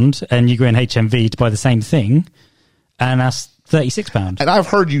 £12, and you go in HMV to buy the same thing, and that's £36. And I've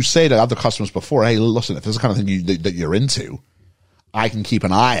heard you say to other customers before, hey, listen, if this is the kind of thing that you're into, I can keep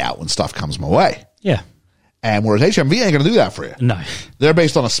an eye out when stuff comes my way. Yeah. And whereas HMV ain't going to do that for you. No. They're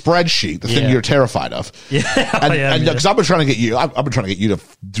based on a spreadsheet, the thing you're terrified of. Yeah. And because I've been trying to get you, I've been trying to get you to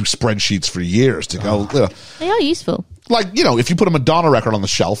do spreadsheets for years to go. They are useful. Like, if you put a Madonna record on the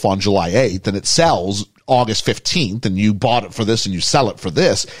shelf on July 8th and it sells August 15th and you bought it for this and you sell it for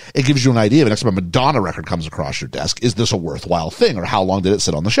this, it gives you an idea. The next time a Madonna record comes across your desk, is this a worthwhile thing, or how long did it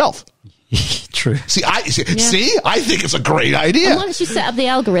sit on the shelf? True. See, I think it's a great idea. And once you set up the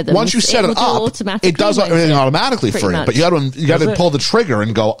algorithm, Once you set it up, it does everything automatically for you. But you got to pull the trigger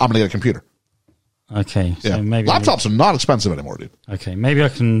and go, I'm going to get a computer. Okay. So maybe laptops are not expensive anymore, dude. Okay. Maybe I'll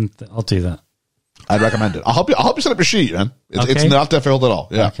do that. I'd recommend it. I'll help you set up your sheet, man. It's not difficult at all.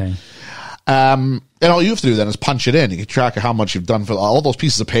 Yeah. Okay. And all you have to do then is punch it in. You can track how much you've done for all those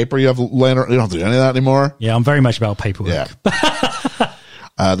pieces of paper you have laying around. You don't have to do any of that anymore. Yeah, I'm very much about paperwork. Yeah.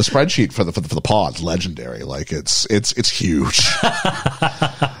 The spreadsheet for the pod's legendary. Like it's huge.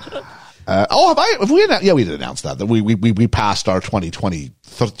 We did announce that we passed our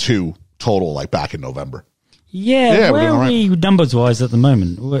 2022 total like back in November. Yeah, where are we numbers wise at the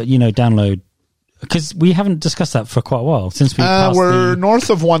moment? Download, because we haven't discussed that for quite a while since we passed we're north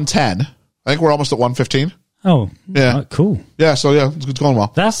of 110. I think we're almost at 115. Oh, yeah, right, cool. Yeah, so yeah, it's going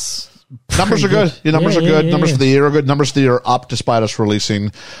well. That's numbers are good. Your numbers are good. Numbers for the year are good. Numbers for the year are up despite us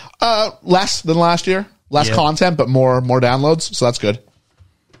releasing less than last year. Less content, but more downloads. So that's good.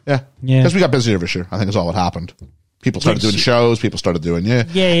 Yeah. Because we got busier this year. I think is all what happened. People started doing shows. People started doing And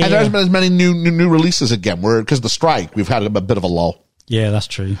there hasn't been as many new releases again. Because of the strike, we've had a bit of a lull. Yeah, that's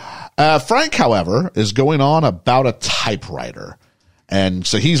true. Frank, however, is going on about a typewriter. And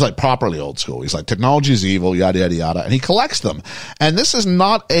so he's like properly old school. He's like, technology is evil, yada, yada, yada. And he collects them. And this is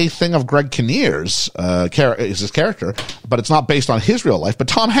not a thing of Greg Kinnear's is his character, but it's not based on his real life. But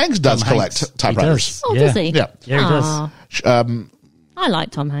Tom Hanks does collect typewriters. Does he? Yeah. Yeah, he does. I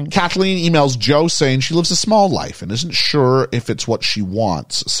like Tom Hanks. Kathleen emails Joe saying she lives a small life and isn't sure if it's what she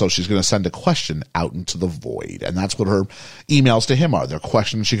wants. So she's going to send a question out into the void. And that's what her emails to him are. They're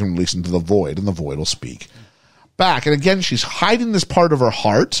questions she can release into the void, and the void will speak back. And again, she's hiding this part of her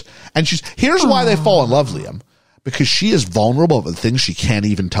heart. And here's why they fall in love, Liam. Because she is vulnerable about things she can't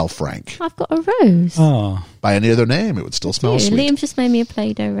even tell Frank. I've got a rose. Oh. By any other name, it would still smell sweet. Liam just made me a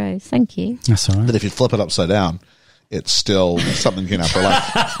Play-Doh rose. Thank you. That's all right. But if you flip it upside down, it's still something came out for life.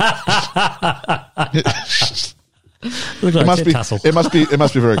 It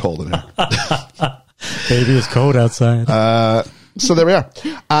must be very cold in here. Baby, it's cold outside. So there we are.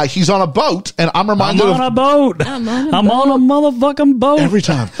 He's on a boat, and I'm reminded I'm on a boat. I'm on a motherfucking boat. Every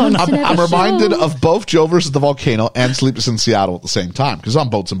time. I'm reminded of both Joe versus the Volcano and Sleepless in Seattle at the same time, because on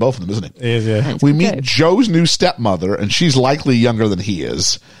boats in both of them, isn't it? Yeah. We meet Joe's new stepmother, and she's likely younger than he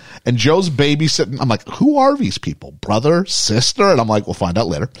is. And Joe's babysitting. I'm like, who are these people? Brother, sister? And I'm like, we'll find out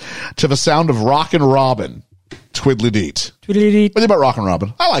later. To the sound of Rockin' Robin. Twiddly-deet. What do you think about Rockin'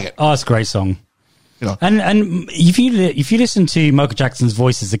 Robin? I like it. Oh, it's a great song. And if you listen to Michael Jackson's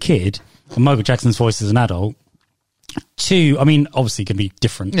voice as a kid and Michael Jackson's voice as an adult, obviously it can be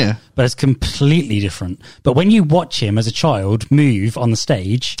different, but it's completely different. But when you watch him as a child move on the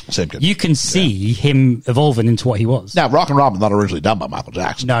stage, you can see him evolving into what he was. Now, Rockin' Robin not originally done by Michael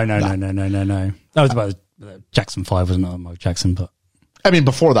Jackson. No. That was about Jackson 5, wasn't it? Michael Jackson, but.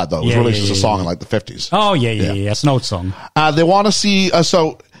 Before that, though, it was released as a song in like the 50s. Oh, yeah. It's an old song. They want to see,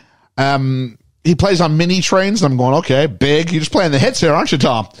 he plays on mini trains, and I'm going, okay, big. You're just playing the hits here, aren't you,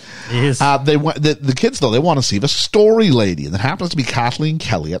 Tom? He is. The kids, though, they want to see the story lady, and it happens to be Kathleen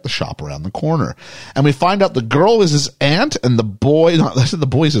Kelly at the shop around the corner. And we find out the girl is his aunt, and the boy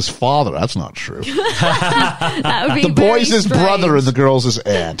is his father. That's not true. That would be the boy's his strange. brother, and the girl's his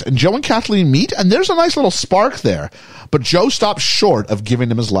aunt. And Joe and Kathleen meet, and there's a nice little spark there. But Joe stops short of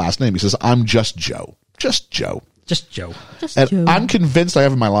giving him his last name. He says, I'm just Joe. Just Joe. Just Joe. I'm convinced, I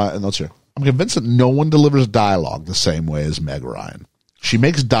have in my notes here, I'm convinced that no one delivers dialogue the same way as Meg Ryan. She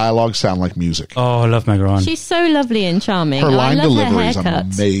makes dialoge sound like music. Oh, I love Meg Ryan. She's so lovely and charming. Her line I love delivery her is haircut.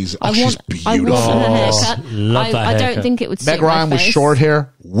 amazing. I she's want beautiful. her haircut. Love that I don't haircut. think it would suit Meg Ryan my with face. short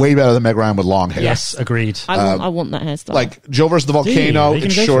hair, way better than Meg Ryan with long hair. Yes, agreed. I want that hairstyle. Like Joe versus the Volcano, Are you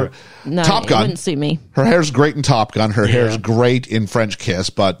it's gonna go short. for no, Top it Gun. wouldn't suit me. Her hair's great in Top Gun. Her Yeah. hair's great in French Kiss,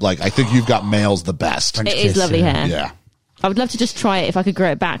 but like I think You've Got Mail's the best. French It is Kiss, lovely yeah. hair. Yeah. I would love to just try it if I could grow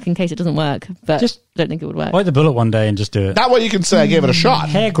it back in case it doesn't work, but Just- don't think it would work. Bite the bullet one day and just do it. That way you can say I gave it a shot.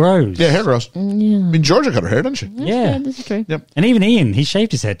 Hair grows. Yeah, hair grows. I mean, Georgia cut her hair, didn't she? Yeah. This is true. Yep. And even Ian, he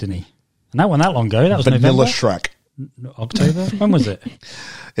shaved his head, didn't he? And that wasn't that long ago. That was Vanilla November? Shrek. October? When was it?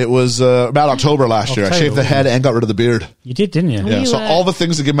 It was about October last year. I October, shaved the head and got rid of the beard. You did, didn't you? Yeah, You, so all the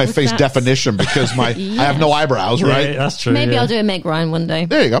things that give my what's face that? definition because I have no eyebrows, right? Yeah, that's true. Maybe yeah. I'll do a Meg Ryan one day.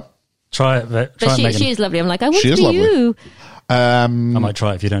 There you go. Try it. Try But it, Megan. she is lovely. I'm like, I want She to is be lovely. you. I might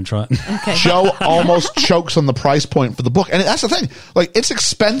try it if you don't try it. Okay. Joe almost chokes on the price point for the book. And that's the thing. Like, it's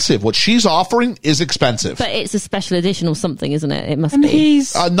expensive. What she's offering is expensive. But it's a special edition or something, isn't it? It must And be.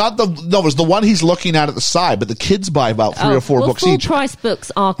 he's It was the one he's looking at the side, but the kids buy about three or four well, books full each. price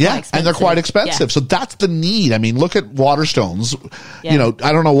books are quite Yeah, expensive. and they're quite expensive. Yeah. So that's the need. I mean, look at Waterstones. Yeah. You know,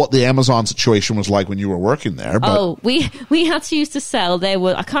 I don't know what the Amazon situation was like when you were working there, but Oh, we had to used to sell. There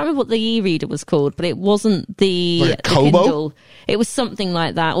were I can't remember what the e-reader was called, but it wasn't the, Like a the Kobo? Kindle. It was something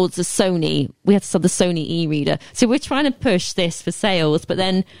like that, or it's a Sony. We had to sell the Sony e-reader. So we're trying to push this for sales, but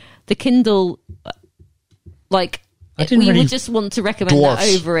then the Kindle, like I didn't we really- would just want to recommend Dwarfs.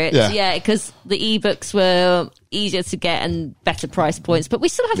 that over it. Yeah. Yeah, because the ebooks were easier to get and better price points, but we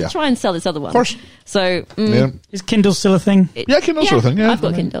still have Yeah. to try and sell this other one. Of course. So yeah. is Kindle still a thing? Yeah, Kindle's sort of thing, yeah. I've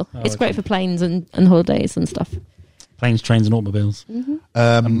got Kindle. Oh, It's okay. great for planes and holidays and stuff. Planes, trains, and automobiles,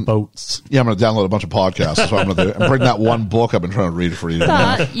 and boats. Yeah, I'm going to download a bunch of podcasts. That's what I'm going to do. And bring that one book I've been trying to read for you.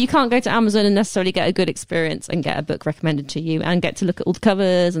 But you can't go to Amazon and necessarily get a good experience and get a book recommended to you and get to look at all the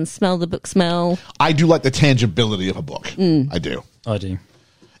covers and smell the book smell. I do like the tangibility of a book. Mm. I do. I do.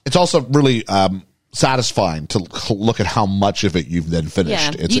 It's also really satisfying to look at how much of it you've then Yeah,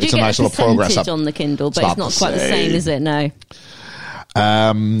 finished. It's you do a get nice a little progress percentage up. on the Kindle, but It's it's not not the quite the same, same. is it? No.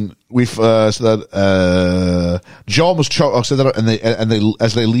 Joe almost choked. And they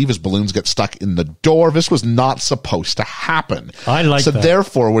as they leave, his balloons get stuck in the door. This was not supposed to happen. I like so that.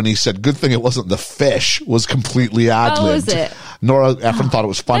 therefore, when he said, "Good thing it wasn't the fish," was completely ad libbed. Oh, was it? Nora Ephron thought it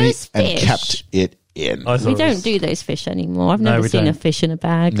was funny Those and fish. kept it in. I thought We it don't was- do those fish anymore. I've No, never we seen a don't. fish in a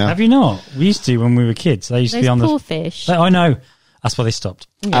bag. No. Have you not? We used to when we were kids. They used to Those be on poor the. fish. I know. That's why they stopped.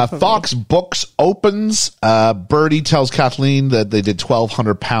 Yeah, probably. Fox Books opens. Birdie tells Kathleen that they did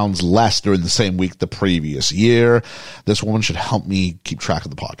 £1,200 less during the same week the previous year. This woman should help me keep track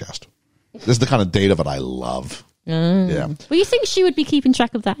of the podcast. This is the kind of data that I love. Yeah. Well, you think she would be keeping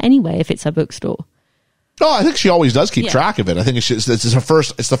track of that anyway if it's her bookstore? No, I think she always does keep Yeah. track of it. I think it's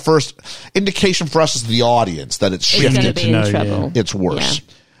the first indication for us as the audience that it's It's going shifted. to to be know, in trouble. It's worse.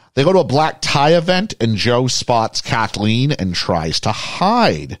 Yeah. They go to a black tie event and Joe spots Kathleen and tries to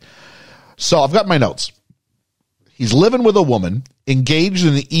hide. So I've got my notes. He's living with a woman, engaged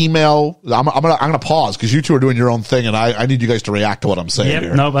in the email. I'm gonna pause because you two are doing your own thing, and I need you guys to react to what I'm saying Yep.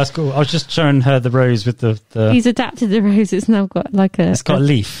 here. No, that's cool. I was just showing her the rose with the. He's adapted the rose. It's now got like a. It's got a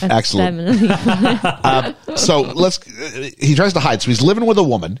leaf. Excellent. stem and a leaf. So he tries to hide. So he's living with a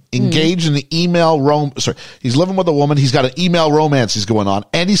woman, engaged in the email he's living with a woman. He's got an email romance he's going on,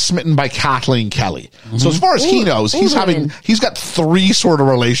 and he's smitten by Kathleen Kelly. So as far as he Ooh, knows, ooh, women. he's got three sort of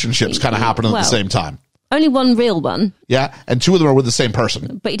relationships kind of happening at Well. the same time. Only one real one, Yeah, and two of them are with the same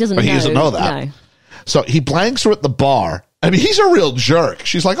person. but he doesn't But know. he doesn't know that. No. So he blanks her at the bar. I mean, he's a real jerk.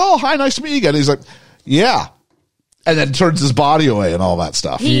 She's like, "Oh, hi, nice to meet you again." He's like, "Yeah," and then turns his body away and all that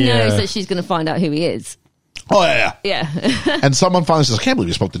stuff. He Yeah. knows that she's going to find out who he is. Oh yeah. Yeah. And someone finally says, "I can't believe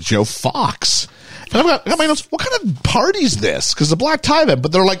you spoke to Joe Fox." And I got my notes. What kind of party is this? Because the black tie event,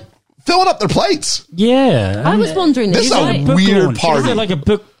 but they're like filling up their plates. Yeah. I was wondering. This is is a like, book weird launch. party. Was it like a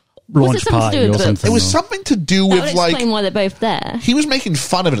book Was it launch something to party do with or the book? something? It was something to do that with would like explain why they're both there. he was making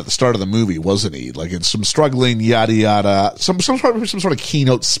fun of it at the start of the movie, wasn't he? Like it's some struggling yada yada, some sort of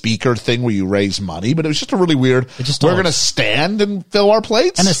keynote speaker thing where you raise money, but it was just a really weird. It just We're odd. going to stand and fill our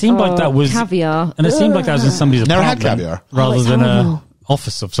plates. And it seemed like that was caviar. And it seemed like that was in somebody's Never had apartment caviar. rather it's than a horrible.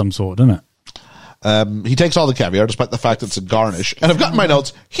 office of some sort, didn't it? He takes all the caviar, despite the fact that it's a garnish. And I've got in my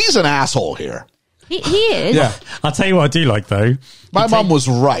notes. He's an asshole here. He is. Yeah, I'll tell you what I do like though. my mom was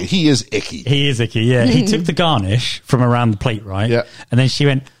right. He is icky. He is icky, yeah. He took the garnish from around the plate, right? Yeah. And then she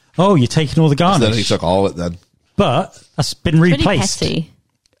went, "Oh, you're taking all the garnish." Then he took all of it. Then But that's been Pretty replaced. petty.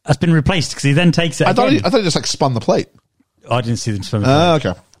 That's been replaced because he then takes it I thought again. he just like spun the plate. I didn't see them spin the plate.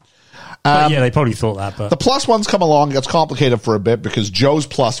 Okay. But yeah, they probably thought that. But The plus ones come along. It gets complicated for a bit because Joe's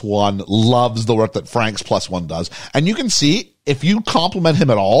plus one loves the work that Frank's plus one does. And you can see if you compliment him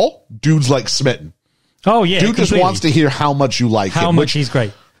at all, dude's like smitten. Oh yeah, Dude just completely. wants to hear how much you like how him. much he's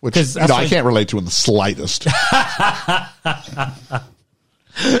great. Which 'Cause I that's can't relate to in the slightest.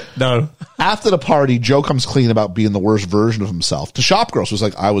 no. After the party, Joe comes clean about being the worst version of himself. To Shop Girl, she was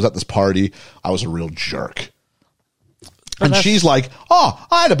like, I was at this party. I was a real jerk. And she's like, oh,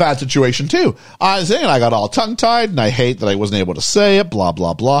 I had a bad situation too. I was saying I got all tongue-tied and I hate that I wasn't able to say it, blah,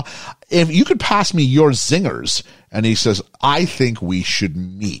 blah, blah. If you could pass me your zingers. And he says, I think we should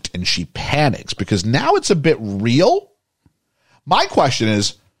meet. And she panics because now it's a bit real. My question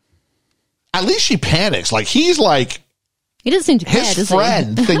is, at least she panics. Like, he's like, He doesn't seem to care, his does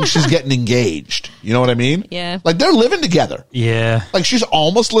friend he? thinks she's getting engaged. You know what I mean? Yeah. Like, they're living together. Yeah. Like, she's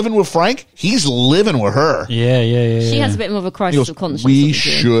almost living with Frank. He's living with her. Yeah. She has a bit more of a He crisis goes, of conscience. we doesn't she?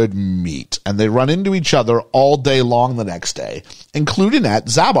 should meet. And they run into each other all day long the next day, including at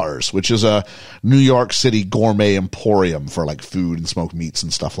Zabar's, which is a New York City gourmet emporium for like food and smoked meats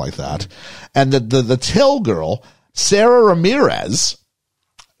and stuff like that. And the Till girl, Sarah Ramirez,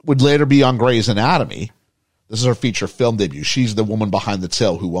 would later be on Grey's Anatomy. This is her feature film debut. She's the woman behind the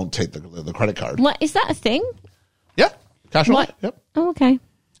till who won't take the credit card. What, is that a thing? Yeah. Cash only. What? Yep. Oh, okay.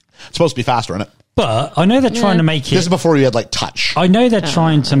 It's supposed to be faster, isn't it? But I know they're trying to make This is it. before you had like touch I know they're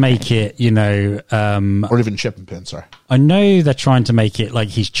trying to make it, or even chip and pin, sorry. I know they're trying to make it like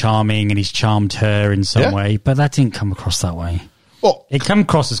he's charming and he's charmed her in some Yeah. way, but that didn't come across that way. Well, It came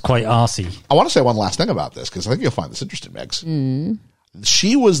across as quite arsey. I want to say one last thing about this because I think you'll find this interesting, Megs.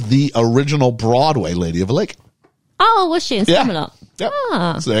 She was the original Broadway Lady of the Lake. Oh, was she in Yeah. Spamalot? Yep.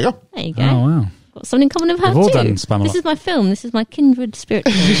 Ah. So there you go. There you go. Oh, wow. Got something in common with her We've all too. done Spamalot. This is my film. This is my kindred spirit.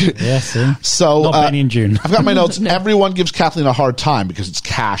 Yeah, see? So Not Benny and June. I've got my notes. Everyone gives Kathleen a hard time because it's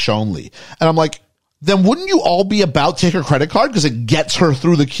cash only. And I'm like, then wouldn't you all be about to take her credit card because it gets her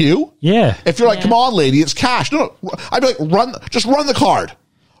through the queue? Yeah. If you're like, Yeah. come on, lady, it's cash. No, I'd be like, just run the card.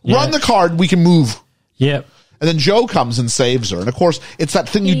 Yeah. Run the card. We can move. Yeah. And then Joe comes and saves her. And of course, it's that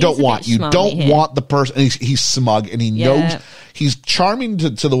thing you He's don't a want. bit You schmarmy don't here. want the person. And he's smug and he Yeah. knows he's charming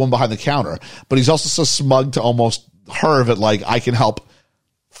to the one behind the counter, but he's also so smug to almost her that like, I can help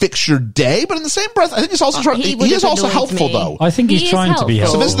fix your day. But in the same breath, I think he's also trying. he He would is have also annoyed helpful me. though. I think He he's is trying to be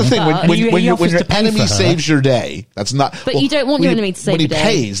helpful. So helpful. this is the thing But- when And he your offers to pay enemy for her. saves your day, that's not. But you don't want your when enemy to save when he your day.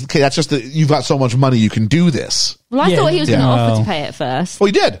 pays. Okay, that's just that you've got so much money you can do this. Well, I Yeah. thought he was going to Yeah. offer Well. to pay it first. Well,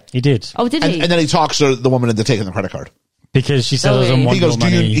 he did, He did. Oh, did and, he? and then he talks the woman into taking the credit card. Because she said, Oh, I don't really? want He goes, your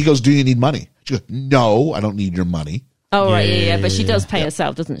money. he goes, do you need money? She goes, no, I don't need your money. Oh, right, Yeah, yeah. But she yeah, does pay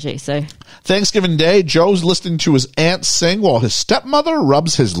herself, doesn't she? So Thanksgiving Day, Joe's listening to his aunt sing while his stepmother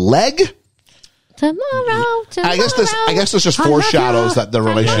rubs his leg. tomorrow. I guess this just foreshadows that the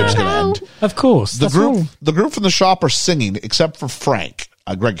relationship's going to end. Of course. The that's all. group from the shop are singing, except for Frank,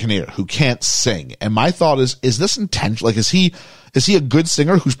 Greg Kinnear, who can't sing. And my thought is this intentional? Like, is he a good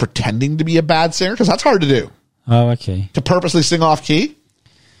singer who's pretending to be a bad singer? Because that's hard to do. Oh, okay. To purposely sing off key.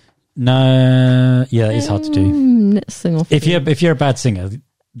 No, yeah, it's hard to do. Let's sing off. If you're a bad singer,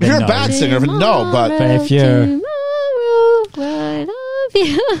 If you're a bad singer, no, but But if you're- Tomorrow, I love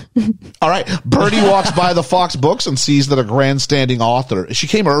you. all right. Birdie walks by the Fox Books and sees that a grandstanding author. She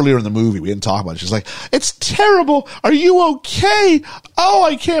came earlier in the movie. We didn't talk about it. She's like, "It's terrible. Are you okay? Oh,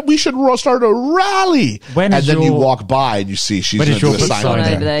 I can't. We should start a rally." When and is then you your- walk by and you see she's when going is to do your a book sign sign over over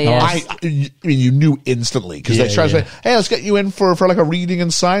there, there. yes. I mean, you knew instantly because they Yeah, tried to yeah. say, "Hey, let's get you in for like a reading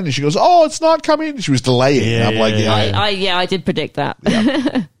and sign." And she goes, "Oh, it's not coming." She was delaying. Yeah, And I'm like, yeah, "Yeah." I did predict that.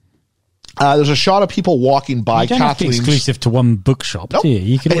 There's a shot of people walking by You don't have to be Kathleen's. exclusive to one bookshop, Nope. do you?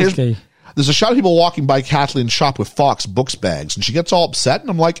 You can And always here's- go. There's a shot of people walking by Kathleen's shop with Fox Books bags, and she gets all upset, and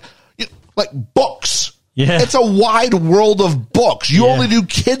I'm like, books. Yeah. It's a wide world of books. You Yeah. only do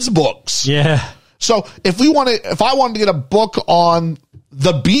kids' books. Yeah. So if I wanted to get a book on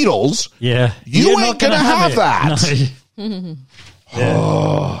the Beatles, Yeah. You You're ain't not gonna have it. that.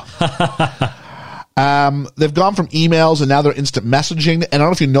 No. they've gone from emails and now they're instant messaging. And I don't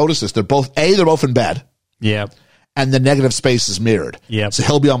know if you notice this. They're both in bed. Yeah. And the negative space is mirrored. Yep. So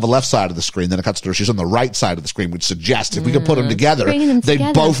he'll be on the left side of the screen. Then it cuts to her. She's on the right side of the screen, which suggests if we could put them together, Bringing them they'd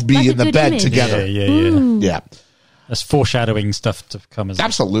together. both be Like a in the good bed image. together. Yeah. Yeah. That's foreshadowing stuff to come as well.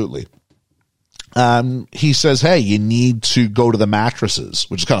 Absolutely. He says, "Hey, you need to go to the mattresses,"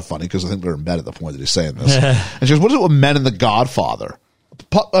 which is kind of funny because I think they're in bed at the point that he's saying this. And she goes, "What is it with Men and the Godfather?"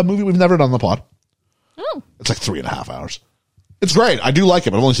 A movie we've never done on the pod. Oh, It's like 3.5 hours. It's great. I do like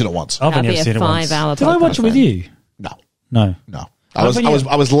it, but I've only seen it once. I've that'd only be ever a seen it once. 5-hour Did I watch it with podcast you? No, No. no. How about you?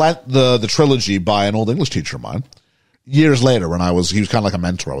 I was lent the trilogy by an old English teacher of mine years later when he was kind of like a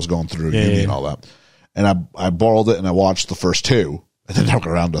mentor. I was going through uni yeah. and all that, and I borrowed it and I watched the first two, and then never got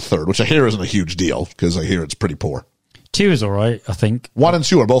around to the third, which I hear isn't a huge deal because I hear it's pretty poor. 2 is all right, I think. 1 and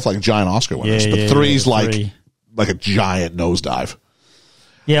 2 are both like giant Oscar winners, but 3's like a giant nosedive.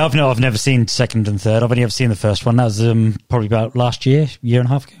 Yeah, I've never seen 2nd and 3rd. I've only ever seen the first one. That was probably about last year and a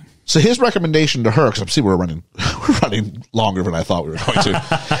half ago. So his recommendation to her, because I see we're running longer than I thought we were going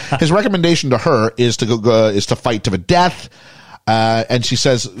to. His recommendation to her is to go fight to the death. And she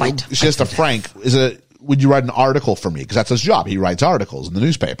says to Frank, would you write an article for me? Because that's his job. He writes articles in the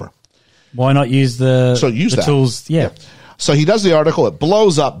newspaper. Why not use the tools? Yeah. So he does the article. It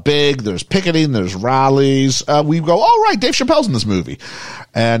blows up big. There's picketing. There's rallies. We go, all right, Dave Chappelle's in this movie.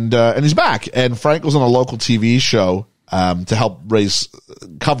 And he's back. And Frank was on a local TV show to help raise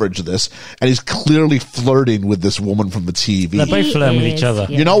coverage of this. And he's clearly flirting with this woman from the TV. They're both flirting with each other.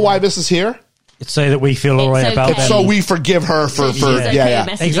 Yeah. You know why this is here? It's so that we feel all right about them. So we forgive her for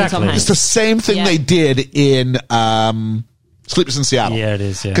Exactly. It's the same thing they did in Sleepless in Seattle. Yeah, it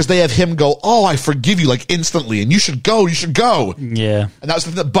is. Yeah, because they have him go, "Oh, I forgive you," like instantly, and you should go. Yeah, and that was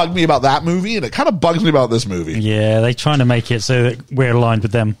the thing that bugged me about that movie, and it kind of bugs me about this movie. Yeah, they're trying to make it so that we're aligned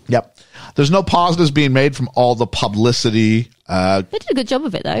with them. Yep. There's no positives being made from all the publicity. They did a good job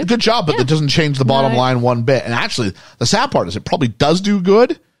of it, though. Good job, but it doesn't change the bottom line one bit. And actually, the sad part is it probably does do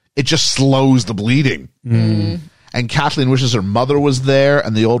good. It just slows the bleeding. Mm. And Kathleen wishes her mother was there,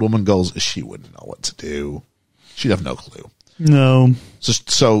 and the old woman goes, she wouldn't know what to do. She'd have no clue. No.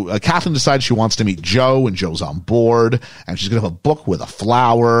 So Kathleen decides she wants to meet Joe, and Joe's on board, and she's going to have a book with a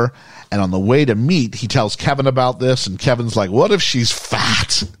flower. And on the way to meet, he tells Kevin about this, and Kevin's like, what if she's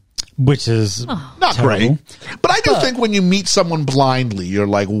fat? Which is not terrible. great. But I do think when you meet someone blindly, you're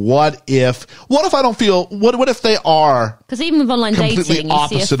like, what if I don't feel, what if they are because even with online completely dating,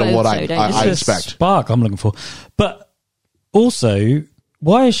 opposite you see a photo, of what I It's a expect. spark I'm looking for. But also,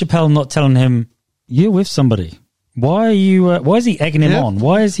 why is Chappelle not telling him, you're with somebody? Why are you? Why is he egging him on?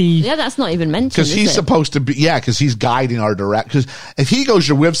 Why is he? Yeah, that's not even mentioned. Because he's supposed to be, because he's guiding our direct. Because if he goes,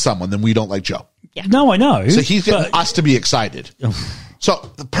 you're with someone, then we don't like Joe. Yeah. No, I know. So he's getting us to be excited.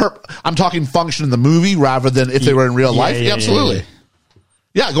 So I'm talking function in the movie rather than if they were in real life. Yeah, absolutely.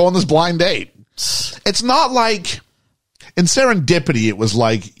 Yeah, go on this blind date. It's not like in Serendipity, it was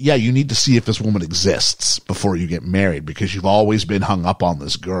like, you need to see if this woman exists before you get married because you've always been hung up on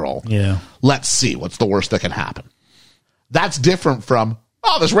this girl. Yeah. Let's see what's the worst that can happen. That's different from,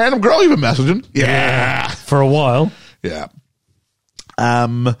 this random girl you've been messaging. Yeah. For a while. Yeah.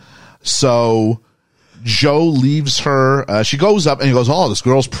 So Joe leaves her. She goes up and he goes, this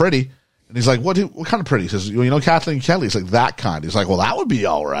girl's pretty. And he's like, what kind of pretty? He says, Kathleen Kelly. He's like, that kind. He's like, well, that would be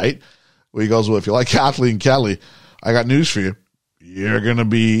all right. Well, he goes, well, if you like Kathleen Kelly, I got news for you.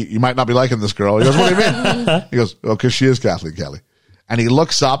 You might not be liking this girl. He goes, what do you mean? He goes, because she is Kathleen Kelly. And he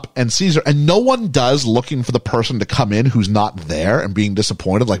looks up and sees her. And no one does looking for the person to come in who's not there and being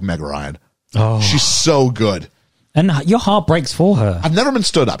disappointed like Meg Ryan. Oh. She's so good. And your heart breaks for her. I've never been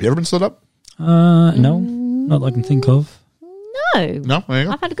stood up. You ever been stood up? No. Not that I can think of. No. No? There you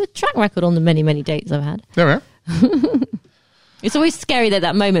go. I've had a good track record on the many, many dates I've had. There we are. It's always scary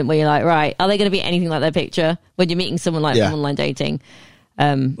that moment where you're like, right, are they going to be anything like their picture when you're meeting someone like from online dating?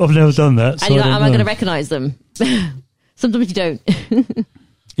 I've never done that. So and you're like, am I going to recognise them? Sometimes you don't.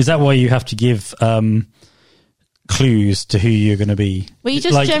 Is that why you have to give clues to who you're going to be? Well, you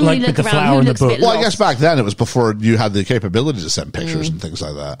just generally look around who looks a bit Well, lost. I guess back then it was before you had the capability to send pictures and things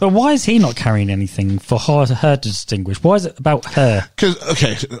like that. But why is he not carrying anything for her to distinguish? Why is it about her?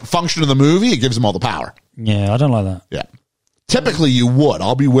 Because, function of the movie, it gives him all the power. Yeah, I don't like that. Yeah. Typically you would.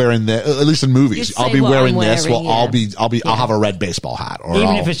 I'll be wearing at least in movies. You'd say I'll be what wearing I'm this. wearing, Well, I'll have a red baseball hat. Or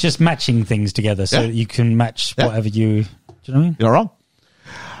even if it's just matching things together so that you can match whatever you... Do you know what I mean? You're wrong.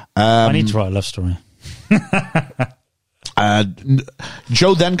 I need to write a love story.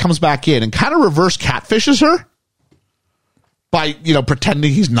 Joe then comes back in and kind of reverse catfishes her by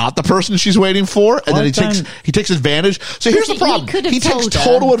pretending he's not the person she's waiting for, and then he takes advantage. So here's the problem: he takes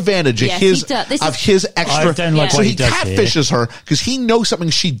total advantage of his extra. I don't like so what he he does catfishes her because he knows something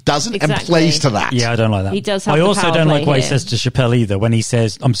she doesn't and Exactly. plays to that. Yeah, I don't like that. He does have I the also power don't play like what he here. says to Chappelle either when he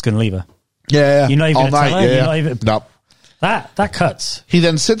says, "I'm just going to leave her." Yeah, You're not even all gonna night. tell her? Yeah, You're not even- nope. That cuts. He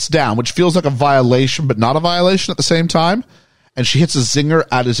then sits down, which feels like a violation, but not a violation at the same time. And she hits a zinger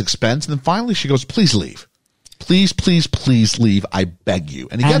at his expense. And then finally she goes, please leave. Please, please, please leave. I beg you.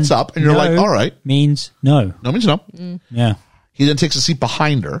 And he gets up and you're like, all right. Means no. No means no. Yeah. He then takes a seat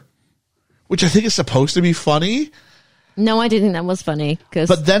behind her, which I think is supposed to be funny. No, I didn't think that was funny.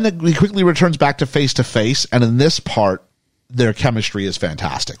 But then he quickly returns back to face. And in this part, their chemistry is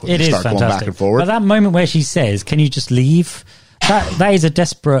fantastic. When It they is start fantastic. going back and forward. But that moment where she says, "Can you just leave?" That is a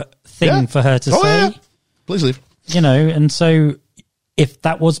desperate thing for her to say. Yeah. Please leave. And so if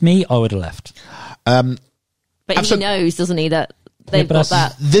that was me, I would have left. But But he knows, doesn't he, that they've got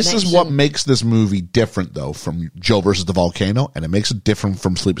that. This is what makes this movie different, though, from Joe versus the Volcano, and it makes it different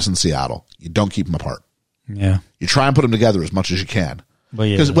from Sleepless in Seattle. You don't keep them apart. Yeah. You try and put them together as much as you can. Well,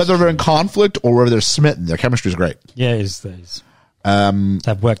 yeah, because whether they're in conflict or whether they're smitten, their chemistry is great. Yeah, it is.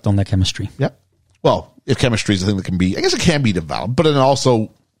 They've worked on their chemistry. Yep. Well, if chemistry is a thing that can be, I guess it can be developed, but then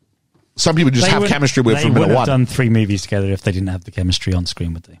also some people just have chemistry with from minute one. They would have done 3 movies together if they didn't have the chemistry on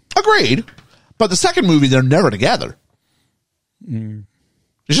screen, would they? Agreed. But the second movie, they're never together. It's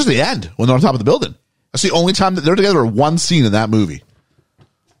just the end when they're on top of the building. That's the only time that they're together in one scene in that movie.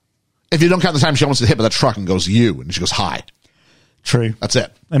 If you don't count the time she almost gets hit by that truck and goes, you, and she goes, hi. True. That's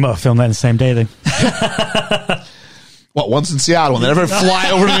it. They might have filmed that in the same day, though. What, once in Seattle and then never fly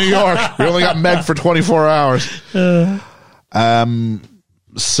over to New York. We only got Meg for 24 hours.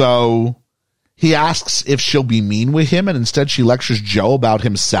 So he asks if she'll be mean with him, and instead she lectures Joe about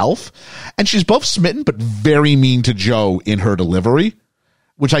himself. And she's both smitten, but very mean to Joe in her delivery,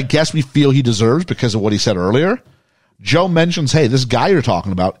 which I guess we feel he deserves because of what he said earlier. Joe mentions, hey, this guy you're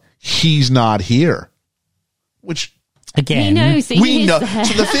talking about, he's not here. Which... Again, he knows we know. There.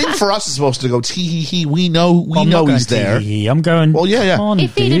 So the thing for us is supposed to go, he. We know he's there. I'm going. Well, yeah. On,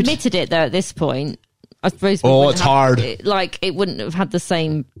 if he'd dude. admitted it, though, at this point, I suppose. It's hard. It wouldn't have had the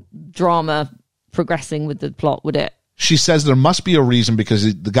same drama progressing with the plot, would it? She says there must be a reason because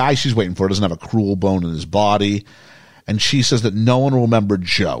the guy she's waiting for doesn't have a cruel bone in his body. And she says that no one will remember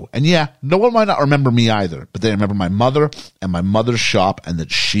Joe. And yeah, no one might not remember me either, but they remember my mother and my mother's shop and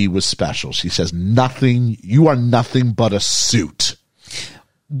that she was special. She says, you are nothing but a suit.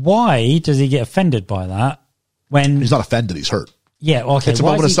 Why does he get offended by that when... He's not offended, he's hurt. Yeah, okay. It's a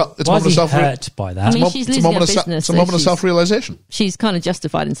moment of hurt by that? I mean, she's losing her business. It's a moment of self-realization. She's kind of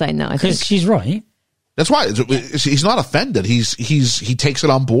justified in saying that, I think. Because she's right. That's why. He's not offended. He takes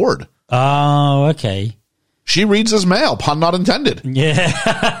it on board. Oh, okay. She reads his mail, pun not intended.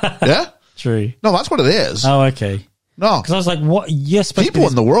 Yeah. Yeah? True. No, that's what it is. Oh, okay. No. Because I was like, what? You're supposed People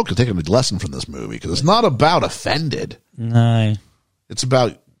in the world could take a lesson from this movie because it's not about offended. No. It's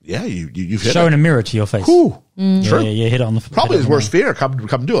about, you've hit showing it. a mirror to your face. Ooh. True. Yeah, hit it on the Probably his worst fear, come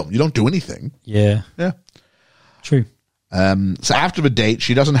to him. You don't do anything. Yeah. Yeah. True. So after the date,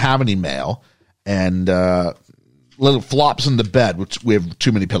 she doesn't have any mail and little flops in the bed, which we have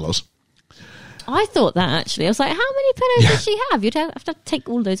too many pillows. I thought that, actually. I was like, how many pillows does she have? You'd have to take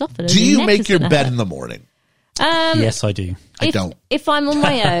all those off. Do you make your bed in the morning? Yes, I do. I don't. If I'm on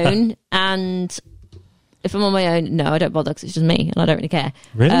my own, no, I don't bother because it's just me and I don't really care.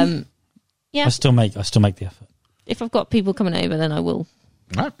 Really? Yeah. I still make the effort. If I've got people coming over, then I will.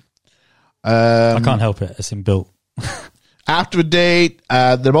 All right. I can't help it. It's inbuilt. After a date,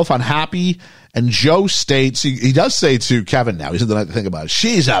 they're both unhappy, and Joe states, he does say to Kevin now, he said the night to think about it,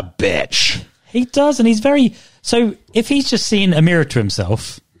 she's a bitch. He does, and he's very... So if he's just seeing a mirror to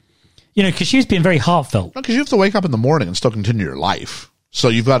himself, because she was being very heartfelt. Because you have to wake up in the morning and still continue your life. So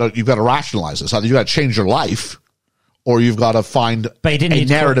you've got to rationalize this. Either you've got to change your life, or you've got to find a narrative that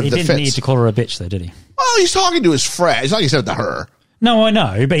fits. He didn't need to call her a bitch, though, did he? Well, he's talking to his friend. It's not like he said it to her. No, I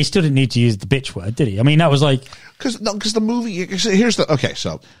know, but he still didn't need to use the bitch word, did he? I mean, that was like... Because the movie... Here's the... Okay,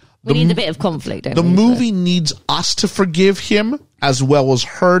 so... We need a bit of conflict, don't we? The movie needs us to forgive him as well as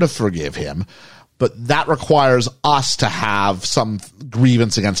her to forgive him, but that requires us to have some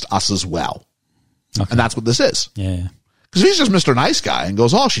grievance against us as well. Okay. And that's what this is. Yeah. Because if he's just Mr. Nice Guy and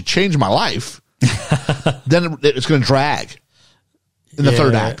goes, oh, she changed my life, then it's going to drag in the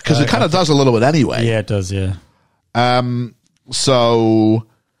third act. Because it kind of does a little bit anyway. Yeah, it does, yeah. So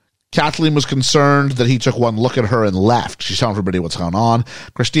Kathleen was concerned that he took one look at her and left. She's telling everybody what's going on.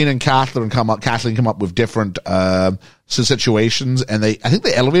 Christina and Kathleen come up with different situations, and I think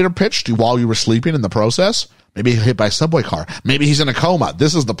they elevator pitched while you were sleeping in the process. Maybe he hit by a subway car. Maybe he's in a coma.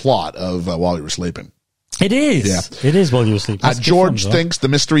 This is the plot of While You Were Sleeping. It is. Yeah. It is While You Were Sleeping. George thinks the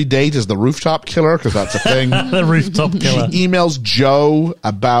mystery date is the rooftop killer because that's a thing. The rooftop killer. She emails Joe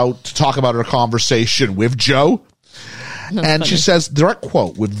to talk about her conversation with Joe. That's and funny. she says, direct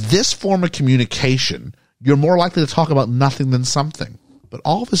quote, with this form of communication, you're more likely to talk about nothing than something. But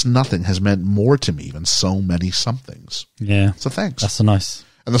all this nothing has meant more to me than so many somethings. Yeah. So thanks. That's so nice.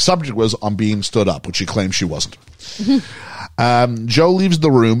 And the subject was on being stood up, which she claims she wasn't. Joe leaves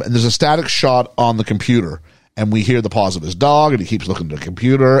the room, and there's a static shot on the computer. And we hear the pause of his dog, and he keeps looking at the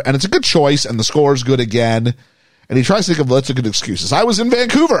computer. And it's a good choice, and the score's good again. And he tries to think of lots of good excuses. I was in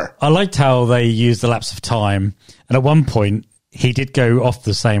Vancouver. I liked how they used the lapse of time. And at one point, he did go off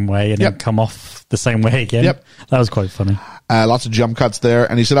the same way and then come off the same way again. Yep. That was quite funny. Lots of jump cuts there.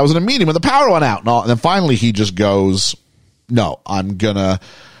 And he said, I was in a meeting when the power went out. And then finally he just goes, no, I'm going to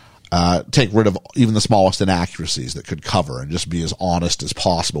take rid of even the smallest inaccuracies that could cover and just be as honest as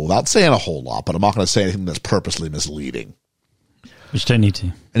possible without saying a whole lot, but I'm not going to say anything that's purposely misleading. Which don't need to.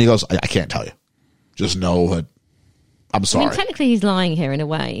 And he goes, I can't tell you. Just know that I'm sorry. I mean, technically he's lying here in a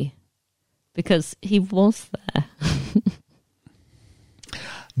way because he was there.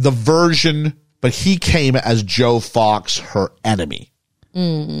 The version, but he came as Joe Fox, her enemy,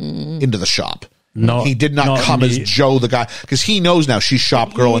 into the shop. He did not come as Joe the guy, because he knows now she's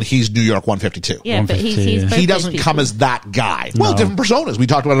shop girl and he's New York 152. Yeah, but he's both he doesn't those come people. as that guy. Well, different personas. We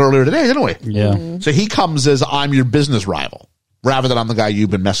talked about it earlier today, didn't we? Yeah. So he comes as I'm your business rival, rather than I'm the guy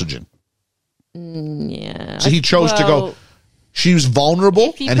you've been messaging. Yeah. So he chose to go. She was vulnerable,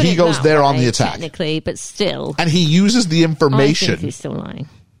 If you and put he it goes that there on way, the attack. technically, but still, And he uses the I think information. he's still lying.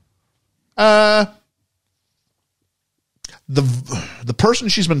 The person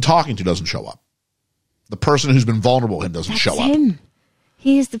she's been talking to doesn't show up. The person who's been vulnerable to him doesn't That's show up. him.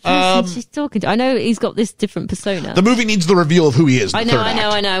 He is the person she's talking to. I know he's got this different persona. The movie needs the reveal of who he is. In I the know, third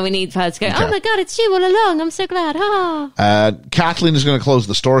I act. know. We need her to go, Okay. oh my God, it's you all along. I'm so glad. Ah. Kathleen is going to close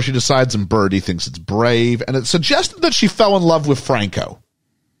the store, she decides, and Birdie thinks it's brave. And it suggested that she fell in love with Franco,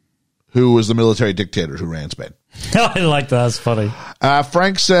 who was the military dictator who ran Spain. I like that. That's funny.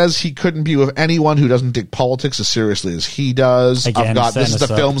 Frank says he couldn't be with anyone who doesn't take politics as seriously as he does. Again, This is the setting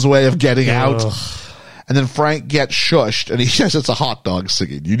us up. film's way of getting out. Ugh. And then Frank gets shushed, and he says it's a hot dog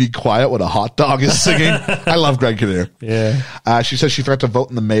singing. You need quiet when a hot dog is singing. I love Greg Kinnear. Yeah. She says she forgot to vote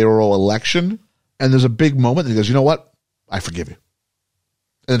in the mayoral election, and there's a big moment, and he goes, you know what? I forgive you.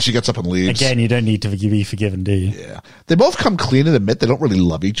 And then she gets up and leaves. Again, you don't need to be forgiven, do you? Yeah. They both come clean and admit they don't really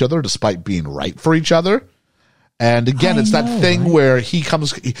love each other despite being right for each other. And again, it's that thing where he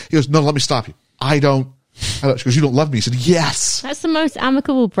goes, no, let me stop you. I don't. She goes, you don't love me. He said, yes. That's the most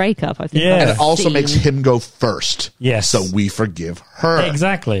amicable breakup, I think. Yeah. I've And it also seen. makes him go first. Yes. So we forgive her.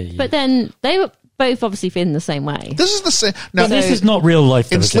 Exactly. But then they were both obviously feeling the same way. This is the same. Now, But this is not real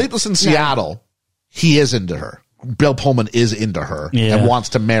life. in though, is it? Sleepless in Seattle, he is into her. Bill Pullman is into her Yeah. and wants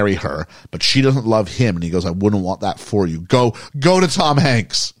to marry her, but she doesn't love him. And he goes, I wouldn't want that for you. Go to Tom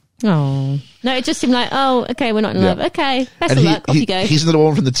Hanks. Oh. No, it just seemed like, oh, okay, we're not in love. Okay, best And of luck. Off you go. he's into the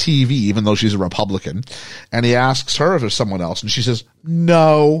woman from the TV, even though she's a Republican. And he asks her if there's someone else. And she says,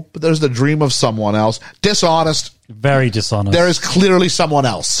 no, but there's the dream of someone else. Dishonest. Very dishonest. There is clearly someone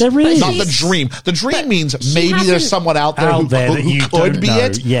else. There is. Not the dream. The dream means maybe there's hasn't- someone out there Out who, there that who you could don't be know.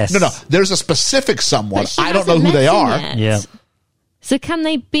 it. Yes. No. There's a specific someone. But she I don't know hasn't who they met him are. yet. Yeah. So can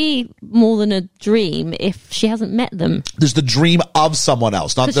they be more than a dream if she hasn't met them? There's the dream of someone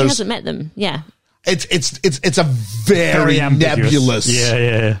else. Not Because she there's. hasn't met them. Yeah. It's a very, ambiguous. nebulous.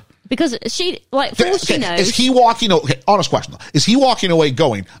 Yeah. Because she, like, for all she knows. Is he walking? Okay, honest question though. Is he walking away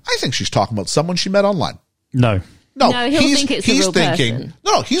going? I think she's talking about someone she met online. No. No, he'll think it's a he's real thinking. person.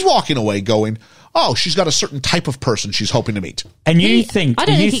 No, he's walking away going. Oh, she's got a certain type of person she's hoping to meet. And you He- think I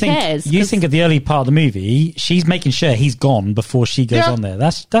don't you think he cares, you 'cause- think at the early part of the movie, she's making sure he's gone before she goes Yeah. on there.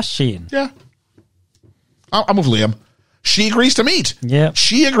 That's cheating. Yeah, I'm with Liam. She agrees to meet. Yep.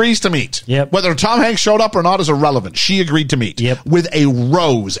 She agrees to meet. Yep. Whether Tom Hanks showed up or not is irrelevant. She agreed to meet. Yep. With a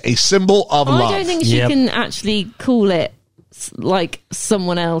rose, a symbol of I love. don't think she Yep. can actually call it like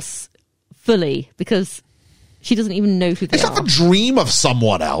someone else fully because she doesn't even know who they It's are. not the dream of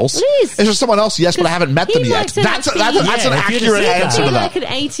someone else. It is. It's just someone else, yes, but I haven't met He them might yet. turn That's out to an be- Yeah, if you'd accurate have said answer Be to like that. an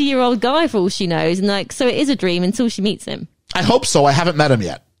 80-year-old guy for all she knows, and like so it is a dream until she meets him. I hope so. I haven't met him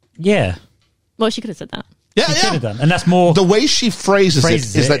yet. Yeah. Well, she could have said that. Yeah, She yeah. could have done. And that's more The way she phrases it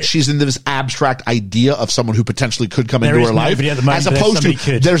Phrases is it. that she's in this abstract idea of someone who potentially could come There into is her life, nobody at the moment, as but opposed to somebody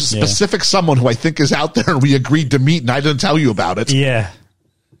could. there's a Yeah. specific someone who I think is out there and we agreed to meet and I didn't tell you about it. Yeah.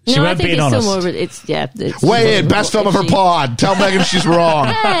 She No, I won't think be it's honest. still more. It's It's Weigh in, best film of her she- pod. Tell Megan she's wrong.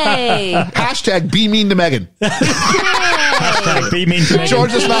 Hey, Hashtag be mean to Megan. Hashtag be mean to me.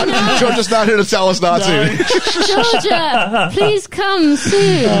 Georgia's not here to tell us not to. Georgia, please come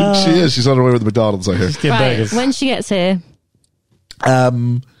soon. She is. She's on her way with the McDonald's, I hear. Get Right, burgers. when she gets here,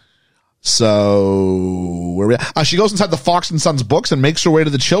 So where we at? She goes inside the Fox and Sons books and makes her way to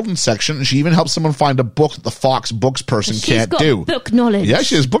the children's section, and she even helps someone find a book that the Fox books person she's can't got do. book knowledge. Yeah,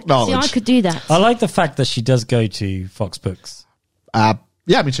 she has book knowledge. See, I could do that. I like the fact that she does go to Fox Books.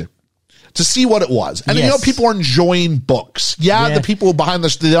 Yeah, me too. To see what it was. And you Yes. know, people are enjoying books. Yeah, Yeah. the people behind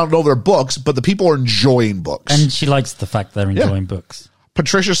this, they don't know their books, but the people are enjoying books. And she likes the fact they're enjoying books.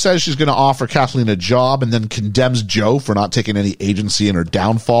 Patricia says she's going to offer Kathleen a job and then condemns Joe for not taking any agency in her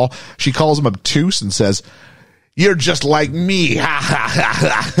downfall. She calls him obtuse and says, "You're just like me." Ha, ha, ha,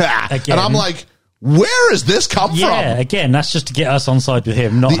 ha, ha. Again. And I'm like, Where has this come Yeah, from? again, that's just to get us on side with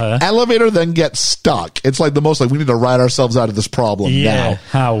him, not The her. elevator then gets stuck. It's like the most like we need to write ourselves out of this problem Yeah, now.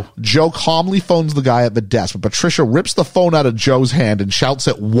 how? Joe calmly phones the guy at the desk, but Patricia rips the phone out of Joe's hand and shouts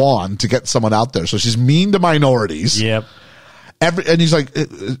at Juan to get someone out there. So she's mean to minorities. Yep. And he's like,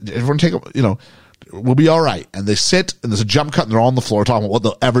 everyone take a, we'll be all right. And they sit, and there's a jump cut, and they're on the floor talking about what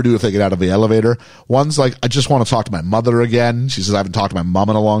they'll ever do if they get out of the elevator. One's like, I just want to talk to my mother again. She says, I haven't talked to my mom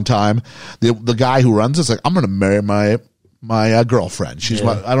in a long time. The guy who runs it's like, I'm going to marry my girlfriend. She's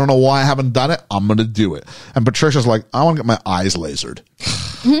I don't know why I haven't done it. I'm going to do it. And Patricia's like, I want to get my eyes lasered.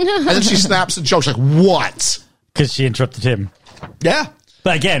 And then she snaps at Joe. She's like, what? Because she interrupted him. Yeah.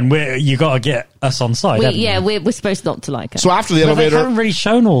 But again, you got to get us on side. haven't you? We're supposed not to like her. So after the Well, they elevator. haven't really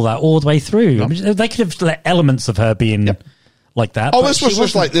shown all that all the way through. I mean, they could have let elements of her being like that. Oh, but this she was just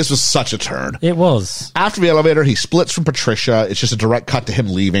wasn't. like, this was such a turn. It was. After the elevator, he splits from Patricia. It's just a direct cut to him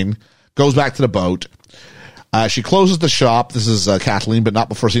leaving. Goes back to the boat. She closes the shop. This is Kathleen, but not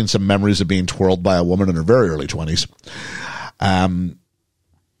before seeing some memories of being twirled by a woman in her very early 20s.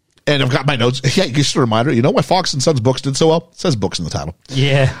 And I've got my notes. Yeah, just a reminder. You know why Fox and Sons books did so well? It says books in the title.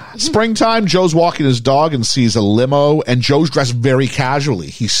 Yeah. Springtime, Joe's walking his dog and sees a limo, and Joe's dressed very casually.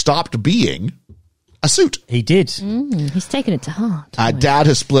 He stopped being a suit. He did. He's taken it to heart. Dad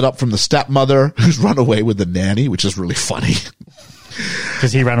has split up from the stepmother, who's run away with the nanny, which is really funny.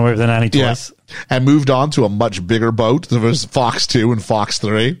 Because he ran away with the nanny twice. And moved on to a much bigger boat. There was Fox 2 and Fox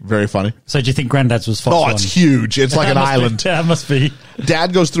 3. Very funny. So do you think Granddad's was Fox Oh, 1? it's huge. It's like an island. That must be.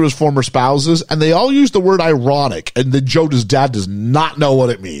 Dad goes through his former spouses, and they all use the word ironic, and then Joe's dad does not know what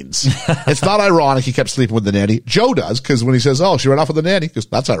it means. It's not ironic he kept sleeping with the nanny. Joe does, because when he says, oh, she ran off with the nanny, because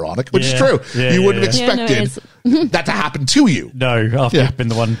that's ironic, which is Yeah. true. Yeah, you wouldn't yeah, have yeah. Yeah, no, it expected that to happen to you. No, after Yeah. you've been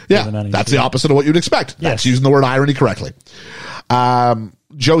the one Yeah, with the nanny. that's the opposite of what you'd expect. That's Yes. using the word irony correctly.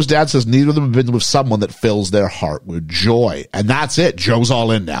 Joe's dad says neither of them have been with someone that fills their heart with joy. And that's it. Joe's all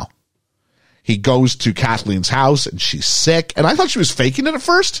in now. He goes to Kathleen's house, and she's sick. And I thought she was faking it at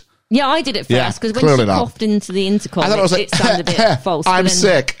first. Yeah, I did it Yeah, first because when clearly she not. coughed into the intercom, I thought it was like, it sounded a bit false. but I'm then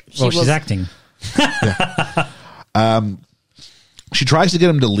sick. She Well, was, she's acting. She tries to get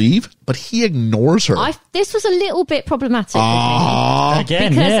him to leave, but he ignores her. this was a little bit problematic with me. Again,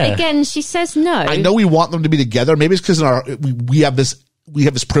 Because yeah. again, she says no. I know we want them to be together. Maybe it's because we have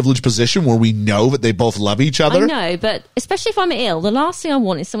this privileged position where we know that they both love each other. I know, but especially if I'm ill, the last thing I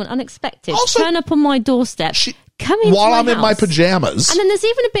want is someone unexpected Also, turn up on my doorstep, come into while my I'm in my house. pajamas. And then there's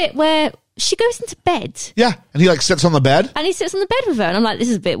even a bit where she goes into bed Yeah, and he like sits on the bed and he sits on the bed with her, and I'm like, this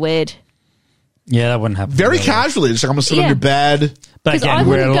is a bit weird. Yeah, that wouldn't happen. very No. casually. Just like, I'm gonna sit on Yeah. your bed. But 'Cause I again,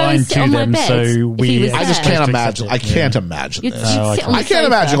 we're wouldn't go and aligned sit to on my them, bed so if he we. was I just there. can't to imagine. accept I it, can't yeah. imagine You'd this. sit on the I can't sofa.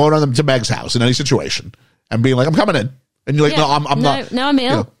 imagine going on them to Meg's house in any situation and being like, I'm coming in. And you're like, Yeah. no, I'm No, not. no, I'm ill.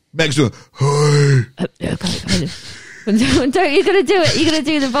 You know, Meg's doing, hey, Don't you're gonna do it? You're gonna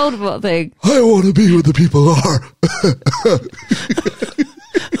do the Voldemort thing. I want to be where the people are.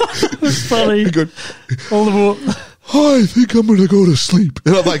 It's funny. Good. Voldemort. I think I'm going to go to sleep.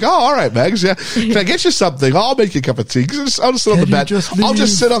 And I'm like, oh, all right, Megs. Yeah. Can I get you something? I'll make you a cup of tea. I'll just sit on the you bed. just I'll leave?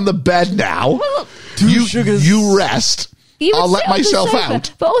 just sit on the bed now. Well, You rest. you would I'll let sit on the myself sofa.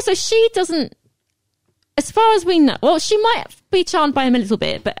 out. But also, she doesn't. As far as we know, well, she might be charmed by him a little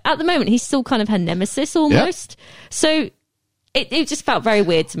bit, but at the moment, he's still kind of her nemesis almost. So it just felt very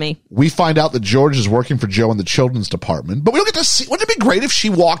weird to me. We find out that George is working for Joe in the children's department, but we don't get to see. Wouldn't it be great if she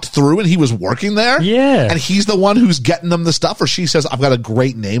walked through and he was working there? Yeah. And he's the one who's getting them the stuff, or she says, I've got a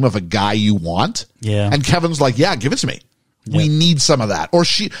great name of a guy you want. Yeah. And Kevin's like, yeah, give it to me. We need some of that. Or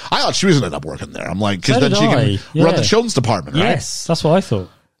I thought she was going to end up working there. I'm like, because So then did she I. can Yeah. run the children's department, right? Yes, that's what I thought.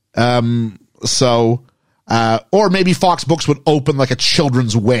 So, or maybe Fox Books would open like a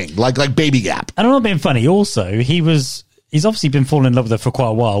children's wing, like Baby Gap. And I'm not being funny. Also, he's obviously been falling in love with her for quite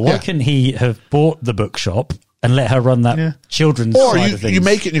a while. Why Yeah. couldn't he have bought the bookshop and let her run that children's Or side of things? you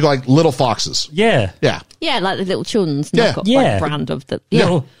make it and you go like Little Foxes. Yeah. Yeah. Yeah, like the little children's Yeah. knockoff Yeah. like, brand of the.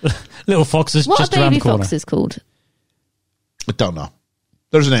 Yeah. Little foxes What just are around baby the corner. foxes called? I don't know.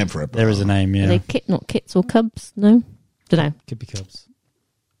 There's a name for it. There is a name, yeah. Are they not kits or cubs? No, don't know. Could be cubs.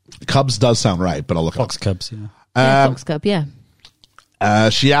 Cubs does sound right, but I'll look Fox cubs, yeah. Yeah, fox cub. Yeah.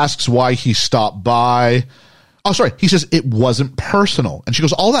 She asks why he stopped by. Oh, sorry. He says it wasn't personal. And she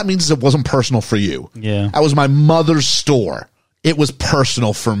goes, all that means is it wasn't personal for you. Yeah. That was my mother's store. It was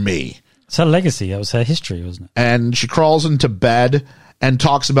personal for me. It's her legacy. That was her history, wasn't it? And she crawls into bed and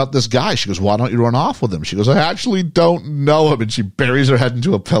talks about this guy. She goes, why don't you run off with him? She goes, I actually don't know him. And she buries her head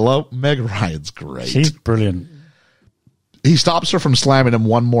into a pillow. Meg Ryan's great. She's brilliant. He stops her from slamming him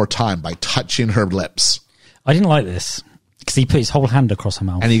one more time by touching her lips. I didn't like this because he put his whole hand across her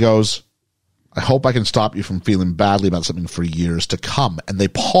mouth. And he goes, I hope I can stop you from feeling badly about something for years to come. And they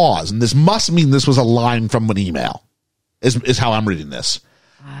pause. And this must mean this was a line from an email, is how I'm reading this.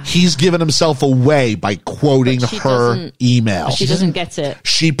 He's given himself away by quoting her email. She doesn't get it.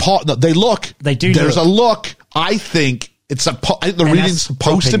 No, they look. They do. There's a look. I think the reading's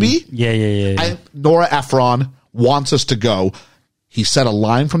supposed to be. Yeah. Nora Ephron wants us to go. He said a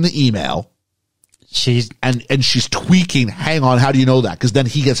line from the email. She's tweaking. Hang on. How do you know that? Because then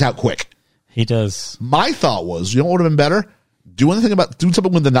he gets out quick. He does. My thought was, you know what would have been better? Do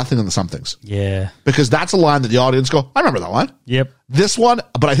something with the nothing and the somethings. Yeah. Because that's a line that the audience go, I remember that line. Yep. This one,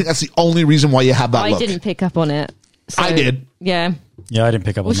 but I think that's the only reason why you have that look. I didn't pick up on it. So, I did. Yeah. Yeah, I didn't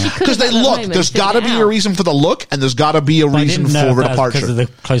pick up on that. Because they look. There's got to be a reason for the look, and there's got to be a reason for departure. Because of the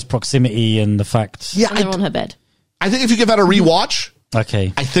close proximity and the fact. Yeah, and they're on her bed. I think if you give that a rewatch,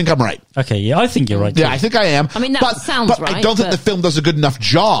 okay, I think I'm right. Okay, yeah, I think you're right. Yeah, I think I am. I mean, that sounds but right. I don't think the film does a good enough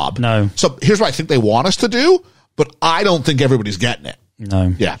job. No. So here's what I think they want us to do, but I don't think everybody's getting it.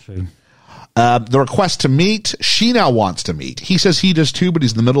 No. Yeah. True. The request to meet, she now wants to meet. He says he does too, but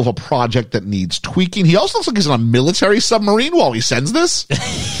he's in the middle of a project that needs tweaking. He also looks like he's on a military submarine while he sends this.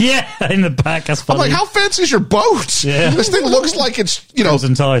 Yeah, in the back. That's funny. I'm like, how fancy is your boat? Yeah. This thing looks like it's,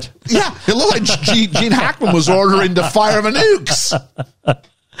 Crimson Tide. Yeah, it looks like Gene Hackman was ordering to fire the nukes.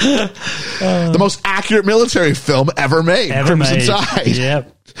 The most accurate military film ever made. Crimson Tide.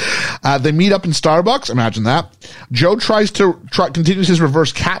 Yep. They meet up in Starbucks. Imagine that. Joe continues his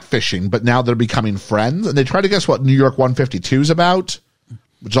reverse catfishing, but now they're becoming friends. And they try to guess what New York 152 is about,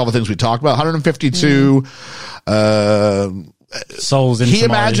 which is all the things we talked about. 152. Souls in He Somalia.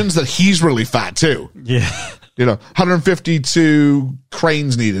 imagines that he's really fat too. Yeah. 152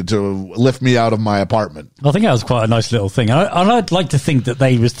 cranes needed to lift me out of my apartment. I think that was quite a nice little thing. I'd like to think that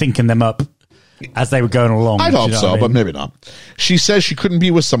they was thinking them up as they were going along. I'd hope so, but maybe not. She says she couldn't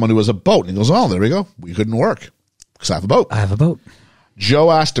be with someone who has a boat. And he goes, oh, there we go. We couldn't work because I have a boat. I have a boat. Joe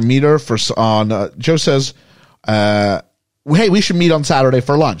asked to meet her Joe says, hey, we should meet on Saturday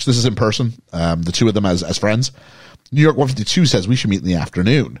for lunch. This is in person. The two of them as friends. New York 152 says we should meet in the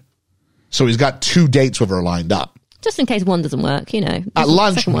afternoon. So he's got 2 dates with her lined up. Just in case one doesn't work, At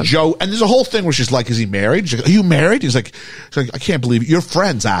lunch, Joe, and there's a whole thing where she's like, is he married? She's like, are you married? She's like, I can't believe it. Your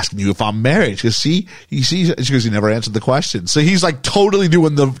friend's asking you if I'm married. She goes, see? She goes, he never answered the question. So he's like totally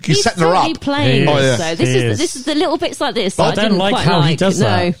doing he's setting her up. Playing Oh, yeah. So this is the little bits like this that I don't like quite how he does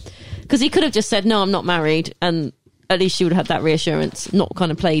that. Because he could have just said, no, I'm not married. And at least she would have had that reassurance, not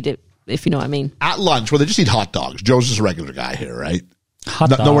kind of played it, if you know what I mean. At lunch, where they just eat hot dogs. Joe's just a regular guy here, right?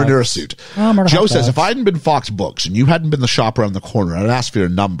 Hot Nowhere near a suit. Oh, Joe says, if I hadn't been Fox Books and you hadn't been the shop around the corner and I'd asked for your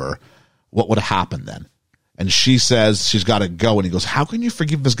number, what would have happened then? And she says she's got to go. And he goes, how can you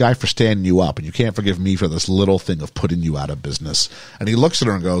forgive this guy for standing you up? And you can't forgive me for this little thing of putting you out of business. And he looks at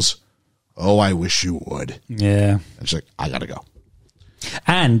her and goes, oh, I wish you would. Yeah. And she's like, I got to go.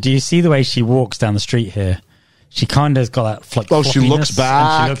 And do you see the way she walks down the street here? She kind of has got that Oh, she looks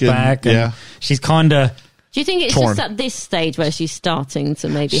back. And she's kind of... Do you think it's torn. just at this stage where she's starting to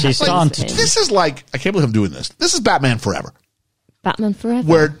maybe She's have starting feelings to- for him? This is like, I can't believe I'm doing this. This is Batman Forever. Batman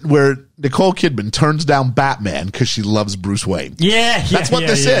Forever? Where Nicole Kidman turns down Batman because she loves Bruce Wayne. Yeah. That's what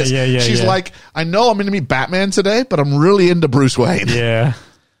this is. She's like, I know I'm going to meet Batman today, but I'm really into Bruce Wayne. Yeah.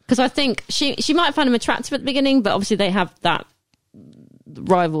 Because I think she might find him attractive at the beginning, but obviously they have that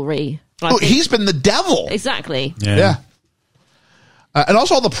rivalry. Oh, he's been the devil. Exactly. Yeah. And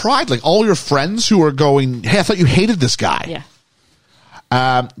also all the pride, like all your friends who are going, hey, I thought you hated this guy.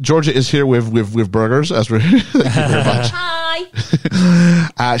 Yeah. Georgia is here with burgers as we're. Thank you very much.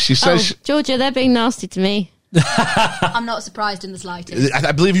 Hi. She says, Georgia, they're being nasty to me. I'm not surprised in the slightest.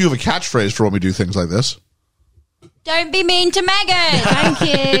 I believe you have a catchphrase for when we do things like this. Don't be mean to Megan. Thank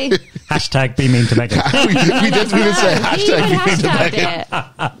you. Hashtag be mean to Megan. we did say hashtag He be mean to hashtagged Megan. it.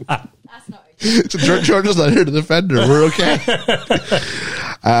 That's not So Georgia's not here to defend her. We're okay.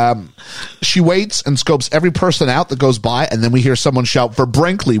 She waits and scopes every person out that goes by, and then we hear someone shout for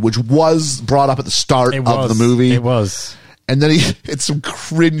Brinkley, which was brought up at the start of the movie. It was. And then it's some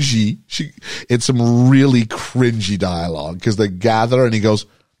it's some really cringy dialogue because they gather and he goes,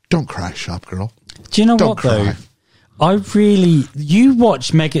 "Don't cry, shop girl." Do you know Don't what cry. though? You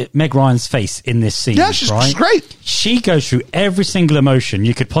watch Meg Ryan's face in this scene. Yeah, she's right? great. She goes through every single emotion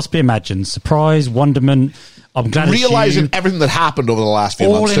you could possibly imagine: surprise, wonderment. I'm glad Realizing it's you. everything that happened over the last few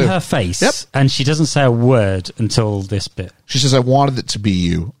All months in too. her face. Yep. And she doesn't say a word until this bit. She says, "I wanted it to be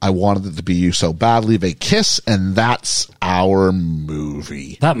you. I wanted it to be you so badly." They kiss, and that's our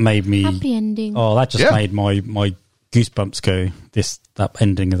movie. That made me Happy ending. Oh, that just Yeah. made my goosebumps go. That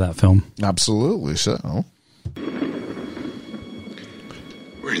ending of that film. Absolutely so.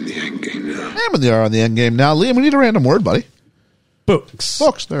 We're in the end game now. And we are on the end game now. Liam, we need a random word, buddy. Books.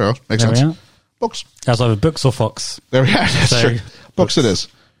 Books. There we go. Makes There we sense. are. Books. That's either books or fox. There we are. That's So, true. Books it is.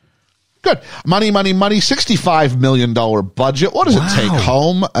 Good. Money. $65 million budget. What does it take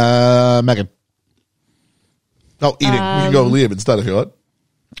home? Megan. Oh, eating. You can go Liam instead if you want.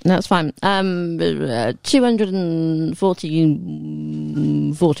 No, it's fine.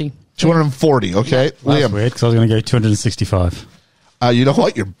 240. 240, okay. That's Liam. weird because I was going to go 265. You know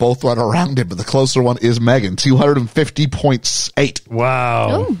what? You're both right around it, but the closer one is Megan. 250.8.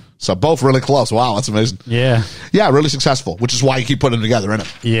 Wow. Oh. So both really close. Wow, that's amazing. Yeah. Yeah, really successful, which is why you keep putting them together, isn't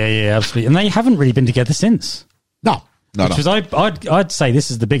it? Yeah, absolutely. And they haven't really been together since. No. Which was, I'd say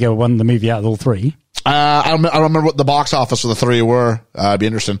this is the bigger one, the movie out of all three. I don't remember what the box office of the three were. It'd be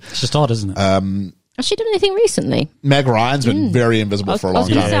interesting. It's just odd, isn't it? Has she done anything recently? Meg Ryan's been very invisible for a long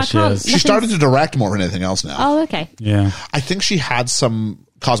gonna time. say, I she can't- is. She started to direct more than anything else now. Oh, okay. yeah. I think she had some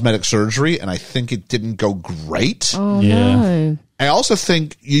cosmetic surgery, and I think it didn't go great. Oh, Yeah. no. I also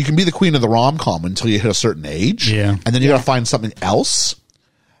think you can be the queen of the rom-com until you hit a certain age. Yeah. And then you got to find something else.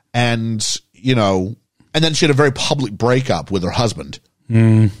 And, you know, and then she had a very public breakup with her husband,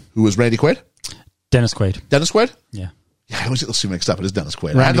 who was Randy Quaid. Dennis Quaid. Dennis Quaid? Yeah. Yeah, I always get those two mixed up. It is Dennis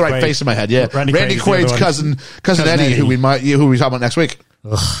Quaid. I Randy had the right Quaid. face in my head. Yeah, Randy Randy Quaid's the other Quaid's one. cousin Eddie, Eddie. who we talk about next week.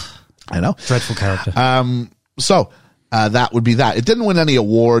 I know. Dreadful character. So that would be that. It didn't win any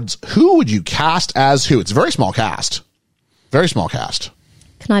awards. Who would you cast as who? It's a very small cast. Very small cast.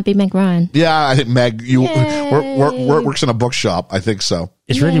 Can I be Meg Ryan? Yeah, I think Meg Yay. works in a bookshop. I think so.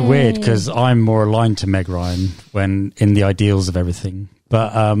 It's really weird because I'm more aligned to Meg Ryan when in the ideals of everything.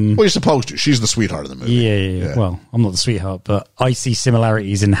 But Well, you're supposed to. She's the sweetheart of the movie. yeah. Well, I'm not the sweetheart, but I see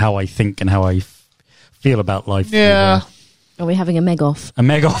similarities in how I think and how I feel about life. Yeah. Are we having a Meg off? A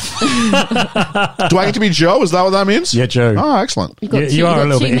Meg off. Do I get to be Joe? Is that what that means? Yeah, Joe. Oh, excellent. You've got You- two, you are you've a got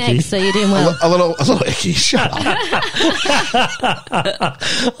little two bit icky. Megs, so you're doing well. A little icky. Shut up. I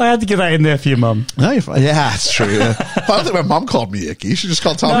had to get that in there for your mum. No, you're fine. Yeah, that's true. Yeah. I don't think my mom called me icky. She just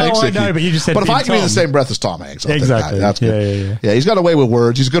called Tom No, Hanks I icky. know, but you just said But if being I can be in the Tom. same breath as Tom Hanks, I'll take Exactly. that. That's good. Yeah. Yeah, he's got a way with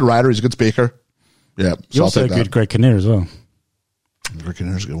words. He's a good writer. He's a good speaker. Yeah, so You're I'll also a take good that. Greg Kinnear as well. Greg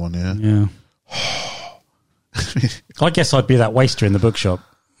Kinnear's a good one, yeah. Yeah. I guess I'd be that waster in the bookshop.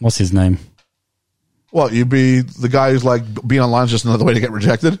 What's his name? What, you'd be the guy who's like, being online is just another way to get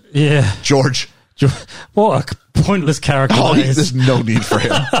rejected? Yeah. George. What a pointless character Oh, that is. there's no need for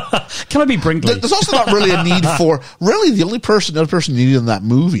him. Can I be Brinkley? There's also not really a need for. Really, the other person needed in that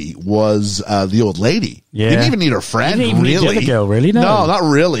movie was the old lady. Yeah. You didn't even need her friend. You didn't even need really, the other girl, really? No. not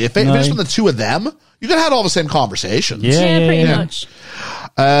really. If No. it's been the two of them, you could have had all the same conversations. Yeah. Pretty much.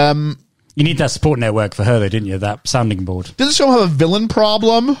 You need that support network for her, though, didn't you? That sounding board. Did this film have a villain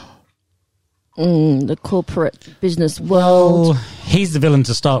problem? The corporate business world. Well, he's the villain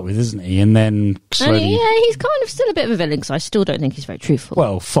to start with, isn't he? And then And slowly. yeah, he's kind of still a bit of a villain because I still don't think he's very truthful.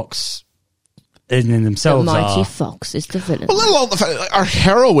 Well, Fox in the themselves mighty are. Fox is the villain. Well, let alone the fact that our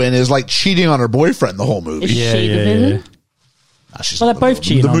heroine is like cheating on her boyfriend the whole movie. Is Yeah, she yeah, the villain? yeah. Ah, she's Well, they're both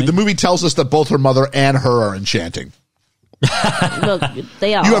cheating on him. The movie tells us that both her mother and her are enchanting. Well,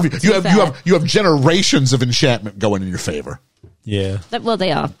 they are. You to be fair. have generations of enchantment going in your favor. Yeah. Well,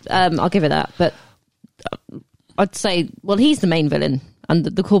 they are. I'll give it that. But I'd say, well, he's the main villain, and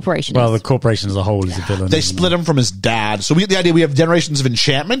the corporation Well, the is. corporation as a whole is a villain. They isn't split him from his dad, so we get the idea. We have generations of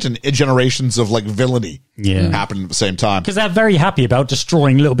enchantment and generations of like villainy Yeah. happening at the same time. Because they're very happy about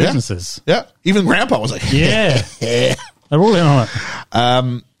destroying little businesses. Yeah, even Grandpa was like, Yeah. They're all in on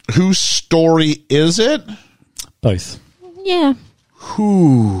it. Whose story is it? Both. Yeah.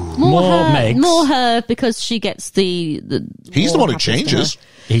 Who? More her, Megs. More her because she gets the He's the more one who happens to her. changes.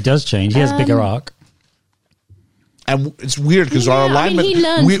 He does change. He has a bigger arc. And it's weird because Yeah, our I mean, alignment, he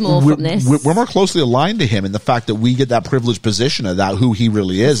learns more from this. We're more closely aligned to him in the fact that we get that privileged position of that who he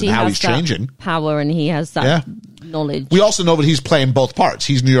really is He and how has he's that changing. power, and he has that Yeah. knowledge. We also know that he's playing both parts.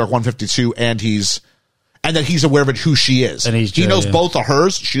 He's New York 152 and that he's aware of it who she is. And he's he Joe, knows yeah. both of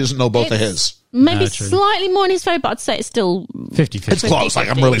hers. She doesn't know both of his. Maybe No, true. slightly more in his favour, but I'd say it's still 50-50. It's close. Like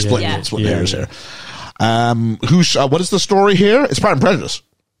I'm really splitting Yeah. splitting Yeah. hairs here. What is the story here? It's Pride and Prejudice.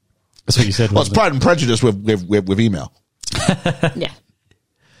 That's what you said. Well, it's wasn't Pride and Prejudice with email. Yeah.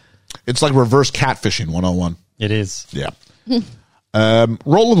 It's like reverse catfishing 101. it? It is. Yeah.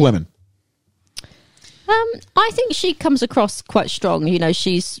 Role of women. I think she comes across quite strong. You know,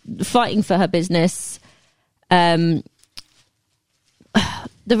 she's fighting for her business.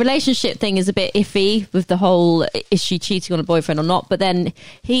 The relationship thing is a bit iffy with the whole, is she cheating on a boyfriend or not? But then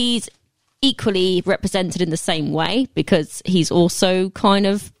he's equally represented in the same way because he's also kind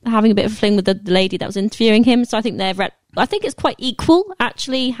of having a bit of a fling with the lady that was interviewing him. So I think I think it's quite equal,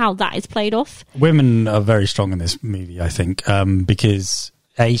 actually, how that is played off. Women are very strong in this movie, I think, because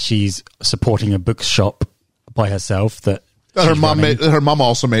she's supporting a bookshop by herself that her mum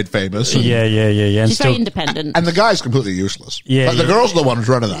also made famous. Yeah. And she's very independent. And the guy's completely useless. Yeah, but the girl's the one who's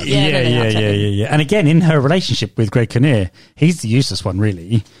running that. Yeah. And again, in her relationship with Greg Kinnear, he's the useless one,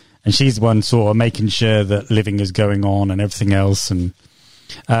 really. And she's the one sort of making sure that living is going on and everything else. And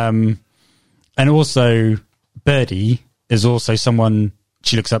also, Birdie is also someone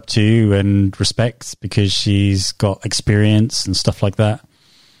she looks up to and respects because she's got experience and stuff like that.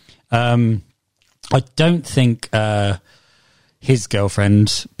 I don't think his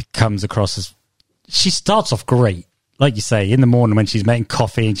girlfriend comes across as... She starts off great, like you say, in the morning when she's making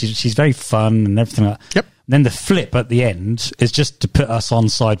coffee and she's very fun and everything like that. Yep. And then the flip at the end is just to put us on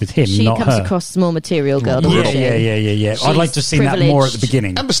side with him, not her. She comes across as more material girl, doesn't she? Yeah. I'd like to have seen that more at the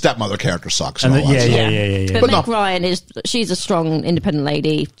beginning. And the stepmother character sucks. And yeah. But Meg Ryan she's a strong, independent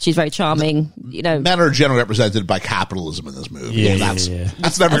lady. She's very charming. You know, men are generally represented by capitalism in this movie.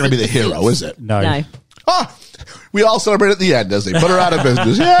 That's never going to be the hero, is it? No. Ah, we all celebrate at the end as they put her out of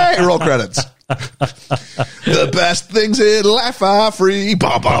business. Yay, roll credits. The best things in life are free.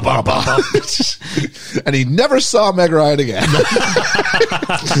 Bah, bah, bah, bah. And he never saw Meg Ryan again.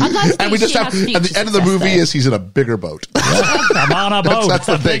 And we just have, at the end of the movie is he's in a bigger boat. I'm on a boat. That's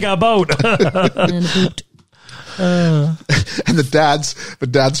the bigger boat. And the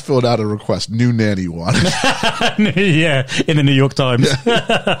dad's filled out a request. New nanny one. Yeah, in the New York Times.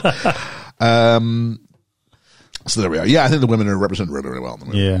 So there we are. Yeah, I think the women are represented really, really well in the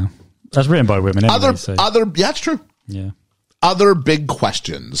movie. Yeah. That's written by women anyway. Yeah, it's true. Yeah. Other big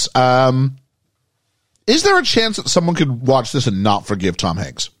questions. Is there a chance that someone could watch this and not forgive Tom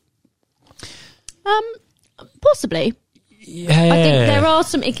Hanks? Possibly. Yeah. I think there are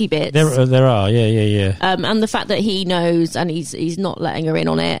some icky bits. There are. Yeah. And the fact that he knows and he's not letting her in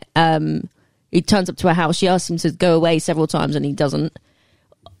on it. He turns up to her house. She asks him to go away several times and he doesn't.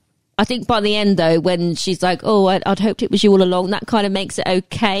 I think by the end, though, when she's like, oh, I'd hoped it was you all along, that kind of makes it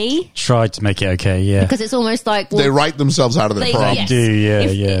okay. Tried to make it okay, yeah. Because it's almost like... Well, they write themselves out of their problem. Yes. Do,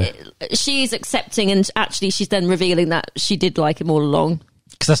 yeah. She's accepting and actually she's then revealing that she did like him all along.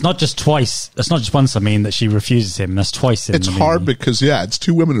 Because that's not just twice. That's not just once, that she refuses him. That's twice in It's hard because, it's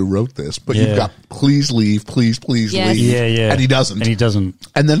two women who wrote this, but you've got please leave, please leave. Yeah. And he doesn't.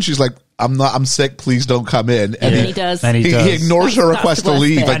 And then she's like, I'm sick, please don't come in. And he does. And he ignores her request to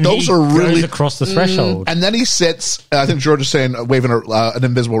leave. Like, those are really... goes across the threshold. And then he sits, I think George is saying, waving an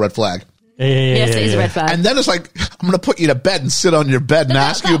invisible red flag. Yes, it is a red flag. And then it's like, I'm going to put you to bed and sit on your bed and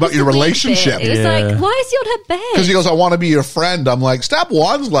ask you about your relationship. It was like, why is he on her bed? Because he goes, I want to be your friend. I'm like, step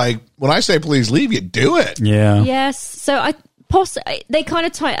one's like, when I say please leave, you do it. Yeah. Yes. So they kind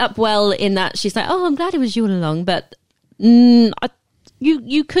of tie it up well in that she's like, oh, I'm glad it was you all along. But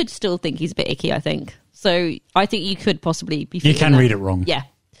you could still think he's a bit icky, I think. So I think you could possibly be feeling You can read it wrong. Yeah.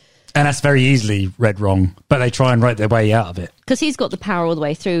 And that's very easily read wrong, but they try and write their way out of it. Because he's got the power all the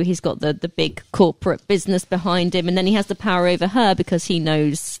way through. He's got the big corporate business behind him, and then he has the power over her because he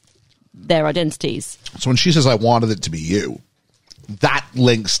knows their identities. So when she says, I wanted it to be you, that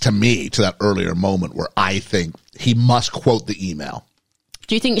links to me to that earlier moment where I think he must quote the email.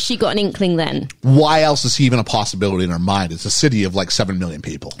 Do you think she got an inkling then? Why else is he even a possibility in her mind? It's a city of like 7 million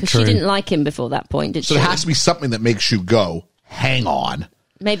people. Because she didn't like him before that point, did she? So there has to be something that makes you go, hang on.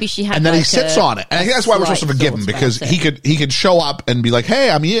 Maybe she had, and then he sits on it, and I think that's why we're supposed to forgive him because he could show up and be like, "Hey,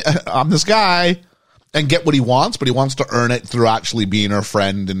 I'm this guy," and get what he wants, but he wants to earn it through actually being her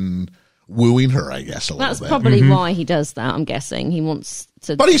friend and wooing her. I guess that's probably why he does that. I'm guessing he wants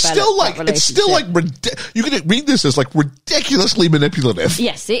to. But he's still like it's still like you can read this as like ridiculously manipulative.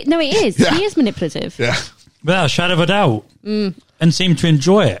 Yes, it is. Yeah. He is manipulative. Yeah, without a shadow of a doubt, and seem to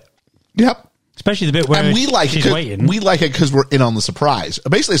enjoy it. Yep. Especially the bit where and we like she's waiting. We like it because we're in on the surprise.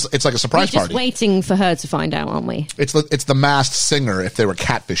 Basically, it's like a surprise party. We're just waiting for her to find out, aren't we? It's the Masked Singer if they were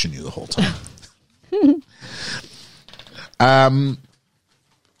catfishing you the whole time.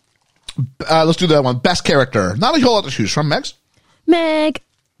 Let's do that one. Best character. Not a whole lot to choose from. Meg?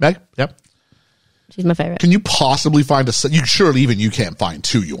 Yep. She's my favorite. Can you possibly find surely even you can't find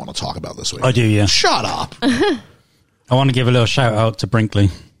two you want to talk about this week? I do, yeah. Shut up. I want to give a little shout out to Brinkley.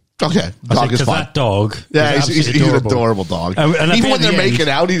 Okay, dog is fine. That dog, he's an adorable dog. And even when they're making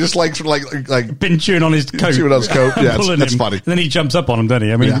out, he just like been chewing on his coat, Yeah, that's funny. And then he jumps up on him, doesn't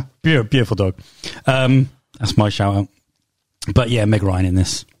he? I mean, beautiful dog. That's my shout out. But yeah, Meg Ryan in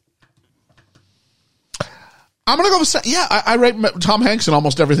this. I'm going to go with, I rate Tom Hanks in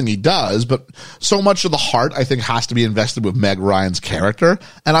almost everything he does, but so much of the heart, I think, has to be invested with Meg Ryan's character.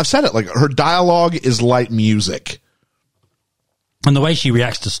 And I've said it, like, her dialogue is like music. And the way she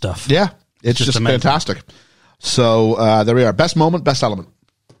reacts to stuff. Yeah, it's just fantastic. So there we are. Best moment, best element.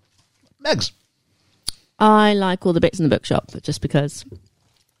 Megs. I like all the bits in the bookshop, just because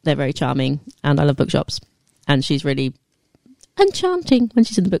they're very charming, and I love bookshops. And she's really enchanting when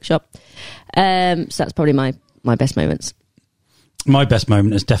she's in the bookshop. So that's probably my best moments. My best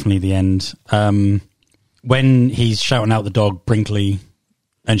moment is definitely the end. When he's shouting out the dog, Brinkley,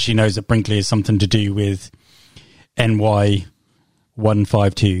 and she knows that Brinkley is something to do with NY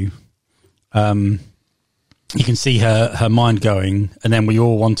 152. You can see her mind going, and then we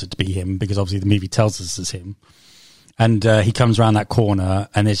all want it to be him, because obviously the movie tells us it's him. And he comes around that corner,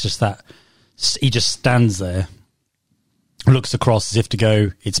 and it's just that he just stands there, looks across as if to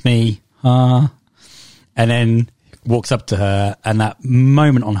go, "It's me," and then walks up to her, and that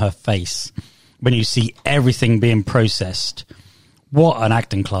moment on her face when you see everything being processed. What an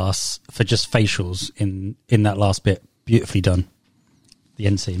acting class for just facials in that last bit. Beautifully done. The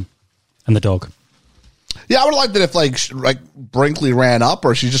end scene and the dog. Yeah, I would like that if like Brinkley ran up,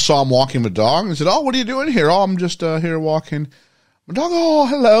 or she just saw him walking the dog and said, "Oh, what are you doing here?" "Oh, I'm just here walking my dog." "Oh,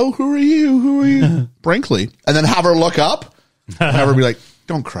 hello. Who are you?" Brinkley. And then have her look up and have her be like,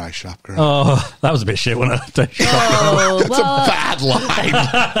 "Don't cry, shop girl." Oh, that was a bit shit, wasn't it? Don't That's a bad line.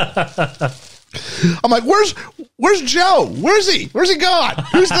 I'm like, where's Joe? Where's he? Where's he gone?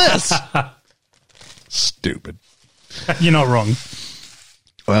 Who's this? Stupid. You're not wrong.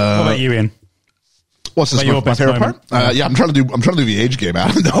 What about you, Ian? What's this? Your My favorite moment? part? Yeah, I'm trying to do the age game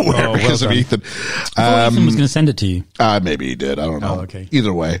out of nowhere because of Ethan. I thought Ethan was going to send it to you. Maybe he did. I don't know. Oh, okay.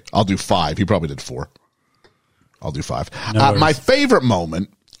 Either way, I'll do 5. He probably did 4. I'll do 5. No My favorite moment,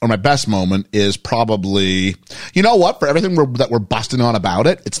 or my best moment, is probably, you know what? For everything that we're busting on about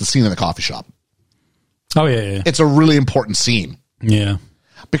it, it's the scene in the coffee shop. Oh yeah. It's a really important scene. Yeah.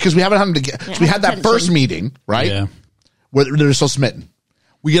 Because we haven't had to get. So we had that first meeting, right? Yeah. Where they're so smitten.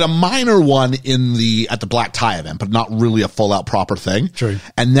 We get a minor one at the black tie event, but not really a full out proper thing. True.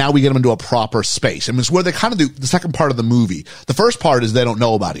 And now we get them into a proper space. And it's where they kind of do the second part of the movie. The first part is they don't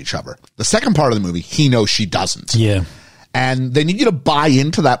know about each other. The second part of the movie, he knows, she doesn't. Yeah. And they need you to buy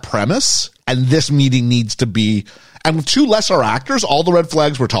into that premise. And this meeting needs to be, and with 2 lesser actors, all the red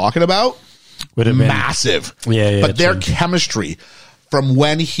flags we're talking about, Would have been massive. Yeah. But their chemistry from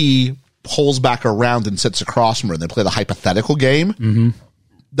when he pulls back around and sits across from her and they play the hypothetical game,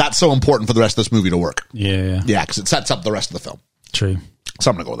 that's so important for the rest of this movie to work. Yeah. Yeah, because it sets up the rest of the film. True.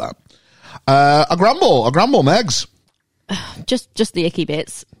 So I'm going to go with that. A grumble, Megs. Just the icky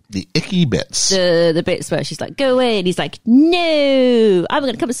bits. The icky bits. The bits where she's like, "Go away," and he's like, "No, I'm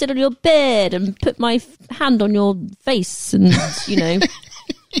going to come and sit on your bed and put my hand on your face," and you know,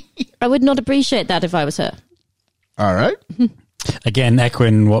 I would not appreciate that if I was her. All right. Again,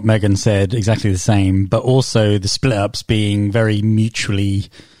 echoing what Megan said, exactly the same, but also the split ups being very mutually.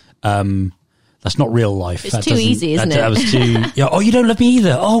 That's not real life. It's too easy, isn't it? That was too. Yeah, oh, you don't love me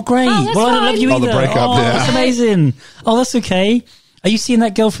either. Oh, great. Oh, well, I don't love you either. The breakup. Yeah. That's amazing. Oh, that's okay. Are you seeing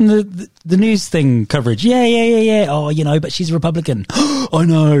that girl from the news thing coverage? Yeah. Oh, you know, but she's a Republican. I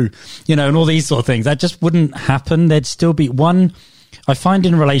know. You know, and all these sort of things. That just wouldn't happen. There'd still be one. I find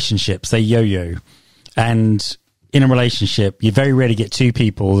in relationships, they yo-yo. And in a relationship, you very rarely get 2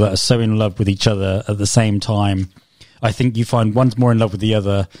 people that are so in love with each other at the same time. I think you find one's more in love with the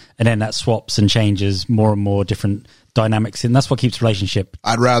other, and then that swaps and changes more and more different dynamics. And that's what keeps a relationship.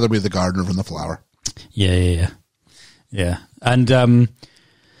 I'd rather be the gardener than the flower. Yeah. And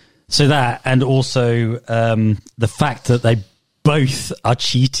so that, and also the fact that they both are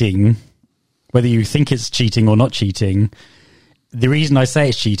cheating, whether you think it's cheating or not cheating. The reason I say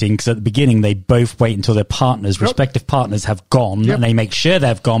it's cheating, because at the beginning they both wait until their partners, respective partners, have gone, and they make sure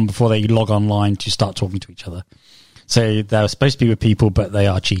they've gone before they log online to start talking to each other. So they're supposed to be with people, but they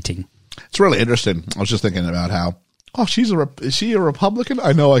are cheating. It's really interesting. I was just thinking about how, is she a Republican?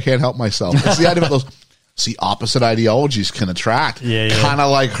 I know, I can't help myself. It's the idea about those opposite ideologies can attract. Yeah. Kind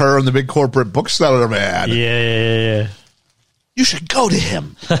of like her and the big corporate bookseller man. Yeah. You should go to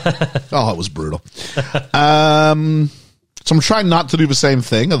him. Oh, it was brutal. So I'm trying not to do the same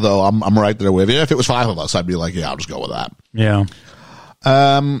thing, although I'm right there with you. If it was 5 of us, I'd be like, yeah, I'll just go with that. Yeah.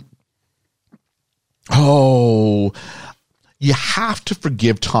 You have to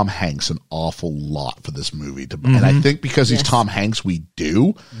forgive Tom Hanks an awful lot for this movie. And I think because he's Tom Hanks, we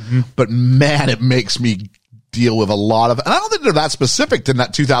do. But man, it makes me deal with a lot of, and I don't think they're that specific to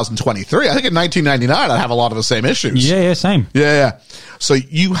that 2023. I think in 1999, I'd have a lot of the same issues. Yeah, same. Yeah. So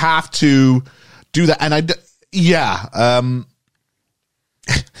you have to do that. And Yeah.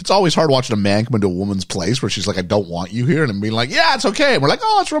 It's always hard watching a man come into a woman's place where she's like, I don't want you here. And being like, yeah, it's okay. And we're like,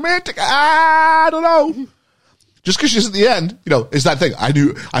 oh, it's romantic. I don't know. Just because she's at the end, is that thing.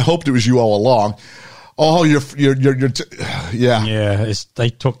 I hoped it was you all along. Oh, yeah. Yeah, they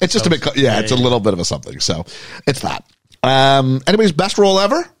talk. It's just a bit, it's a little bit of a something. So it's that. Anybody's best role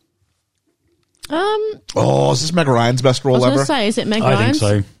ever? Is this Meg Ryan's best role I was ever? going to say, is it Meg I Ryan's?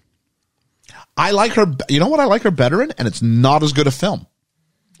 think so. I like her. You know what I like her better in? And it's not as good a film.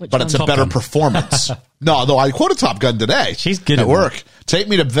 But it's a Top better Gun. performance. No, though I quoted Top Gun today. She's good at at work. that. Take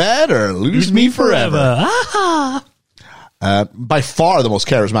me to bed or lose me forever. By far the most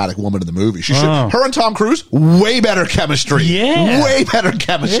charismatic woman in the movie. Her and Tom Cruise, way better chemistry. Yeah. Way better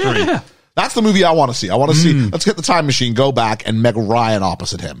chemistry. Yeah. That's the movie I want to see. I want to see, let's get the time machine, go back, and Meg Ryan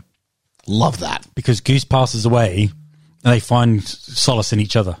opposite him. Love that. Because Goose passes away and they find solace in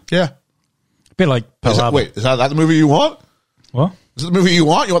each other. Yeah. A bit like Pearl Harbor. Is that the movie you want? What? Is it the movie you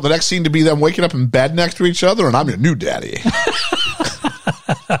want? You want the next scene to be them waking up in bed next to each other and I'm your new daddy?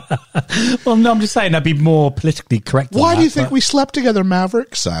 Well, no, I'm just saying that'd be more politically correct. Why do you think we slept together,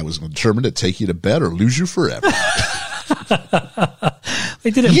 Mavericks? I was determined to take you to bed or lose you forever. They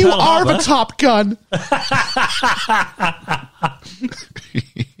did it in You Pearl are Harbor. the Top Gun.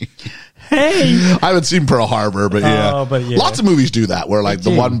 Hey. I haven't seen Pearl Harbor, but yeah. Oh, but yeah. Lots of movies do that where like the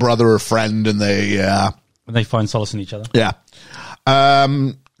do. one brother or friend and they, And they find solace in each other. yeah.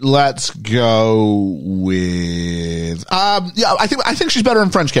 Let's go with, I think she's better in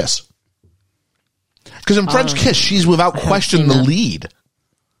French Kiss. Because in French Kiss, she's without question the lead.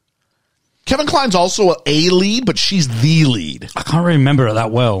 Kevin Kline's also a lead, but she's the lead. I can't really remember it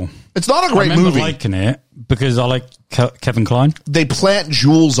that well. It's not a I great remember movie. liking it because I like Kevin Kline. They plant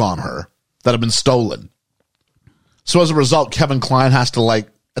jewels on her that have been stolen. So as a result, Kevin Kline has to like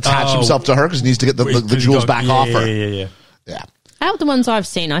attach himself to her because he needs to get the jewels back off her. Yeah. Yeah. Out of the ones I've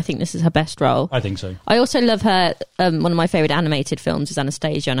seen, I think this is her best role. I think so. I also love her. One of my favourite animated films is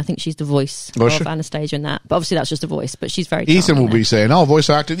Anastasia, and I think she's the voice Oh, of sure. Anastasia in that. But obviously, that's just a voice. But she's very. Ethan charming will in be it. saying, "Oh,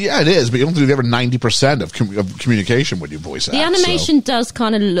 voice acting, yeah, it is, but you don't do ever 90% of communication when you voice act." The animation does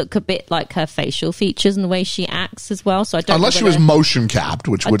kind of look a bit like her facial features and the way she acts as well. So I don't. unless know she was whether- motion capped,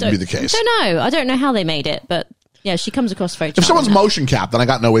 which I wouldn't be don't- the case. I don't know how they made it, but yeah, she comes across very. If someone's charming. motion capped, then I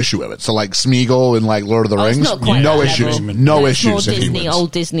got no issue with it. So like Smeagol in like Lord of the Oh, it's Rings, not quite no that issues, level. no It's more issues. If he Disney, wins.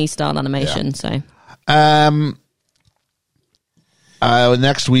 old Disney style animation. So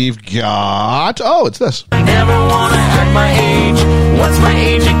Next we've got it's this. Never wanna act my age. What's my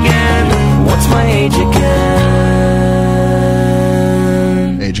age again? What's my age again?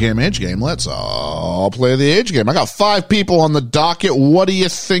 Age game. Let's all play the age game. I got 5 people on the docket. What are you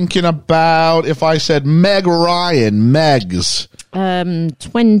thinking about if I said Meg Ryan? Megs.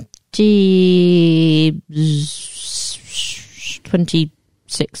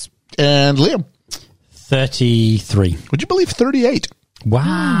 26. And Liam. 33. Would you believe 38?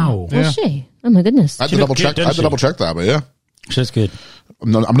 Wow. Was she? Oh my goodness. I had to She double looked check. good, I had to didn't double check that, but yeah. She's good.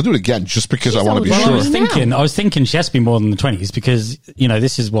 I'm going to do it again just because I She's want to be older. Well, sure. I was thinking she has to be more than the 20s because,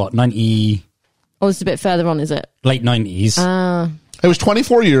 this is what, 90, Oh, it's a bit further on, is it? late 90s. It was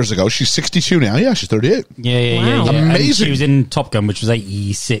 24 years ago. She's 62 now. Yeah, she's 38. Yeah. Wow. And Amazing. she was in Top Gun, which was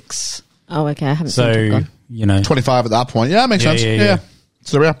 86. Oh, okay. I haven't seen Top So, Gun. 25 at that point. Yeah, makes sense. Yeah.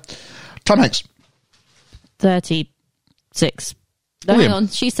 So there we are. Tom Hanks. 36. No, Liam. hang on.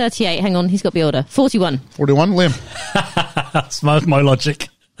 She's 38. Hang on. He's got to be older. 41. 41. Liam. That's my logic.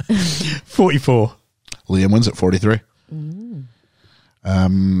 44. Liam wins at 43.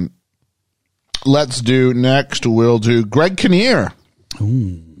 Let's do next. We'll do Greg Kinnear.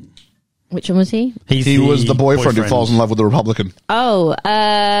 Which one was he? He was the boyfriend who falls in love with the Republican. Oh,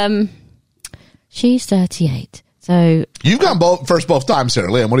 she's 38. So You've gone both times, Sarah.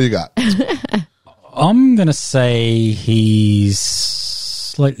 Liam, what do you got? I'm going to say he's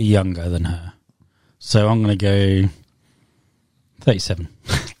slightly younger than her. So I'm going to go 37.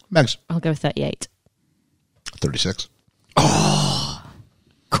 Megs. I'll go with 38. 36.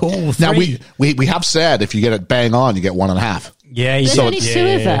 Cool. Now, we have said if you get it bang on, you get 1.5. Yeah, There's So only it's- 2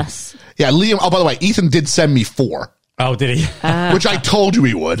 of us. Yeah, Liam. Oh, by the way, Ethan did send me 4, Oh, did he? which I told you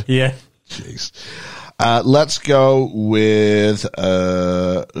he would. Yeah. Jeez. Let's go with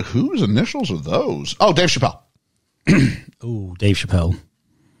whose initials are those? Oh, Dave Chappelle. Oh, Dave Chappelle.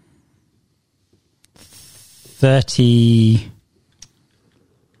 33.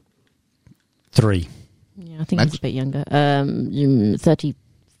 Yeah, I think he's a bit younger.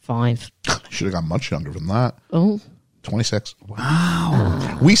 35. Should have gone much younger than that. Oh, 26.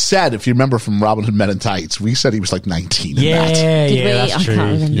 Wow. We said, if you remember from Robin Hood Men in Tights, we said he was like 19 in that. Yeah, Did yeah, we? that's I true.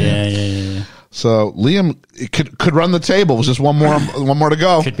 can't remember. Yeah. So Liam could run the table. It was just one more to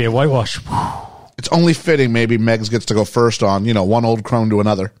go. Could be a whitewash. It's only fitting maybe Megs gets to go first on, one old crone to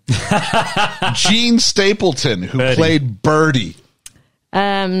another. Gene Stapleton, who played Birdie.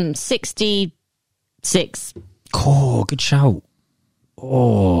 66. Oh, good shout.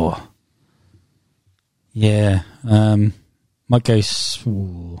 Oh. Yeah. Might go, I was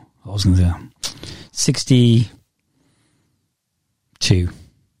going to say 62.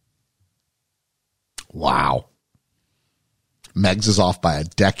 Wow. Megs is off by a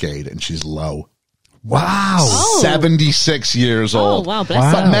decade and she's low. Wow. Oh. 76 years old. Oh, wow,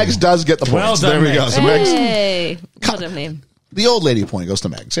 bless But her. Megs does get the points. Well done, there we go. Megs. So Megs, Hey. Well done, Liam. the old lady point goes to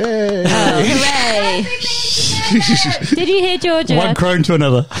Megs. Hey. Oh, hooray. Did you hear Georgia? One crone to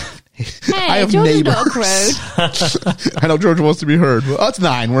another. Hey, I have Georgia's neighbors. not a crone. I know Georgia wants to be heard. Well, that's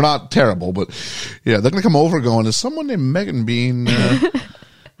 9. We're not terrible, but yeah, they're going to come over going, is someone named Megan Bean?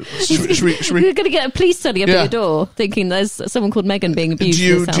 Should we? We're going to get a police study up Yeah. at your door thinking there's someone called Megan being abused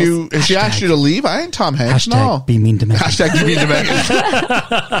in this house. Has she asked you to leave? I ain't Tom Hanks. Hashtag No. be mean to Megan. Hashtag be mean to Megan.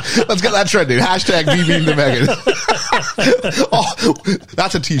 Let's get that trending. Hashtag be mean to Megan. Oh,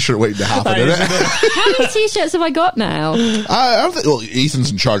 that's a t-shirt waiting to happen. Isn't it? How many t-shirts have I got now? I don't think, well, Ethan's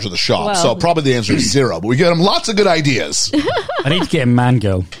in charge of the shop, Well. so probably the answer is 0, but we get him lots of good ideas. I need to get a man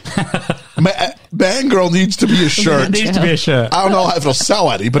girl. Man Girl needs to be a shirt. It needs to be a shirt. I don't know if it'll sell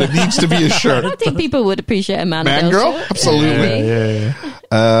any, but it needs to be a shirt. I think people would appreciate a man Girl? shirt. Absolutely. Yeah.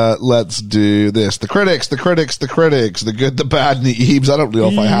 Let's do this. The critics, the good, the bad, and the Ebes. I don't know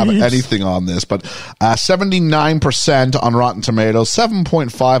if I have anything on this, but 79% on Rotten Tomatoes,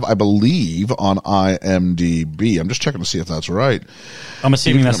 7.5, I believe, on IMDb. I'm just checking to see if that's right. I'm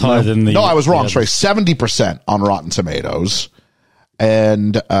assuming that's higher than the... No, I was wrong. the Sorry, 70% on Rotten Tomatoes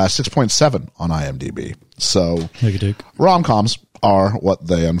and 6.7 on IMDb. So rom-coms are what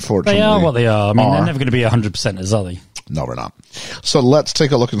they unfortunately They are what they are. I mean, are. they're never going to be 100%ers, are they? No, we're not. So let's take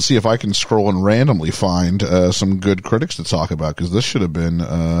a look and see if I can scroll and randomly find some good critics to talk about, because this should have been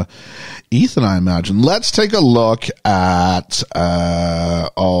Ethan, I imagine. Let's take a look at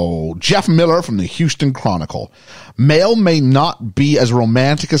Jeff Miller from the Houston Chronicle. Mail may not be as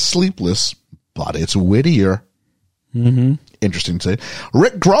romantic as Sleepless, but it's wittier. Mm-hmm. Interesting to say.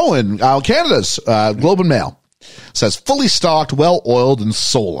 Rick Groen, Canada's Globe and Mail, says fully stocked, well-oiled, and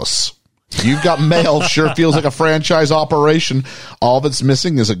soulless. You've Got Mail sure feels like a franchise operation. All that's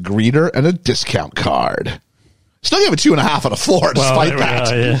missing is a greeter and a discount card. Still give it 2.5 out of 4 despite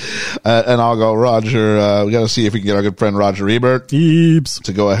that. And I'll go, Roger, we got to see if we can get our good friend Roger Ebert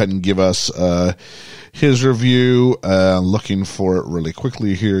to go ahead and give us his review. Looking for it really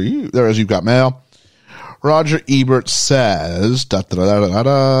quickly here. There is You've Got Mail. Roger Ebert says,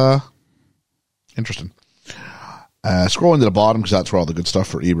 interesting. Scrolling to the bottom, because that's where all the good stuff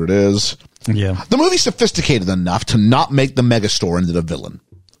for Ebert is. Yeah. The movie's sophisticated enough to not make the megastore into the villain.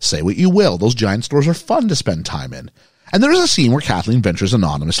 Say what you will, those giant stores are fun to spend time in. And there is a scene where Kathleen ventures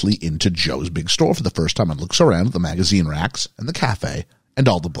anonymously into Joe's big store for the first time and looks around at the magazine racks and the cafe and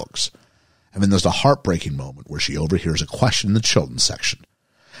all the books. And then there's a heartbreaking moment where she overhears a question in the children's section.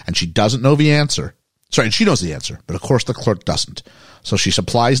 And she doesn't know the answer. Sorry, and she knows the answer, but of course the clerk doesn't. So she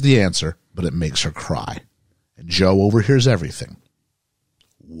supplies the answer, but it makes her cry. And Joe overhears everything.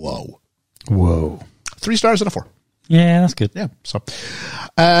 Whoa. 3 stars out of 4. Yeah, that's good. Yeah. So,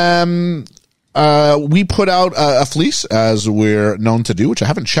 we put out a fleece, as we're known to do, which I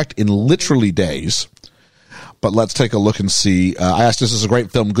haven't checked in literally days. But let's take a look and see. I asked, is this a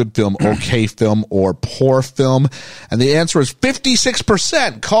great film, good film, okay film, or poor film? And the answer is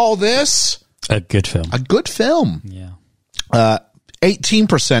 56%. Call this a good film. A good film. Yeah.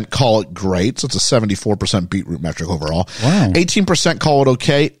 18% call it great. So it's a 74% beetroot metric overall. Wow. 18% call it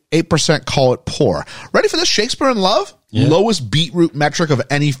okay. 8% call it poor. Ready for this? Shakespeare in Love? Yeah. Lowest beetroot metric of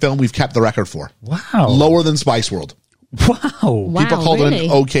any film we've kept the record for. Wow. Lower than Spice World. Wow. People called really?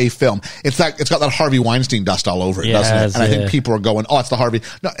 it an okay film. It's got that Harvey Weinstein dust all over it, doesn't it? And I think people are going, oh, it's the Harvey.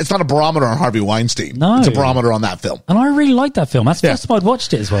 No, it's not a barometer on Harvey Weinstein. No. It's a barometer on that film. And I really like that film. That's the first time I'd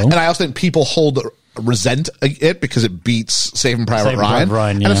watched it as well. And I also think people resent it because it beats Saving Private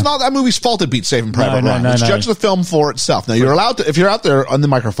Ryan. And it's not that movie's fault it beats Saving Private Ryan. Let's judge the film for itself. Now, you're allowed to, if you're out there on the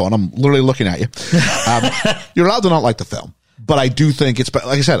microphone, I'm literally looking at you, you're allowed to not like the film. But I do think it's, like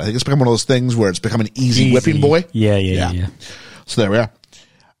I said, I think it's become one of those things where it's become an easy whipping boy. Yeah. So there we are.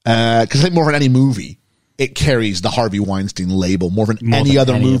 Because I think more than any movie, it carries the Harvey Weinstein label more than any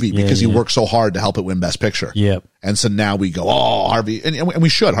other movie because he worked so hard to help it win Best Picture. Yep. And so now we go, oh, Harvey, and we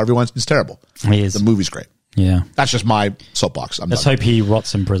should. Harvey Weinstein's terrible. He is. The movie's great. Yeah. That's just my soapbox. Let's hope he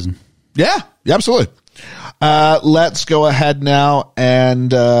rots in prison. Yeah, absolutely. Let's go ahead now.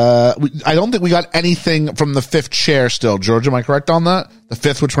 And I don't think we got anything from the fifth chair still. George, am I correct on that? The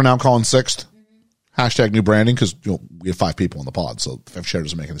fifth, which we're now calling sixth? Hashtag new branding, because we have 5 people on the pod, so the fifth chair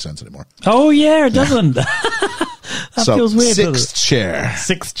doesn't make any sense anymore. Oh, yeah, it doesn't. That feels weird. Sixth chair.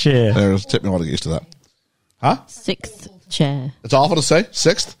 Sixth chair. There's tip me while I get used to that. Huh? Sixth chair. It's awful to say.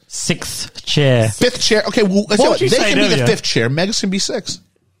 Sixth? Sixth chair. Fifth chair. Okay, well, let's What see did you they say can be the earlier? fifth chair. Megas can be 6.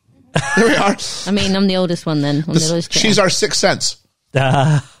 There we are. I mean, I'm the oldest one then. I'm the oldest chair. She's our sixth sense.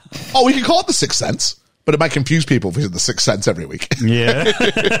 Oh, we can call it the sixth sense, but it might confuse people if we said the sixth sense every week. Yeah.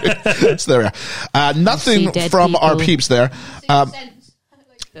 So there we are. Nothing from our peeps there.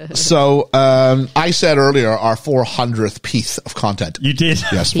 So I said earlier our 400th piece of content. You did.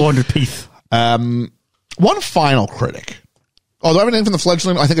 Yes. 400 piece. One final critic. Oh, do I have anything from the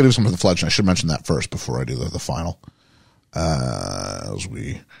fledgling? I think I do something from the fledgling. I should mention that first before I do the final. As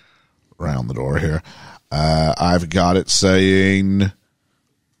we round the door here. I've got it saying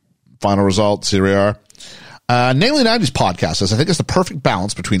final results. Here we are. Namely 90s podcast says, I think it's the perfect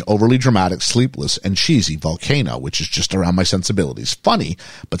balance between overly dramatic, sleepless, and cheesy Volcano, which is just around my sensibilities. Funny,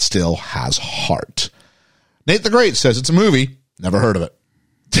 but still has heart. Nate the Great says, it's a movie. Never heard of it.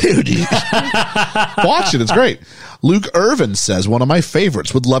 Dude, watch it. It's great. Luke Irvin says, one of my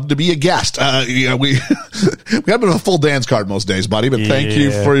favorites. Would love to be a guest. We have a bit of a full dance card most days, buddy, but thank you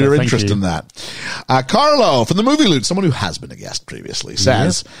for your interest in that. Carlo from the Movie Loot, someone who has been a guest previously,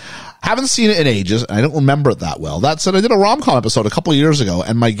 says, haven't seen it in ages, and I don't remember it that well. That said, I did a rom-com episode a couple of years ago,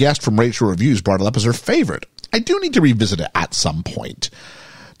 and my guest from Rachel Reviews brought it up as her favorite. I do need to revisit it at some point.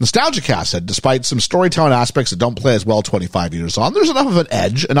 Nostalgia Cast said, despite some storytelling aspects that don't play as well 25 years on, there's enough of an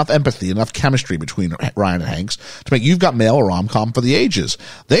edge, enough empathy, enough chemistry between Ryan and Hanks to make You've Got Mail a rom-com for the ages.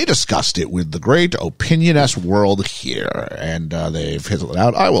 They discussed it with the great Opinion-esque world here, and they've hit it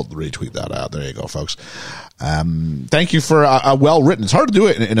out. I will retweet that out. There you go, folks. Thank you for a well-written, it's hard to do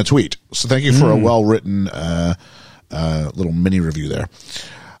it in a tweet, so thank you for a well-written little mini review there.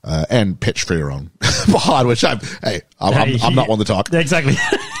 And pitch for your own pod, which I'm not one to talk. Exactly.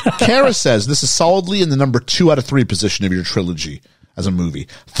 Kara says this is solidly in the number 2 out of 3 position of your trilogy as a movie.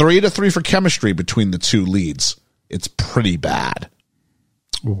 3 out of 3 for chemistry between the 2 leads. It's pretty bad.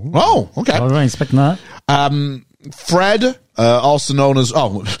 Ooh. Oh, okay. I wasn't expecting that. Fred, also known as,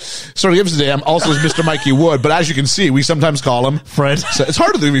 sorry, gives a damn, also as Mr. Mikey Wood, but as you can see, we sometimes call him Fred. So it's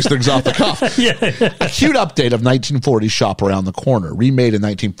hard to do these things off the cuff. Yeah. A cute update of 1940 Shop Around the Corner, remade in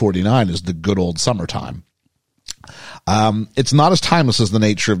 1949 as The Good Old Summertime. It's not as timeless as the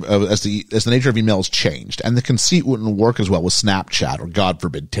nature of the nature of email has changed, and the conceit wouldn't work as well with Snapchat or, God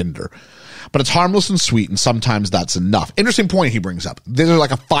forbid, Tinder. But it's harmless and sweet, and sometimes that's enough. Interesting point he brings up. There's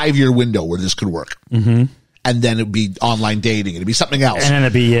like a 5-year window where this could work. Mm-hmm. And then it'd be online dating. It'd be something else. And then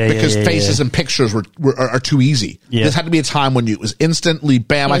it'd be, because faces and pictures are too easy. Yeah. This had to be a time when it was instantly,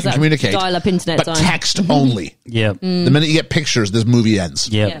 bam, I can communicate. Dial-up internet but time. text only. Yeah. The minute you get pictures, this movie ends.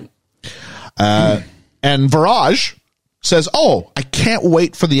 Yeah. And Viraj says, I can't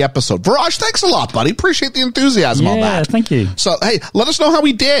wait for the episode. Viraj, thanks a lot, buddy. Appreciate the enthusiasm on that. Thank you. So, hey, let us know how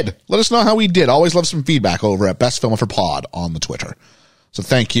we did. Always love some feedback over at Best Film for Pod on the Twitter. So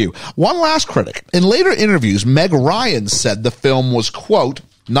thank you. One last critic. In later interviews, Meg Ryan said the film was, quote,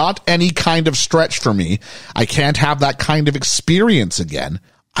 not any kind of stretch for me. I can't have that kind of experience again.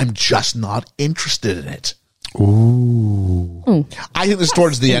 I'm just not interested in it. Ooh. I think this is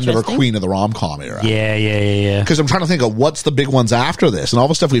towards the end of her Queen of the Rom-Com era. Yeah. Because I'm trying to think of what's the big ones after this. And all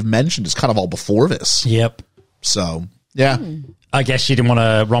the stuff we've mentioned is kind of all before this. Yep. So, yeah. I guess she didn't want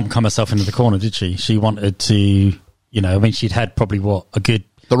to rom-com herself into the corner, did she? She wanted to... she'd had probably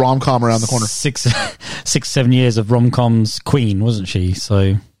the rom-com around the corner. 6-7 years of rom-coms queen, wasn't she?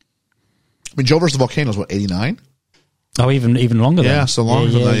 So, Joe vs. the Volcano is 89? Oh, even longer than that. Yeah, so longer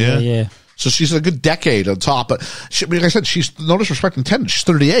than that, yeah. So she's a good decade on top. But like I said, she's no disrespect intended. She's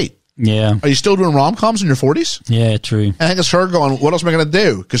 38. Yeah. Are you still doing rom-coms in your 40s? Yeah, true. I think it's her going, what else am I going to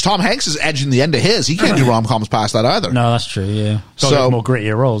do? Because Tom Hanks is edging the end of his. He can't do rom-coms past that either. No, that's true, yeah. So more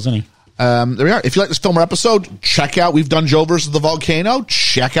grittier roles, isn't he? There we are. If you like this film or episode, check out, we've done Joe versus the Volcano.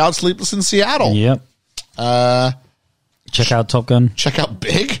 Check out Sleepless in Seattle. Yep. Check out Top Gun. Check out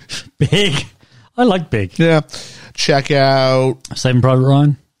Big. Big. I like Big. Yeah. Check out Saving Private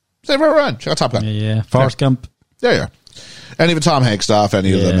Ryan. Saving Private Ryan. Check out Top Gun. Yeah. Forrest Gump. There you are. Any of the Tom Hanks stuff,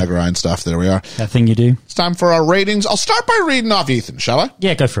 any of the Meg Ryan stuff. There we are. That thing you do. It's time for our ratings. I'll start by reading off Ethan, shall I?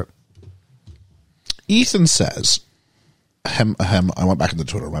 Yeah, go for it. Ethan says, I went back into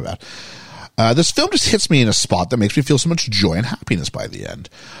Twitter, my bad. This film just hits me in a spot that makes me feel so much joy and happiness by the end.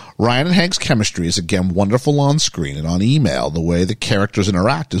 Ryan and Hank's chemistry is again wonderful on screen, and on email, the way the characters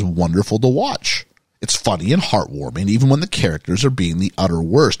interact is wonderful to watch. It's funny and heartwarming, even when the characters are being the utter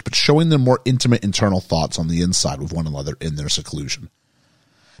worst, but showing their more intimate internal thoughts on the inside with one another in their seclusion.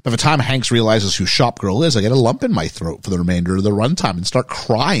 By the time Hanks realizes who Shopgirl is, I get a lump in my throat for the remainder of the runtime and start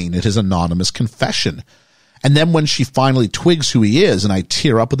crying at his anonymous confession. And then when she finally twigs who he is, and I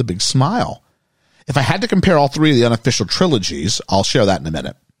tear up with a big smile. If I had to compare all three of the unofficial trilogies, I'll share that in a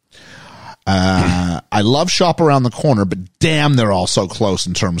minute. I love Shop Around the Corner, but damn, they're all so close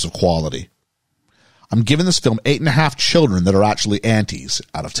in terms of quality. I'm giving this film 8.5 children that are actually aunties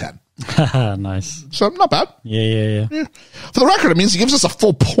out of 10. Nice. So not bad. Yeah. For the record, it means he gives us a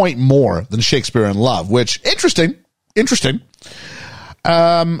full point more than Shakespeare in Love, which, interesting.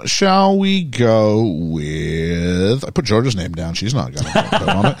 Shall we go with, I put Georgia's name down. She's not going to put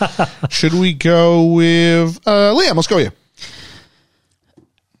on it. Should we go with, Liam, let's go with you.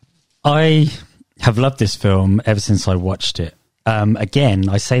 I have loved this film ever since I watched it. Again,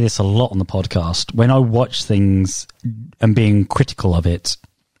 I say this a lot on the podcast. When I watch things and being critical of it,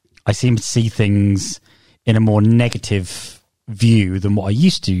 I seem to see things in a more negative view than what I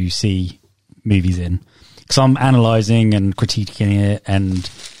used to see movies in. Because I'm analysing and critiquing it and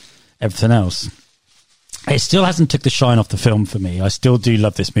everything else. It still hasn't took the shine off the film for me. I still do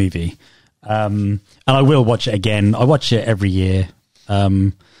love this movie. And I will watch it again. I watch it every year.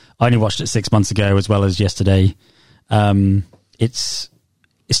 I only watched it 6 months ago as well as yesterday. It's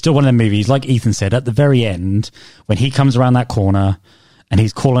still one of the movies, like Ethan said, at the very end, when he comes around that corner and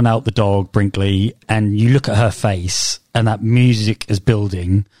he's calling out the dog, Brinkley, and you look at her face and that music is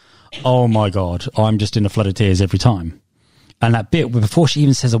building. Oh my God, I'm just in a flood of tears every time. And that bit, before she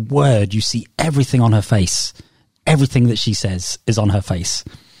even says a word, you see everything on her face. Everything that she says is on her face.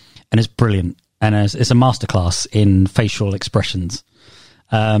 And it's brilliant. And it's a masterclass in facial expressions.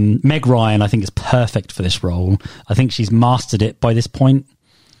 Meg Ryan, I think, is perfect for this role. I think she's mastered it by this point.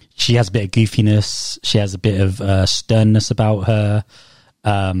 She has a bit of goofiness. She has a bit of sternness about her.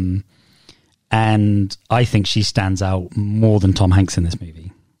 And I think she stands out more than Tom Hanks in this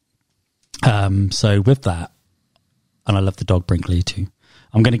movie. So with that, and I love the dog Brinkley too,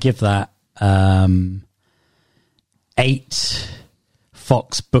 I'm going to give that 8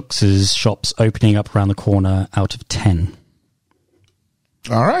 Fox Books' shops opening up around the corner out of 10.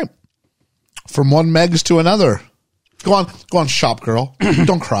 All right. From one Megs to another. Go on, Shop Girl.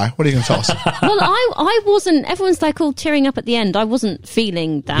 Don't cry. What are you going to tell us? Well, I wasn't. Everyone's like all tearing up at the end. I wasn't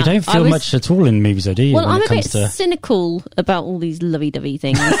feeling that. You don't feel much at all in movies, though, do you? Well, I'm a bit cynical about all these lovey-dovey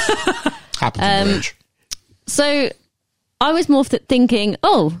things. Happens in the age. So I was more thinking,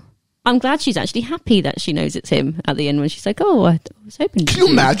 oh, I'm glad she's actually happy that she knows it's him at the end when she's like, oh, I was hoping. Can you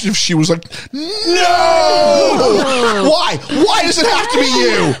imagine if she was like, no! Why? Why does it have to be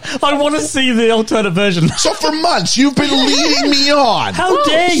you? I want to see the alternate version. So for months, you've been leading me on. How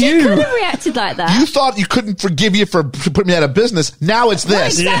dare she you? She could have reacted like that. You thought you couldn't forgive you for putting me out of business. Now it's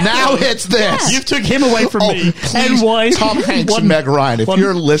this. Right, exactly. Now it's this. Yeah. You took him away from me. Please, And why? Tom Hanks and Meg Ryan, if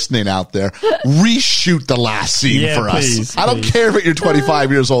you're listening out there, reshoot the last scene for us. Please, I don't care if you're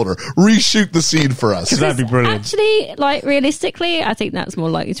 25 years older. Reshoot the scene for us. That'd be brilliant. Actually, like realistically, I think that's more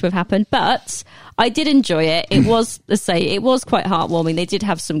likely to have happened. But I did enjoy it. It was, let's say, it was quite heartwarming. They did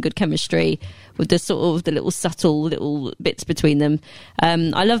have some good chemistry with the sort of the little subtle little bits between them.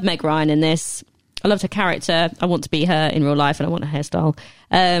 I love Meg Ryan in this. I loved her character. I want to be her in real life, and I want her hairstyle.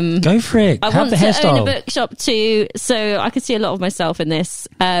 Go for it. I want to own a bookshop too, so I could see a lot of myself in this.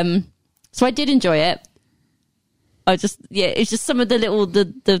 So I did enjoy it. It's just some of the little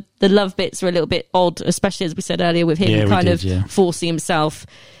the love bits were a little bit odd, especially as we said earlier with him forcing himself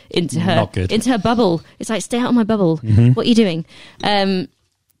into her bubble. It's like, stay out of my bubble. Mm-hmm. What are you doing?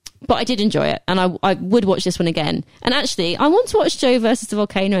 But I did enjoy it, and I would watch this one again. And actually, I want to watch Joe versus the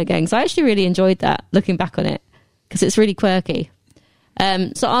Volcano again, because I actually really enjoyed that, looking back on it, because it's really quirky.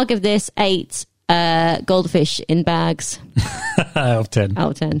 So I'll give this 8 goldfish in bags. Out of 10.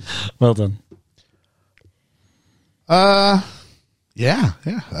 Out of 10. Well done. Yeah.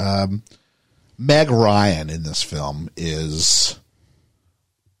 Meg Ryan in this film is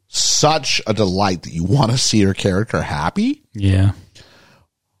such a delight that you want to see her character happy. Yeah.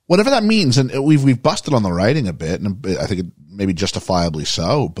 Whatever that means, and we've busted on the writing a bit, and I think it maybe justifiably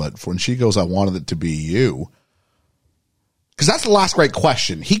so, but when she goes, I wanted it to be you. Because that's the last great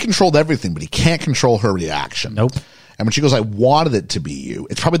question. He controlled everything, but he can't control her reaction. Nope. And when she goes, I wanted it to be you,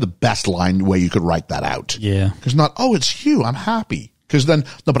 it's probably the best line way you could write that out. Yeah. Because not, oh, it's you, I'm happy. Because then,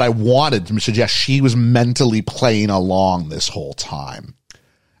 no, but I wanted to suggest she was mentally playing along this whole time.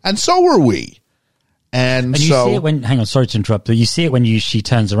 And so were we. And you see it when, hang on, sorry to interrupt, but you see it when she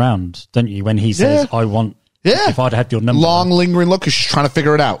turns around, don't you? When he says, I want Yeah. If I'd had your number. Long, lingering look because she's trying to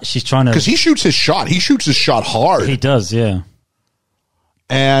figure it out. She's trying to... Because he shoots his shot. He shoots his shot hard. He does, yeah.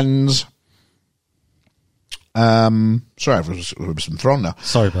 And... sorry, I've been thrown now.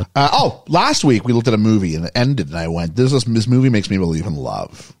 Sorry, bud. Last week we looked at a movie and it ended and I went, this movie makes me believe in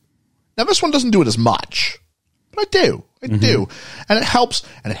love. Now this one doesn't do it as much, but I do. I do. And it helps,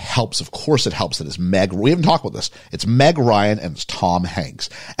 of course it helps that it's Meg. We haven't talked about this. It's Meg Ryan and it's Tom Hanks.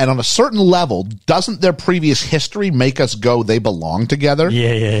 And on a certain level, doesn't their previous history make us go, they belong together?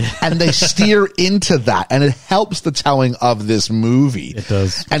 Yeah. And they steer into that. And it helps the telling of this movie. It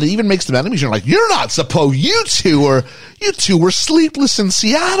does. And it even makes them enemies. You're like, you're not supposed, you two were sleepless in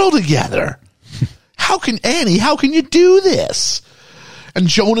Seattle together. How can you do this? And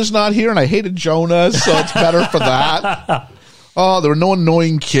Jonah's not here, and I hated Jonah, so it's better for that. Oh, there were no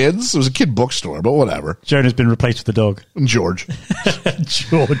annoying kids. It was a kid bookstore, but whatever. Jonah's been replaced with the dog. And George.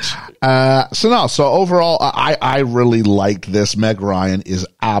 George. So overall, I really liked this. Meg Ryan is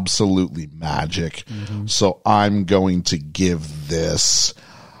absolutely magic. So I'm going to give this,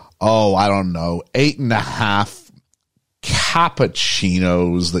 I don't know, 8.5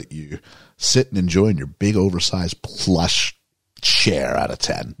 cappuccinos that you sit and enjoy in your big oversized plush chair out of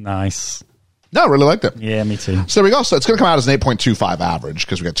 10. Nice. No, I really liked it. Yeah, me too. So there we go. So it's going to come out as an 8.25 average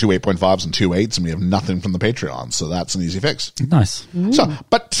because we got 2 8.5s and 2 8s and we have nothing from the Patreon. So that's an easy fix. Nice. So,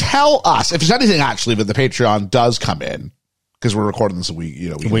 but tell us if there's anything actually that the Patreon does come in because we're recording this a week.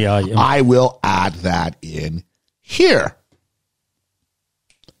 We are. Yeah. I will add that in here.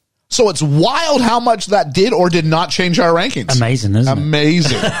 So it's wild how much that did or did not change our rankings. Amazing, isn't it?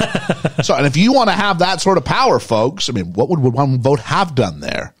 Amazing. So, and if you want to have that sort of power, folks, I mean, what would one vote have done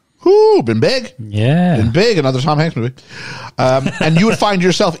there? Whoo, been big. Yeah. Been big, another Tom Hanks movie. And you would find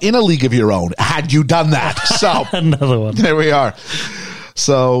yourself in a league of your own had you done that. So, another one. There we are.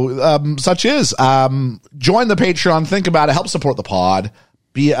 So, such is. Join the Patreon. Think about it. Help support the pod.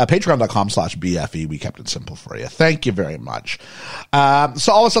 Patreon.com/BFE. We kept it simple for you. Thank you very much.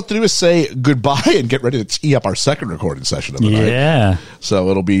 So all it's left to do is say goodbye and get ready to tee up our second recording session of the night. Yeah.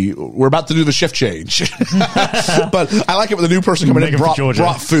 So we're about to do the shift change. But I like it when the new person coming in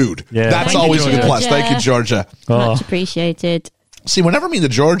brought food. Yeah. That's always a good plus. Thank you, Georgia. Much appreciated. See, we're never mean to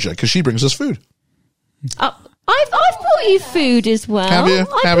Georgia because she brings us food. I've brought you food as well. Have you?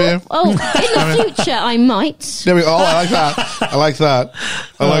 Oh, in the future I might. There we go. Oh, I like that.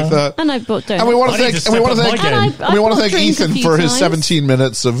 I like that. And I brought donuts. And we want to thank Ethan for his 17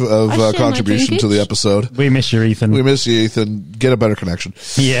 minutes of contribution to the episode. We miss you, Ethan. We miss you, Ethan. Get a better connection.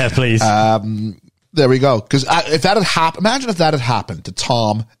 Yeah, please. There we go. Because if that had happened, imagine if that had happened to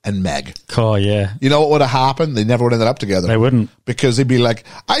Tom and Meg. Oh, yeah. You know what would have happened? They never would have ended up together. They wouldn't. Because they'd be like,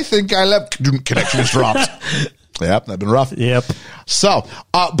 I think I left. Connection is dropped. Yep, that'd been rough. Yep. So,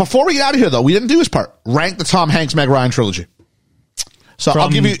 before we get out of here, though, we didn't do this part. Rank the Tom Hanks, Meg Ryan trilogy. So I'll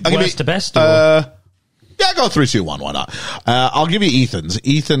give you worst to best. Yeah, go 3, 2, 1. Why not? I'll give you Ethan's.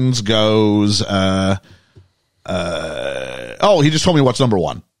 Ethan's goes. He just told me what's number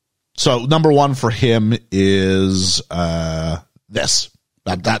 1. So number 1 for him is this.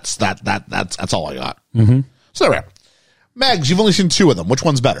 That's all I got. Mm-hmm. So there we are. Megs, you've only seen 2 of them. Which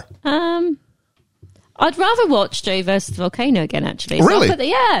one's better? I'd rather watch Joe versus the Volcano again, actually. So really?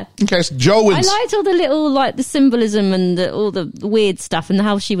 Yeah. Okay, so Joe wins. I liked all the little, the symbolism and all the weird stuff and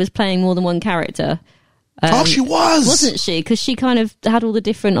how she was playing more than one character. She was. Wasn't she? Because she kind of had all the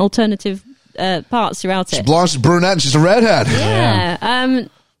different alternative parts throughout it. She's blonde, she's brunette, and she's a redhead. Yeah.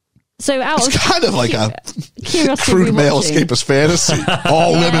 So it's kind of like a curiosity crude male escapist fantasy.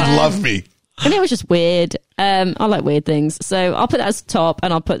 All women love me. And it was just weird. I like weird things. So I'll put that as top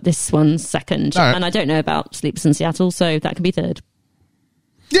and I'll put this one second. Right. And I don't know about Sleepless in Seattle, so that could be third.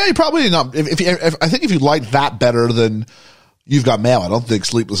 Yeah, you probably not. If I think if you like that better than You've Got Mail, I don't think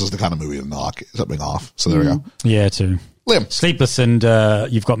Sleepless is the kind of movie to knock something off. So there we go. Yeah, too. Liam. Sleepless and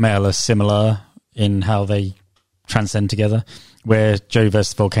You've Got Mail are similar in how they transcend together, where Joe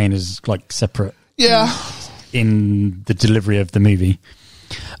vs. Volcano is like separate. Yeah. In the delivery of the movie.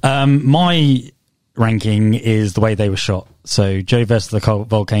 My ranking is the way they were shot. So Joe vs. the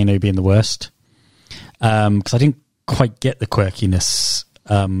Volcano being the worst. Because I didn't quite get the quirkiness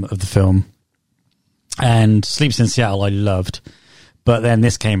of the film. And Sleepless in Seattle I loved. But then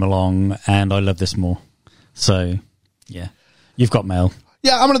this came along and I love this more. So, yeah. You've Got Mail.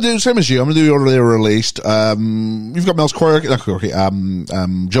 Yeah, I'm going to do the same as you. I'm going to do the order they were released. You've Got Mail's quirky. Not quirky.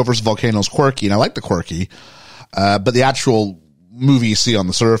 Joe vs. Volcano's quirky, and I like the quirky. But the actual movie you see on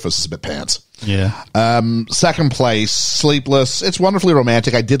the surface is a bit pants. Yeah. Second place, Sleepless. It's wonderfully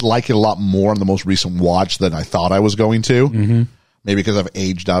romantic. I did like it a lot more in the most recent watch than I thought I was going to. Mm-hmm. Maybe because I've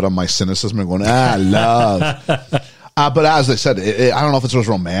aged out on my cynicism and going, love. But as I said, I don't know if it's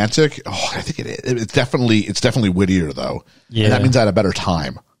romantic. Oh, I think it is. It's definitely wittier though. Yeah. And that means I had a better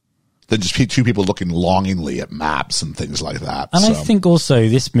time than just two people looking longingly at maps and things like that. And I think also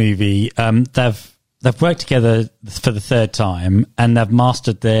this movie, they've worked together for the third time and they've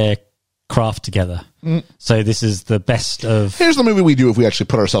mastered their craft together. So this is the best of... Here's the movie we do if we actually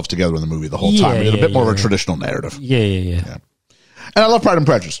put ourselves together in the movie the whole time. We did a bit more of a traditional narrative. Yeah. And I love Pride and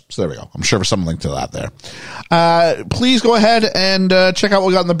Prejudice. So there we go. I'm sure there's some link to that there. Please go ahead and check out what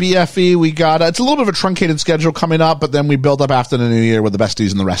we got in the BFE. We got, it's a little bit of a truncated schedule coming up, but then we build up after the new year with the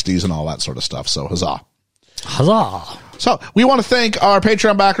besties and the resties and all that sort of stuff. So huzzah. Huzzah. So we want to thank our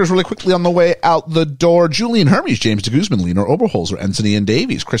Patreon backers really quickly on the way out the door. Julian Hermes, James de Guzman, Leonor Oberholzer, Anthony and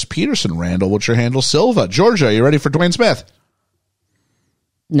Davies, Chris Peterson, Randall, what's your handle, Silva. Georgia, are you ready for Dwayne Smith?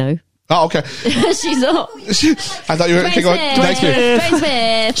 No. Oh, okay. She's not. I thought you were going, thank you. Dwayne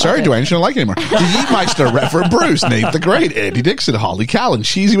Smith. Sorry, Dwayne, she don't like it anymore. Yeetmeister, Reverend Bruce, Nate the Great, Andy Dixon, Holly Callan,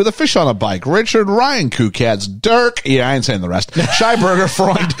 Cheesy with a Fish on a Bike, Richard, Ryan, Kookads, Dirk, yeah, I ain't saying the rest, Shy Burger,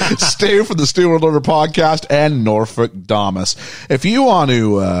 Freund, Stu from the Stu World Order podcast, and Norfolk Damas. If you want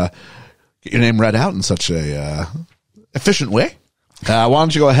to get your name read out in such a efficient way, why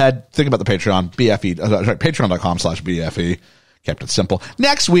don't you go ahead, think about the Patreon, BFE, patreon.com/BFE. Kept it simple.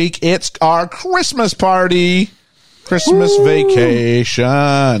 Next week, it's our Christmas party. Christmas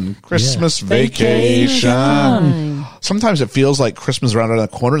vacation. Christmas vacation. Sometimes it feels like Christmas around the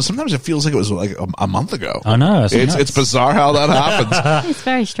corner, and sometimes it feels like it was like a month ago. I know. It's bizarre how that happens. It's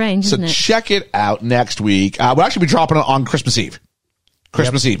very strange, isn't it? So check it out next week. We'll actually be dropping it on Christmas Eve.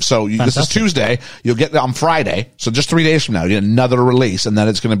 Eve. So this is Tuesday. You'll get it on Friday. So just 3 days from now, you get another release, and then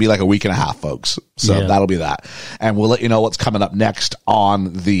it's going to be like a week and a half, folks. So that'll be that. And we'll let you know what's coming up next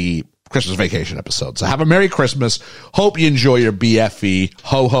on the Christmas vacation episode. So have a Merry Christmas. Hope you enjoy your BFE.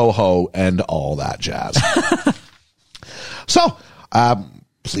 Ho, ho, ho, and all that jazz. So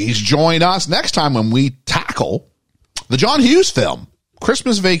please join us next time when we tackle the John Hughes film,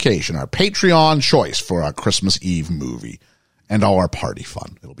 Christmas Vacation, our Patreon choice for our Christmas Eve movie. And all our party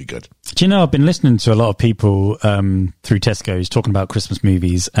fun. It'll be good. Do you know, I've been listening to a lot of people through Tesco's talking about Christmas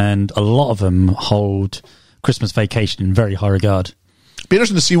movies, and a lot of them hold Christmas Vacation in very high regard. Be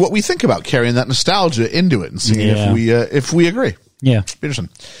interesting to see what we think about carrying that nostalgia into it and seeing if we agree. Yeah. Be interesting.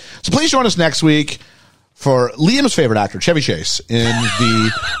 So please join us next week for Liam's favorite actor, Chevy Chase, in the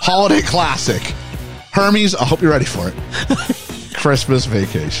holiday classic, Hermes. I hope you're ready for it. Christmas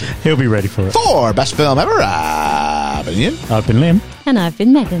Vacation. He'll be ready for it. For Best Film Ever, I've been Ian. I've been Liam. And I've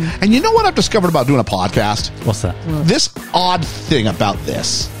been Megan. And you know what I've discovered about doing a podcast? What's that? This odd thing about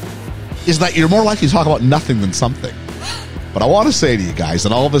this is that you're more likely to talk about nothing than something. But I want to say to you guys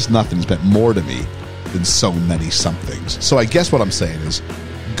that all of this nothing's meant more to me than so many somethings. So I guess what I'm saying is,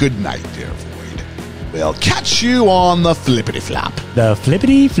 good night, dear Void. We'll catch you on the flippity flop. The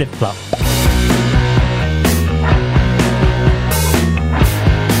flippity flip flop.